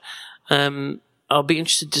odd. I'll be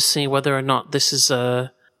interested to see whether or not this is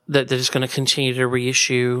that they're just going to continue to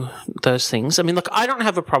reissue those things. I mean, look, I don't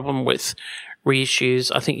have a problem with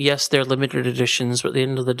reissues. I think, yes, they're limited editions, but at the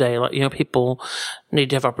end of the day, like, people need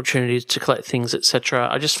to have opportunities to collect things, etc.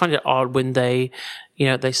 I just find it odd when they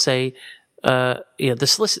say, the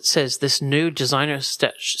solicit says this new designer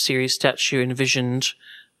series statue envisioned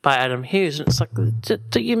by Adam Hughes, and it's like,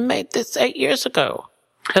 you made this 8 years ago.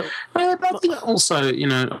 But I think also,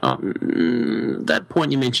 that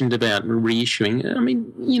point you mentioned about reissuing, I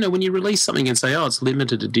mean, when you release something and say, it's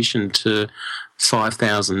limited edition to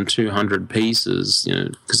 5,200 pieces,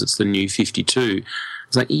 because it's the new 52,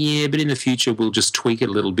 it's like, yeah, but in the future we'll just tweak it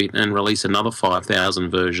a little bit and release another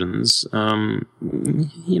 5,000 versions.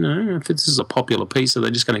 If this is a popular piece, are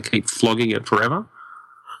they just going to keep flogging it forever?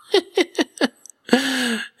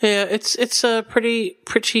 Yeah, it's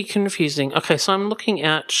pretty confusing. Okay, so I'm looking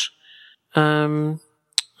at I'm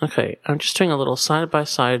just doing a little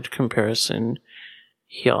side-by-side comparison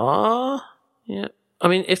here. Yeah. I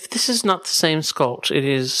mean, if this is not the same sculpt, it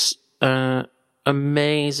is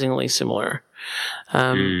amazingly similar.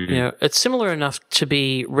 It's similar enough to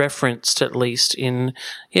be referenced at least in,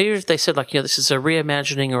 if they said this is a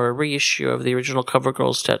reimagining or a reissue of the original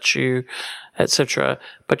CoverGirl statue, etc.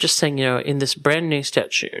 But just saying, in this brand new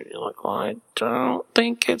statue, you're like, well, I don't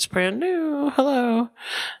think it's brand new. Hello.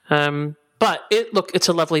 But it's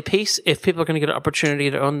a lovely piece. If people are going to get an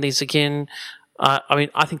opportunity to own these again,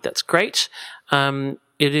 I think that's great.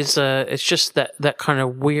 It's just that kind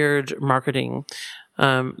of weird marketing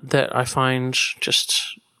that I find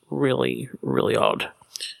just really, really odd.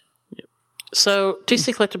 Yeah. So,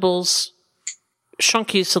 DC Collectibles,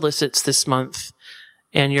 Shonky solicits this month,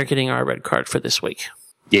 and you're getting our red card for this week.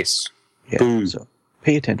 Yes. Yeah. Boom. So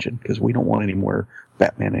pay attention, because we don't want any more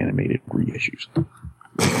Batman animated reissues.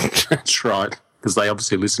 That's right, because they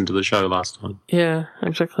obviously listened to the show last time. Yeah,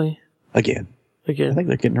 exactly. Again. I think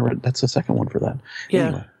they're getting that's the second one for that. Yeah.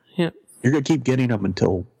 Anyway, yeah. You're going to keep getting them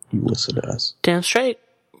until you listen to us. Damn straight.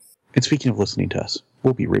 And speaking of listening to us,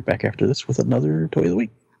 we'll be right back after this with another Toy of the Week.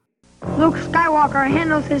 Luke Skywalker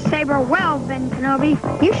handles his saber well, Ben Kenobi.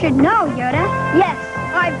 You should know, Yoda. Yes,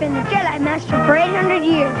 I've been the Jedi Master for 800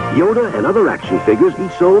 years. Yoda and other action figures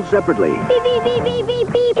each sold separately. Beep, beep, beep, beep,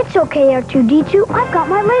 beep, beep. It's okay, R2-D2. I've got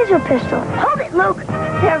my laser pistol. Hold it, Luke.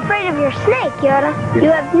 They're afraid of your snake, Yoda. You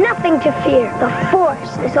have nothing to fear. The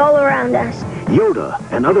Force is all around us. Yoda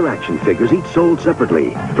and other action figures each sold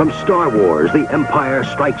separately. From Star Wars, The Empire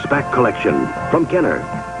Strikes Back collection. From Kenner.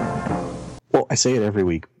 Well, I say it every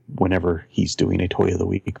week whenever he's doing a Toy of the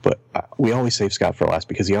Week, but we always save Scott for last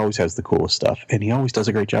because he always has the coolest stuff, and he always does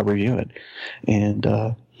a great job reviewing it. And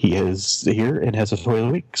he is here and has a Toy of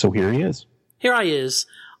the Week, so here he is. Here I is.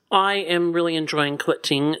 I am really enjoying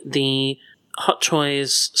collecting the Hot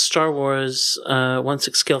Toys Star Wars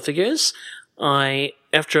 1/6 scale figures.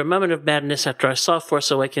 After a moment of madness after I saw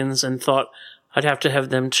Force Awakens and thought I'd have to have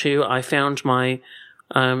them too, I found my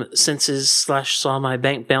senses / saw my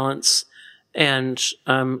bank balance and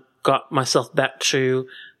got myself back to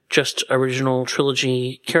just original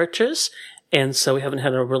trilogy characters. And so we haven't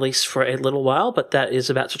had a release for a little while, but that is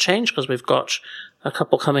about to change because we've got a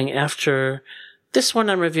couple coming after this one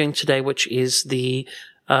I'm reviewing today, which is the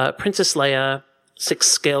Princess Leia 6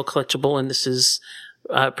 scale collectible. And this is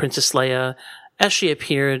Princess Leia as she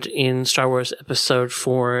appeared in Star Wars Episode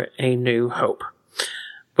 4, A New Hope,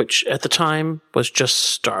 which at the time was just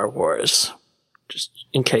Star Wars, just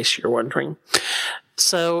in case you're wondering.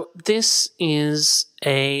 So this is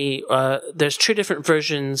there's two different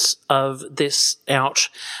versions of this out.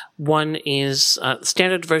 One is the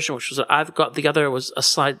standard version, which was what I've got. The other was a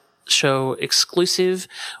Sideshow exclusive,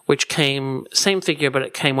 which came, same figure, but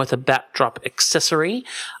it came with a backdrop accessory.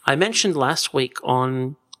 I mentioned last week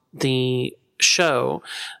on the show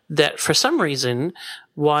that for some reason,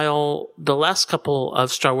 while the last couple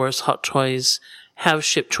of Star Wars Hot Toys have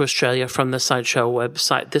shipped to Australia from the Sideshow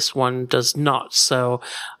website, this one does not. So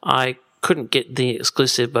I couldn't get the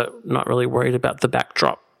exclusive, but not really worried about the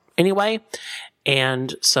backdrop anyway.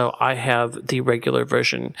 And so I have the regular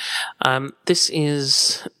version. This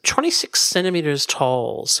is 26 centimeters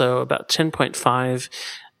tall, so about 10.5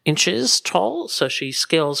 inches tall. So she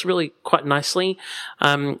scales really quite nicely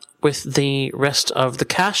with the rest of the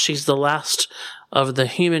cast. She's the last of the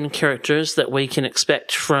human characters that we can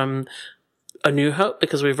expect from A New Hope,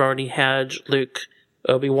 because we've already had Luke,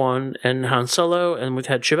 Obi-Wan, and Han Solo, and we've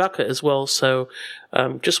had Chewbacca as well. So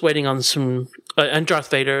just waiting on some, and Darth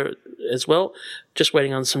Vader as well. Just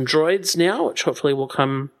waiting on some droids now, which hopefully will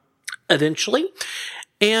come eventually.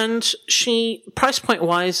 And she, price point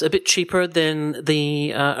wise, a bit cheaper than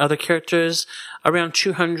the other characters, around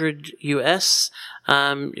 $200 US.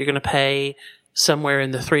 You're going to pay somewhere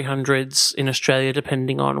in the 300s in Australia,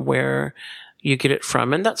 depending on where you get it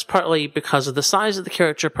from. And that's partly because of the size of the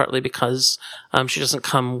character, partly because she doesn't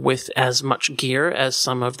come with as much gear as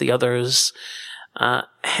some of the others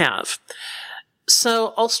have.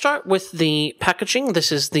 So I'll start with the packaging.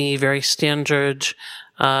 This is the very standard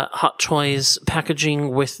Hot Toys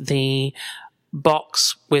packaging with the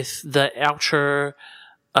box with the outer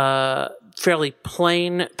fairly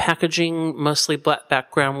plain packaging, mostly black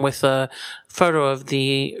background with a photo of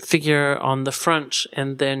the figure on the front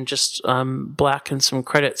and then just black and some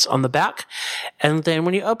credits on the back. And then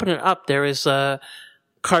when you open it up, there is a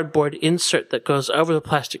cardboard insert that goes over the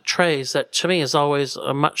plastic trays that to me is always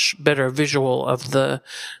a much better visual of the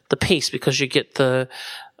piece, because you get the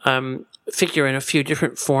figure in a few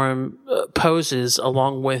different poses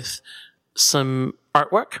along with some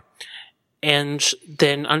artwork. And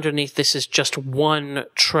then underneath this is just one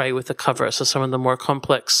tray with a cover. So some of the more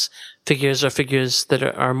complex figures or figures that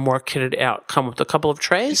are more kitted out come with a couple of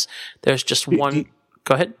trays. There's just one.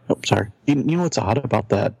 Go ahead. Oh, sorry. You know what's odd about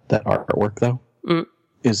that artwork, though?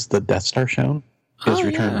 Is the Death Star shown is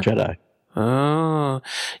Return of the Jedi. Oh.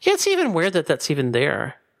 Yeah, it's even weird that that's even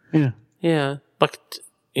there. Yeah. Yeah. Like,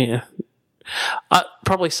 yeah.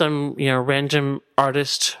 Probably some, random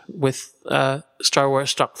artist with Star Wars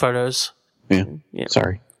stock photos. Yeah.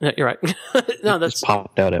 Sorry. No, you're right. No, that's just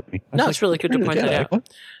popped out at me. No, it's really good to point that out. What?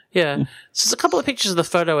 Yeah. So there's a couple of pictures of the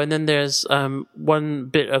photo, and then there's one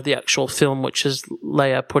bit of the actual film, which is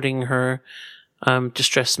Leia putting her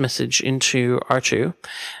distress message into R2.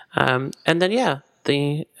 And then,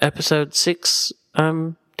 the Episode 6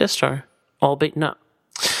 Death Star, all beaten up.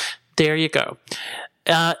 There you go.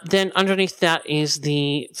 Then underneath that is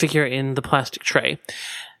the figure in the plastic tray.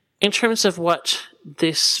 In terms of what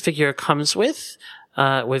this figure comes with,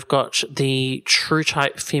 we've got the true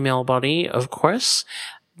type female body, of course.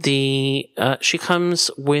 She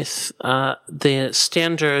comes with the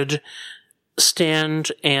standard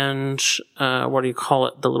stand and what do you call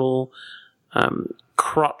it? The little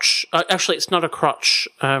crotch. Actually, it's not a crotch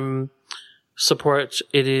support.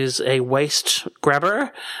 It is a waist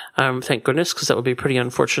grabber. Thank goodness, because that would be pretty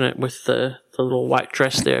unfortunate with the little white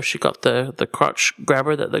dress there if she got the crotch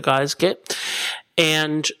grabber that the guys get.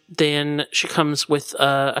 And then she comes with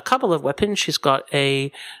a couple of weapons. She's got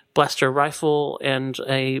a blaster rifle and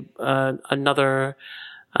another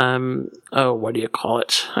what do you call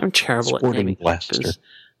it? I'm terrible at naming blaster.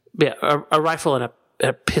 Yeah, a rifle and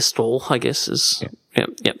a pistol, I guess is yeah.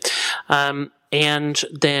 And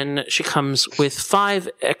then she comes with five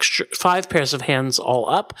pairs of hands all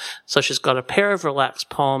up. So she's got a pair of relaxed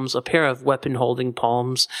palms, a pair of weapon holding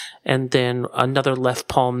palms, and then another left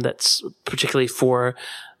palm that's particularly for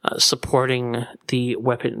supporting the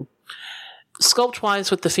weapon.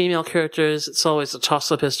 Sculpt-wise, with the female characters, it's always a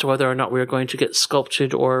toss-up as to whether or not we're going to get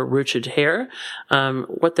sculpted or rooted hair.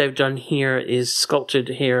 What they've done here is sculpted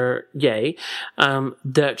hair,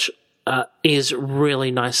 that is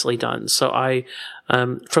really nicely done. So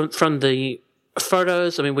from the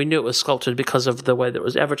photos, I mean, we knew it was sculpted because of the way that it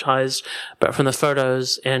was advertised, but from the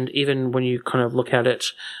photos, and even when you kind of look at it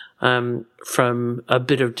from a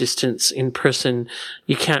bit of distance in person,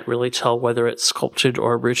 you can't really tell whether it's sculpted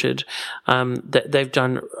or rooted. They've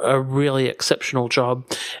done a really exceptional job,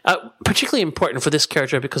 particularly important for this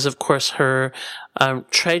character because, of course, her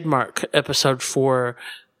trademark Episode 4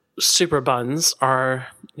 super buns are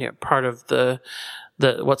part of the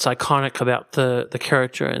what's iconic about the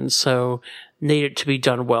character, and so needed to be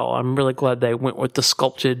done well. I'm really glad they went with the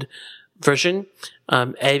sculpted version.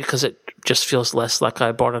 Because it just feels less like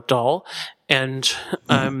I bought a doll, and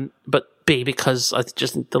but B, because I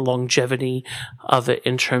just think the longevity of it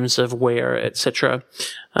in terms of wear, etc.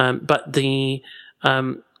 But the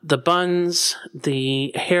buns,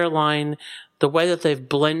 the hairline, the way that they've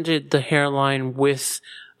blended the hairline with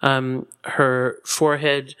her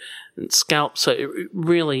forehead and scalp, so it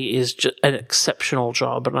really is just an exceptional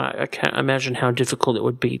job, and I can't imagine how difficult it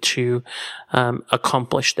would be to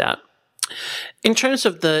accomplish that. In terms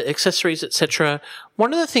of the accessories, etc.,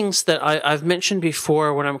 one of the things that I've mentioned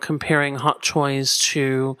before when I'm comparing Hot Toys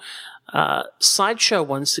to Sideshow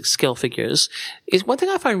 1/6 scale figures is one thing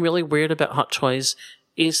I find really weird about Hot Toys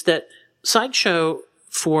is that Sideshow,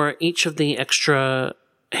 for each of the extra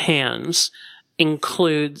hands,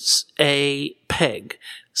 includes a peg.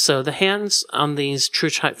 So the hands on these true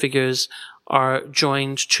type figures are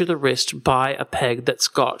joined to the wrist by a peg that's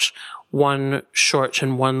got one short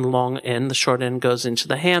and one long end. The short end goes into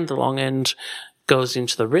the hand, the long end goes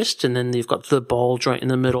into the wrist, and then you've got the ball joint in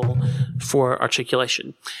the middle for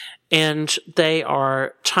articulation. And they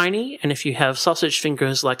are tiny, and if you have sausage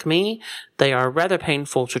fingers like me, they are rather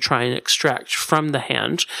painful to try and extract from the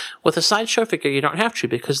hand. With a sideshow figure, you don't have to,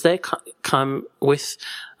 because they come with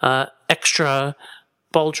extra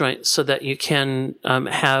ball joints so that you can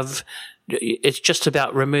have... It's just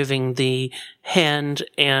about removing the hand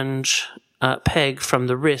and peg from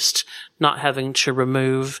the wrist, not having to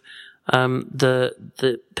remove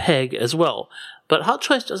the peg as well. But Hot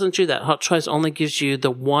Toys doesn't do that. Hot Toys only gives you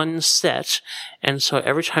the one set, and so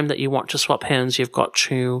every time that you want to swap hands, you've got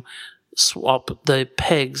to swap the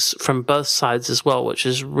pegs from both sides as well, which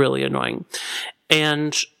is really annoying.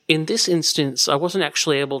 And in this instance, I wasn't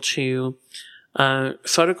actually able to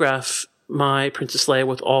photograph my Princess Leia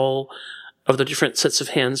with all of the different sets of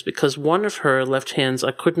hands, because one of her left hands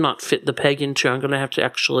I could not fit the peg into. I'm going to have to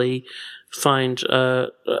actually find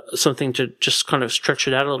something to just kind of stretch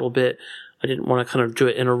it out a little bit. I didn't want to kind of do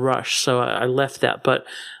it in a rush, so I left that. But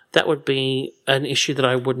that would be an issue that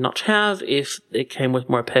I would not have if it came with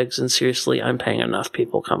more pegs, and seriously, I'm paying enough,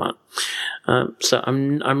 people, come on. So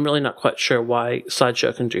I'm really not quite sure why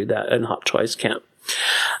Sideshow can do that and Hot Toys can't.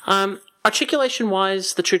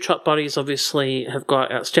 Articulation-wise, the True Top bodies obviously have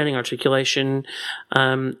got outstanding articulation.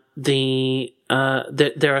 There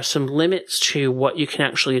are some limits to what you can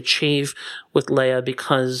actually achieve with Leia,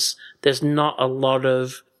 because there's not a lot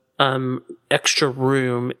of extra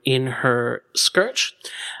room in her skirt.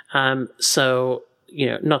 So,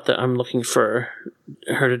 not that I'm looking for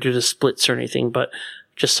her to do the splits or anything, but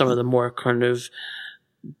just some of the more kind of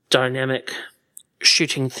dynamic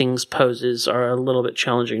shooting things poses are a little bit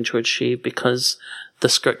challenging to achieve, because the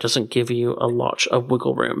skirt doesn't give you a lot of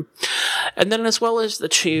wiggle room. And then, as well as the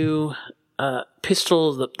two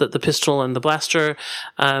pistol, the pistol and the blaster,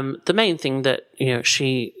 the main thing that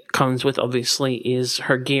she comes with obviously is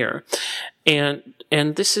her gear, and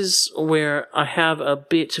this is where I have a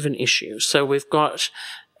bit of an issue. So we've got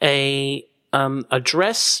a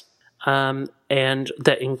dress, and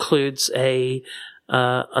that includes a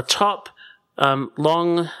top.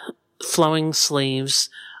 Long flowing sleeves,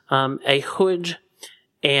 a hood,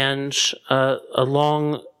 and a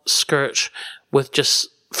long skirt with just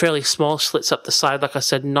fairly small slits up the side. Like I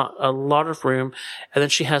said, not a lot of room. And then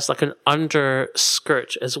she has like an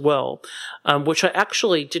underskirt as well, which I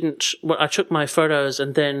actually didn't. I took my photos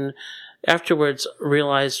and then afterwards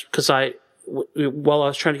realized, because while I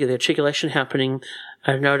was trying to get the articulation happening,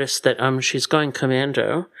 I noticed that she's going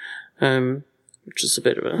commando. Which is a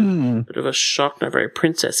bit of a shock, not very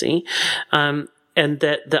princessy, and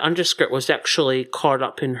that the underskirt was actually caught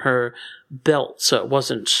up in her belt, so it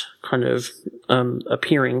wasn't kind of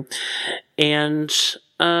appearing. And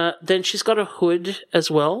then she's got a hood as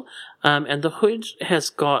well, and the hood has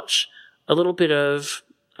got a little bit of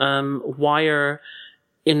wire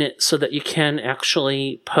in it so that you can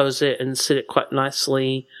actually pose it and sit it quite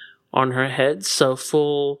nicely on her head. So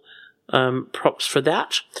full props for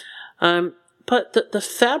that. But the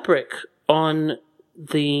fabric on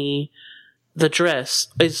the dress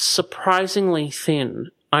is surprisingly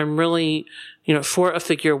thin. I'm really, for a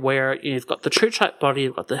figure where you've got the true type body,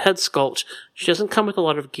 you've got the head sculpt, she doesn't come with a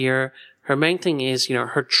lot of gear. Her main thing is,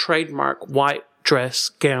 her trademark white dress,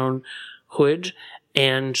 gown, hood,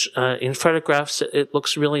 and in photographs it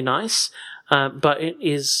looks really nice, but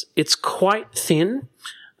it's quite thin,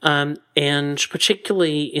 and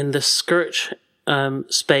particularly in the skirt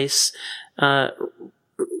space,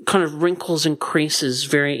 kind of wrinkles and creases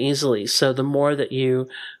very easily. So the more that you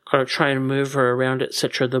kind of try and move her around,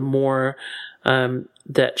 etc., the more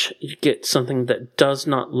that you get something that does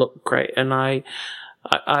not look great. And I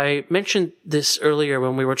mentioned this earlier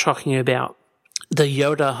when we were talking about the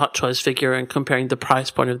Yoda Hot Toys figure and comparing the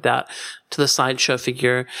price point of that to the Sideshow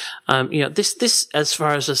figure. This, as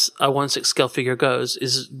far as a 1/6 scale figure goes,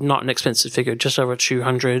 is not an expensive figure, just over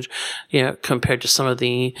 200, compared to some of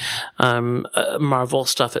the, Marvel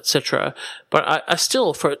stuff, etc. But I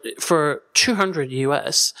still, for 200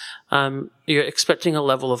 US, you're expecting a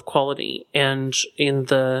level of quality. And in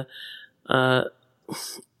the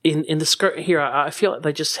skirt here, I feel like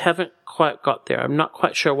they just haven't quite got there. I'm not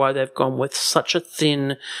quite sure why they've gone with such a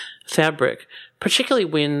thin fabric, particularly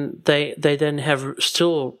when they then have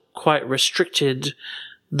still quite restricted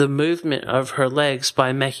the movement of her legs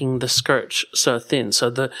by making the skirt so thin. So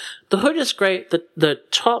the hood is great. The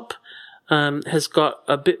top has got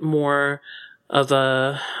a bit more of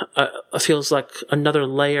feels like another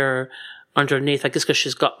layer underneath, I guess, because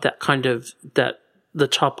she's got that kind of the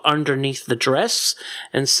top underneath the dress,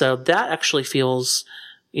 and so that actually feels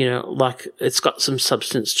like it's got some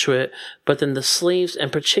substance to it, but then the sleeves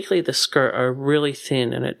and particularly the skirt are really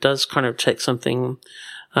thin, and it does kind of take something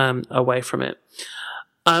away from it.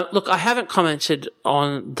 Look, I haven't commented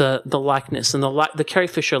on the likeness, and the Carrie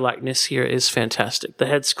Fisher likeness here is fantastic. The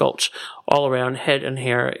head sculpt all around, head and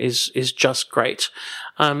hair, is just great.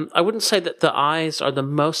 I wouldn't say that the eyes are the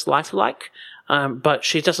most lifelike, but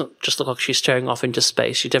she doesn't just look like she's staring off into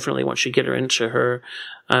space. You definitely, once you get her into her,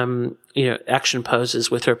 action poses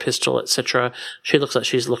with her pistol, etc., she looks like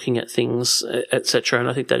she's looking at things, etc., and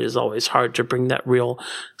I think that is always hard to bring that real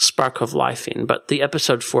spark of life in. But the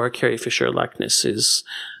episode 4 Carrie Fisher likeness is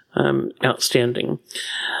outstanding.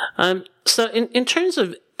 So in terms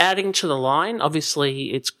of adding to the line,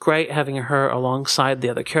 obviously it's great having her alongside the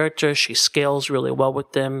other characters. She scales really well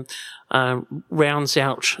with them, rounds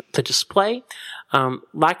out the display.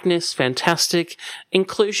 Likeness, fantastic.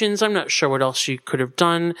 Inclusions, I'm not sure what else you could have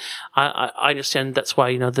done. I understand that's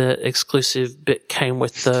why, the exclusive bit came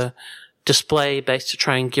with the display base to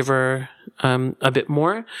try and give her a bit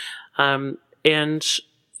more. But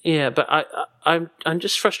I'm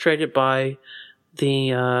just frustrated by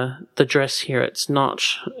the dress here. It's not.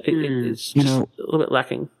 It's just a little bit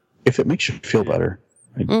lacking. If it makes you feel better,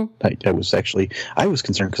 I was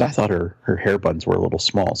concerned because I thought her hair buns were a little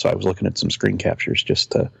small, so I was looking at some screen captures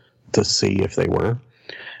just to see if they were.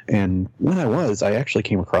 And when I actually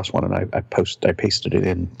came across one, and I pasted it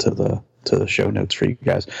into the show notes for you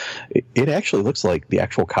guys. It actually looks like the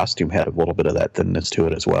actual costume had a little bit of that thinness to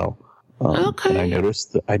it as well. Okay. And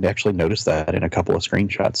I actually noticed that in a couple of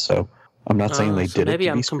screenshots. So I'm not saying they did it. Maybe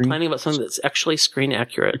I'm complaining about something that's actually screen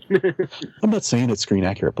accurate. I'm not saying it's screen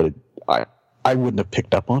accurate, but I wouldn't have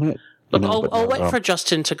picked up on it. Look, I'll wait for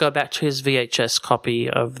Justin to go back to his VHS copy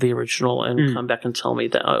of the original and come back and tell me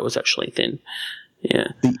that it was actually thin. Yeah.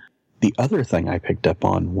 The other thing I picked up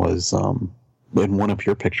on was in one of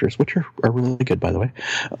your pictures, which are really good, by the way.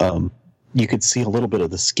 You could see a little bit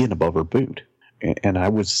of the skin above her boot, and I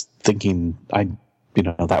was thinking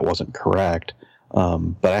that wasn't correct.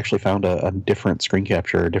 But I actually found a different screen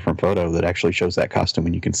capture, a different photo that actually shows that costume,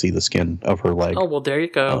 and you can see the skin of her leg. Oh, well, there you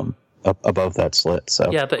go. Up above that slit.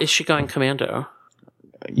 So yeah, but is she going commando?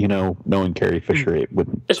 Knowing Carrie Fisher, it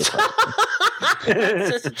wouldn't surprise me.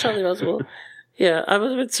 It's totally possible. Yeah, I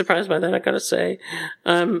was a bit surprised by that, I gotta say.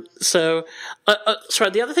 Sorry,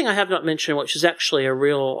 the other thing I have not mentioned, which is actually a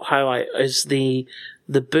real highlight, is the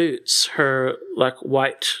boots. Her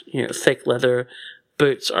white, fake leather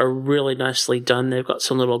boots are really nicely done. They've got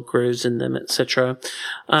some little grooves in them, etc.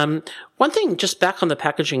 One thing, just back on the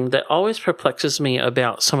packaging, that always perplexes me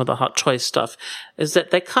about some of the Hot Toys stuff is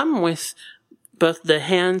that they come with both the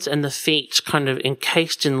hands and the feet kind of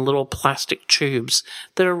encased in little plastic tubes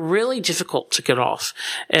that are really difficult to get off.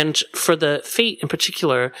 And for the feet in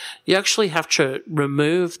particular, you actually have to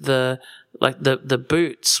remove the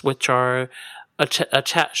boots, which are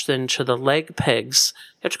attached then to the leg pegs.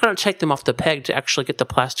 You have to kind of take them off the peg to actually get the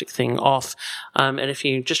plastic thing off. And if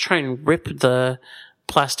you just try and rip the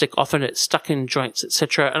plastic, often it's stuck in joints,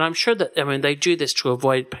 etc. And I'm sure that, they do this to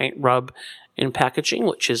avoid paint rub in packaging,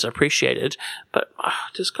 which is appreciated, but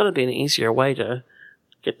there's got to be an easier way to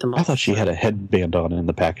get them off. I thought she had a headband on in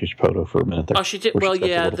the package photo for a minute there. Oh, she did? Well,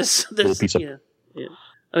 yeah. Little piece of... Yeah.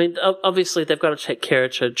 Obviously, they've got to take care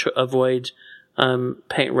to avoid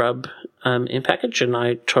paint rub in package, and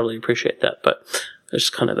I totally appreciate that, but there's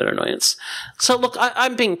kind of an annoyance. So, look,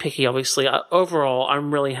 I'm being picky, obviously. Overall,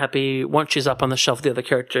 I'm really happy. Once she's up on the shelf with the other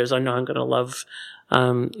characters, I know I'm going to love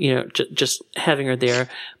just having her there.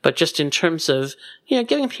 But just in terms of,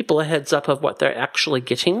 giving people a heads up of what they're actually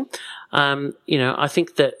getting, I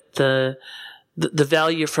think that the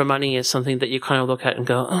value for money is something that you kind of look at and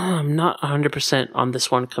go, I'm not 100% on this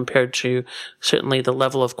one compared to certainly the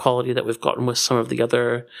level of quality that we've gotten with some of the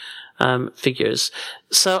other figures.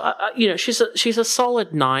 So, she's a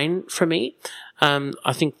solid 9 for me.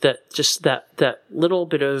 I think that just that little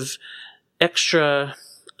bit of extra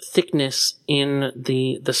thickness in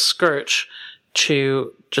the skirt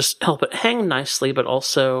to just help it hang nicely, but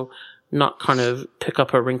also not kind of pick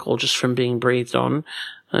up a wrinkle just from being breathed on,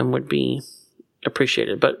 would be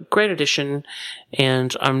appreciated. But great addition,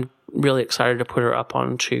 and I'm really excited to put her up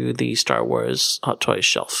onto the Star Wars Hot Toys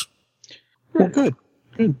shelf. Well, good.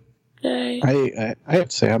 Yay. I have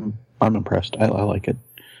to say I'm impressed. I like it.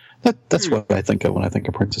 That's what I think of when I think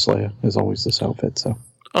of Princess Leia, is always this outfit. So.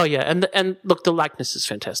 Oh yeah, and look, the likeness is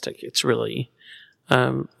fantastic. It's really,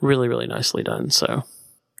 really, really nicely done. So,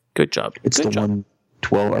 good job. It's good job. One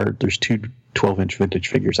 12, or there's 2 12-inch vintage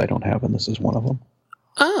figures I don't have, and this is one of them.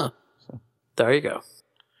 Ah, so. There you go.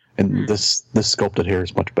 And this sculpted hair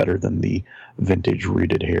is much better than the vintage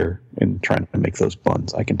rooted hair and trying to make those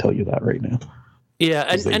buns. I can tell you that right now.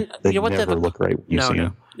 Yeah, They you know what never look right when you see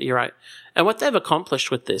them. You're right. And what they've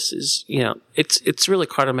accomplished with this is, it's really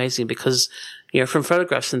quite amazing because, from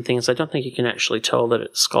photographs and things, I don't think you can actually tell that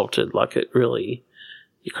it's sculpted like it really.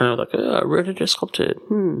 You kind of like, rooted or sculpted?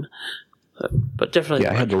 But definitely.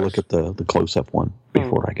 Yeah, I had to look at the close up one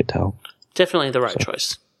before I could tell. Definitely the right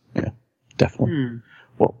choice. Yeah, definitely.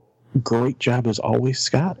 Well, great job as always,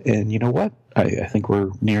 Scott. And you know what? I think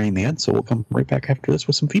we're nearing the end, so we'll come right back after this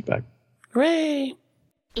with some feedback. Hooray!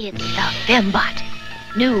 It's the Fembot,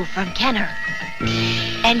 new from Kenner.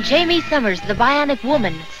 And Jamie Summers, the Bionic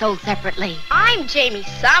Woman, sold separately. I'm Jamie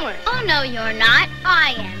Summers. Oh, no, you're not.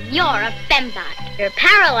 I am. You're a Fembot. Your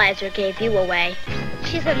paralyzer gave you away.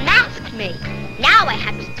 She's unmasked me. Now I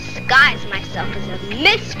have to disguise myself as a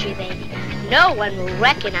mystery lady. No one will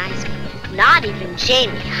recognize me. Not even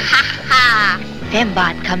Jamie. Ha ha!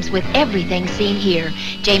 Fembot comes with everything seen here.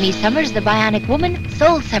 Jamie Summers, the Bionic Woman,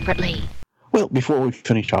 sold separately. Well, before we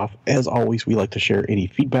finish off, as always, we like to share any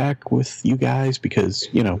feedback with you guys because,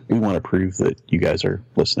 we want to prove that you guys are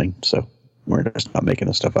listening. So we're just not making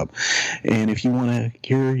this stuff up. And if you want to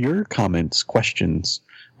hear your comments, questions,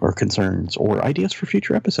 or concerns, or ideas for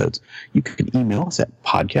future episodes, you can email us at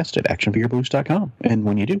podcast@actionfigureblues.com. And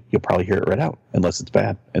when you do, you'll probably hear it read out, unless it's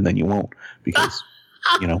bad. And then you won't because,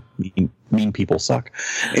 mean people suck.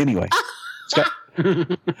 Anyway,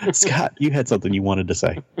 Scott, you had something you wanted to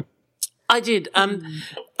say. I did. I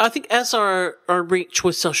think as our reach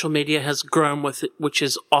with social media has grown with it, which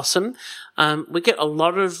is awesome, we get a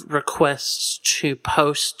lot of requests to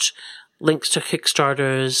post links to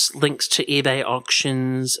Kickstarters, links to eBay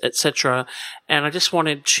auctions, etc. And I just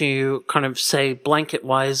wanted to kind of say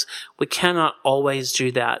blanket-wise, we cannot always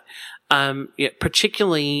do that.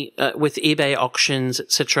 Particularly with eBay auctions,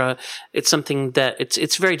 etc., it's something that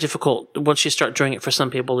it's very difficult once you start doing it for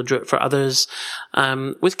some people to do it for others.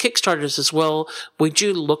 With Kickstarters as well, we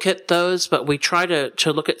do look at those, but we try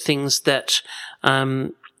to look at things that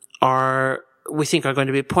we think are going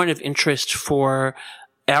to be a point of interest for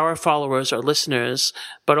our followers or listeners,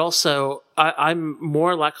 but also I'm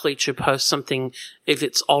more likely to post something if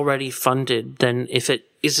it's already funded than if it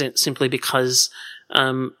isn't, simply because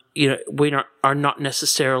we are not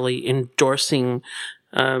necessarily endorsing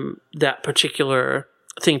that particular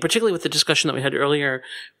thing, particularly with the discussion that we had earlier,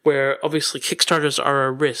 where obviously Kickstarters are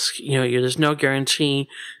a risk. There's no guarantee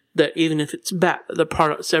that even if it's bad, the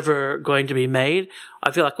product's ever going to be made.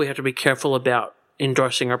 I feel like we have to be careful about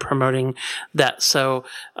endorsing or promoting that. So,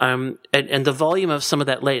 and the volume of some of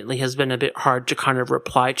that lately has been a bit hard to kind of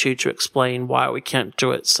reply to explain why we can't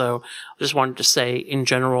do it. So I just wanted to say in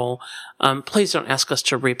general, please don't ask us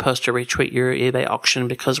to repost or retweet your eBay auction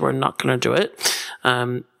because we're not going to do it.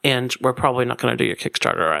 And we're probably not going to do your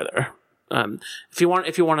Kickstarter either. If you want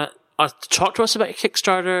to talk to us about your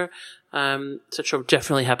Kickstarter, etc., I'm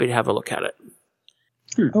definitely happy to have a look at it.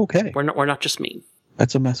 Okay. We're not just mean.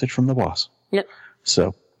 That's a message from the boss. Yep.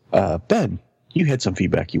 So, Ben, you had some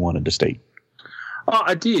feedback you wanted to state. Oh,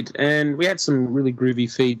 I did, and we had some really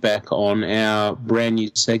groovy feedback on our brand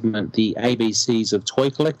new segment, the ABCs of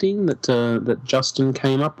toy collecting, that Justin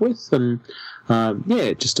came up with, and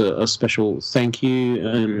just a special thank you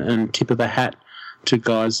and tip of the hat to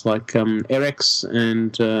guys like Erex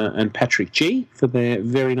and Patrick G for their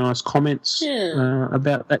very nice comments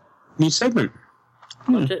about that new segment.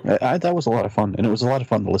 That was a lot of fun, and it was a lot of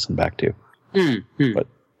fun to listen back to. But,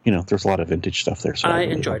 there's a lot of vintage stuff there. So I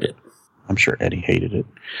really enjoyed it. I'm sure Eddie hated it.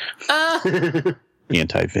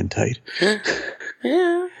 Anti-Vintite.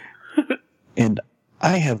 Yeah. And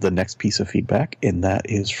I have the next piece of feedback, and that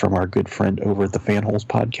is from our good friend over at the Fanholes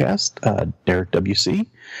podcast, Derek WC.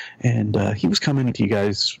 And he was commenting to you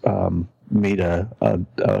guys, made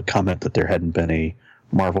a comment that there hadn't been a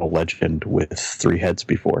Marvel Legend with 3 heads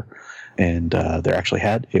before. And there actually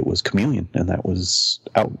it was Chameleon, and that was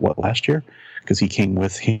out, last year? Because he came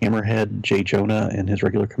with Hammerhead, J. Jonah, and his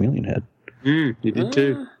regular Chameleon head. He did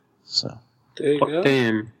too. So, there you go.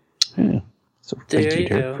 Damn. Yeah. So thank you,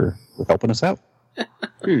 Derek, for helping us out.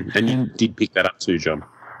 And you did pick that up too, John.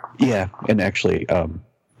 Yeah, and actually,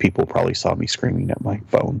 people probably saw me screaming at my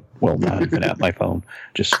phone. Well, not even at my phone,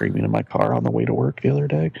 just screaming in my car on the way to work the other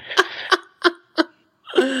day.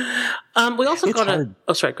 We also got a...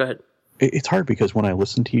 Oh, sorry, go ahead. It's hard because when I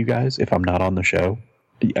listen to you guys, if I'm not on the show,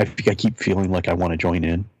 I keep feeling like I want to join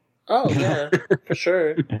in. Oh, yeah, for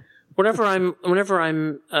sure. Whenever I'm,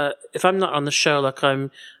 if I'm not on the show, like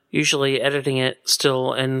I'm usually editing it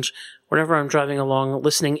still, and whenever I'm driving along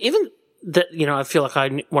listening, even that, I feel like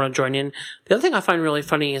I want to join in. The other thing I find really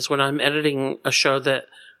funny is when I'm editing a show that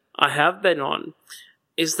I have been on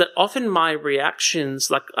is that often my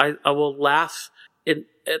reactions, like I will laugh at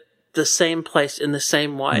the same place in the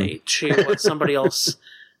same way to what somebody else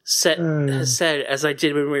has said as I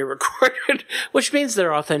did when we recorded, which means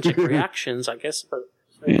they're authentic reactions, I guess, but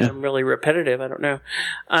I'm really repetitive. I don't know.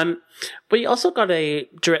 But you also got a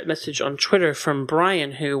direct message on Twitter from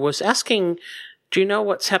Brian, who was asking, do you know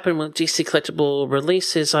what's happened with DC collectible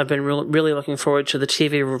releases? I've been really looking forward to the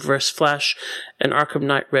TV Reverse Flash and Arkham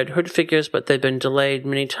Knight Red Hood figures, but they've been delayed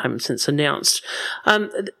many times since announced.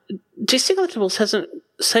 DC Collectibles hasn't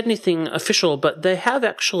said anything official, but they have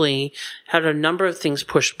actually had a number of things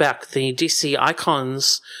pushed back. The DC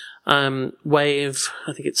Icons wave,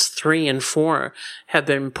 I think it's 3 and 4, have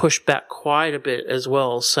been pushed back quite a bit as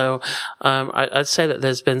well. So I'd say that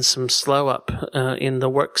there's been some slow up in the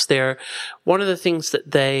works there. One of the things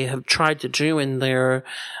that they have tried to do in the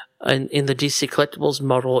DC Collectibles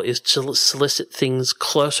model is to solicit things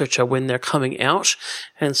closer to when they're coming out,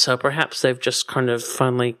 and so perhaps they've just kind of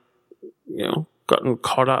finally, gotten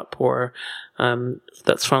caught up, or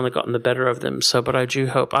that's finally gotten the better of them. So, but I do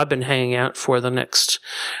hope, I've been hanging out for the next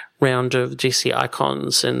round of DC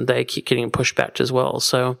Icons, and they keep getting pushed back as well.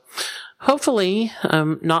 So hopefully,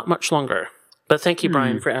 not much longer. But thank you,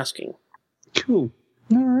 Brian, for asking. Cool.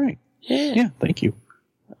 All right. Yeah. Yeah, thank you.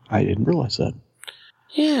 I didn't realize that.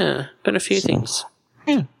 Yeah, been a few things.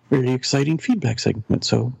 Yeah, very exciting feedback segment.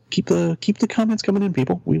 So keep the comments coming in,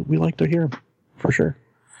 people. We like to hear them, for sure.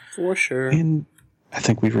 For sure. And I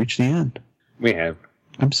think we've reached the end. We have.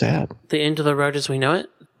 I'm sad. The end of the road as we know it?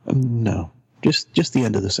 No, just the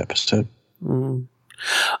end of this episode.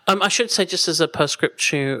 I should say, just as a postscript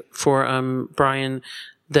for Brian,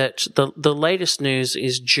 that the latest news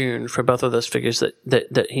is June for both of those figures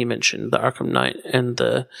that he mentioned, the Arkham Knight and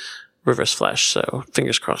the Reverse Flash. So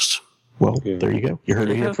fingers crossed. Well, there you go. You heard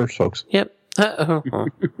it here first, folks. Yep.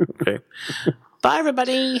 Okay. Bye,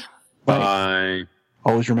 everybody. Bye.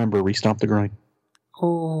 Always remember, restomp the groin.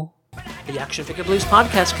 Oh. The Action Figure Blues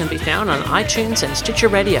podcast can be found on iTunes and Stitcher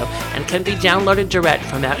Radio and can be downloaded direct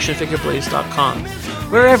from actionfigureblues.com.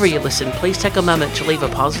 Wherever you listen, please take a moment to leave a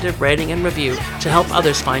positive rating and review to help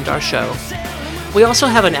others find our show. We also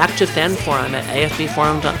have an active fan forum at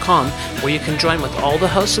afbforum.com where you can join with all the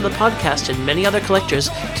hosts of the podcast and many other collectors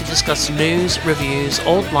to discuss news, reviews,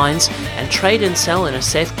 old lines, and trade and sell in a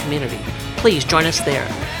safe community. Please join us there.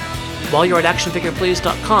 While you're at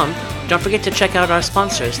actionfigureblues.com, don't forget to check out our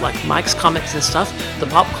sponsors like Mike's Comics and Stuff, the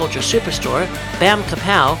Pop Culture Superstore, Bam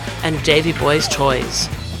Kapow, and Davy Boy's Toys.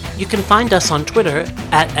 You can find us on Twitter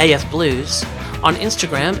at AFBlues, on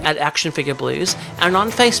Instagram at actionfigureblues, and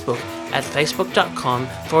on Facebook at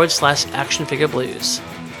facebook.com/actionfigureblues.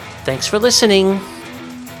 Thanks for listening.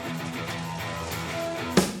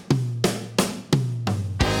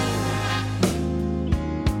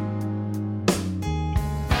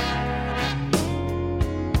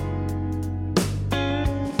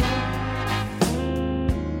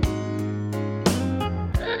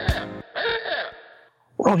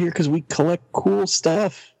 We're all here because we collect cool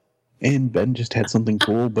stuff. And Ben just had something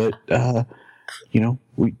cool, but,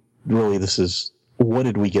 this is, what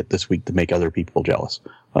did we get this week to make other people jealous?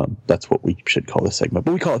 That's what we should call this segment,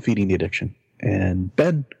 but we call it Feeding the Addiction. And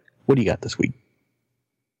Ben, what do you got this week?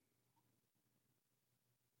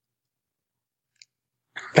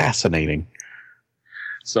 Fascinating.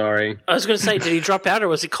 Sorry. I was going to say, did he drop out or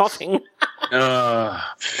was he coughing?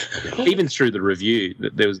 Even through the review,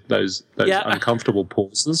 there was those uncomfortable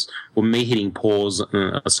pauses, or me hitting pause,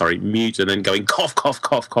 mute, and then going cough, cough,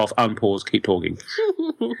 cough, cough, unpause, keep talking.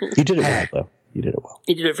 You did it well, though. You did it well.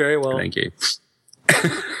 You did it very well. Thank you.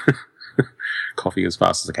 Coughing as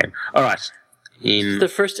fast as I can. All right. In the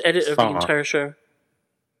first edit of the entire show.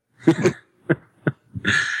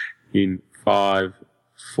 In 5,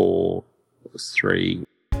 4, 3.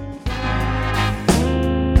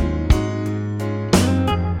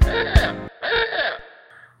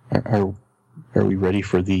 Are we ready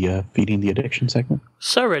for the Feeding the Addiction segment?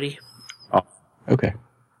 So ready. Oh. Okay.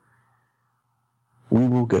 We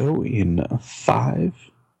will go in 5,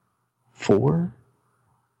 4.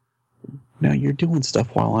 Now you're doing stuff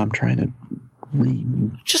while I'm trying to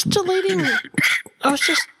read. Just deleting. I was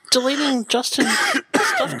just deleting Justin's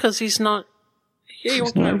stuff because he's not here. You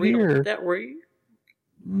want to read all that, were you?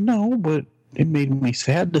 No, but it made me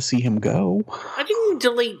sad to see him go. I didn't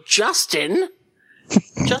delete Justin.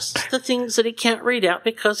 Just the things that he can't read out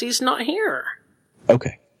because he's not here.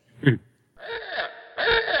 Okay.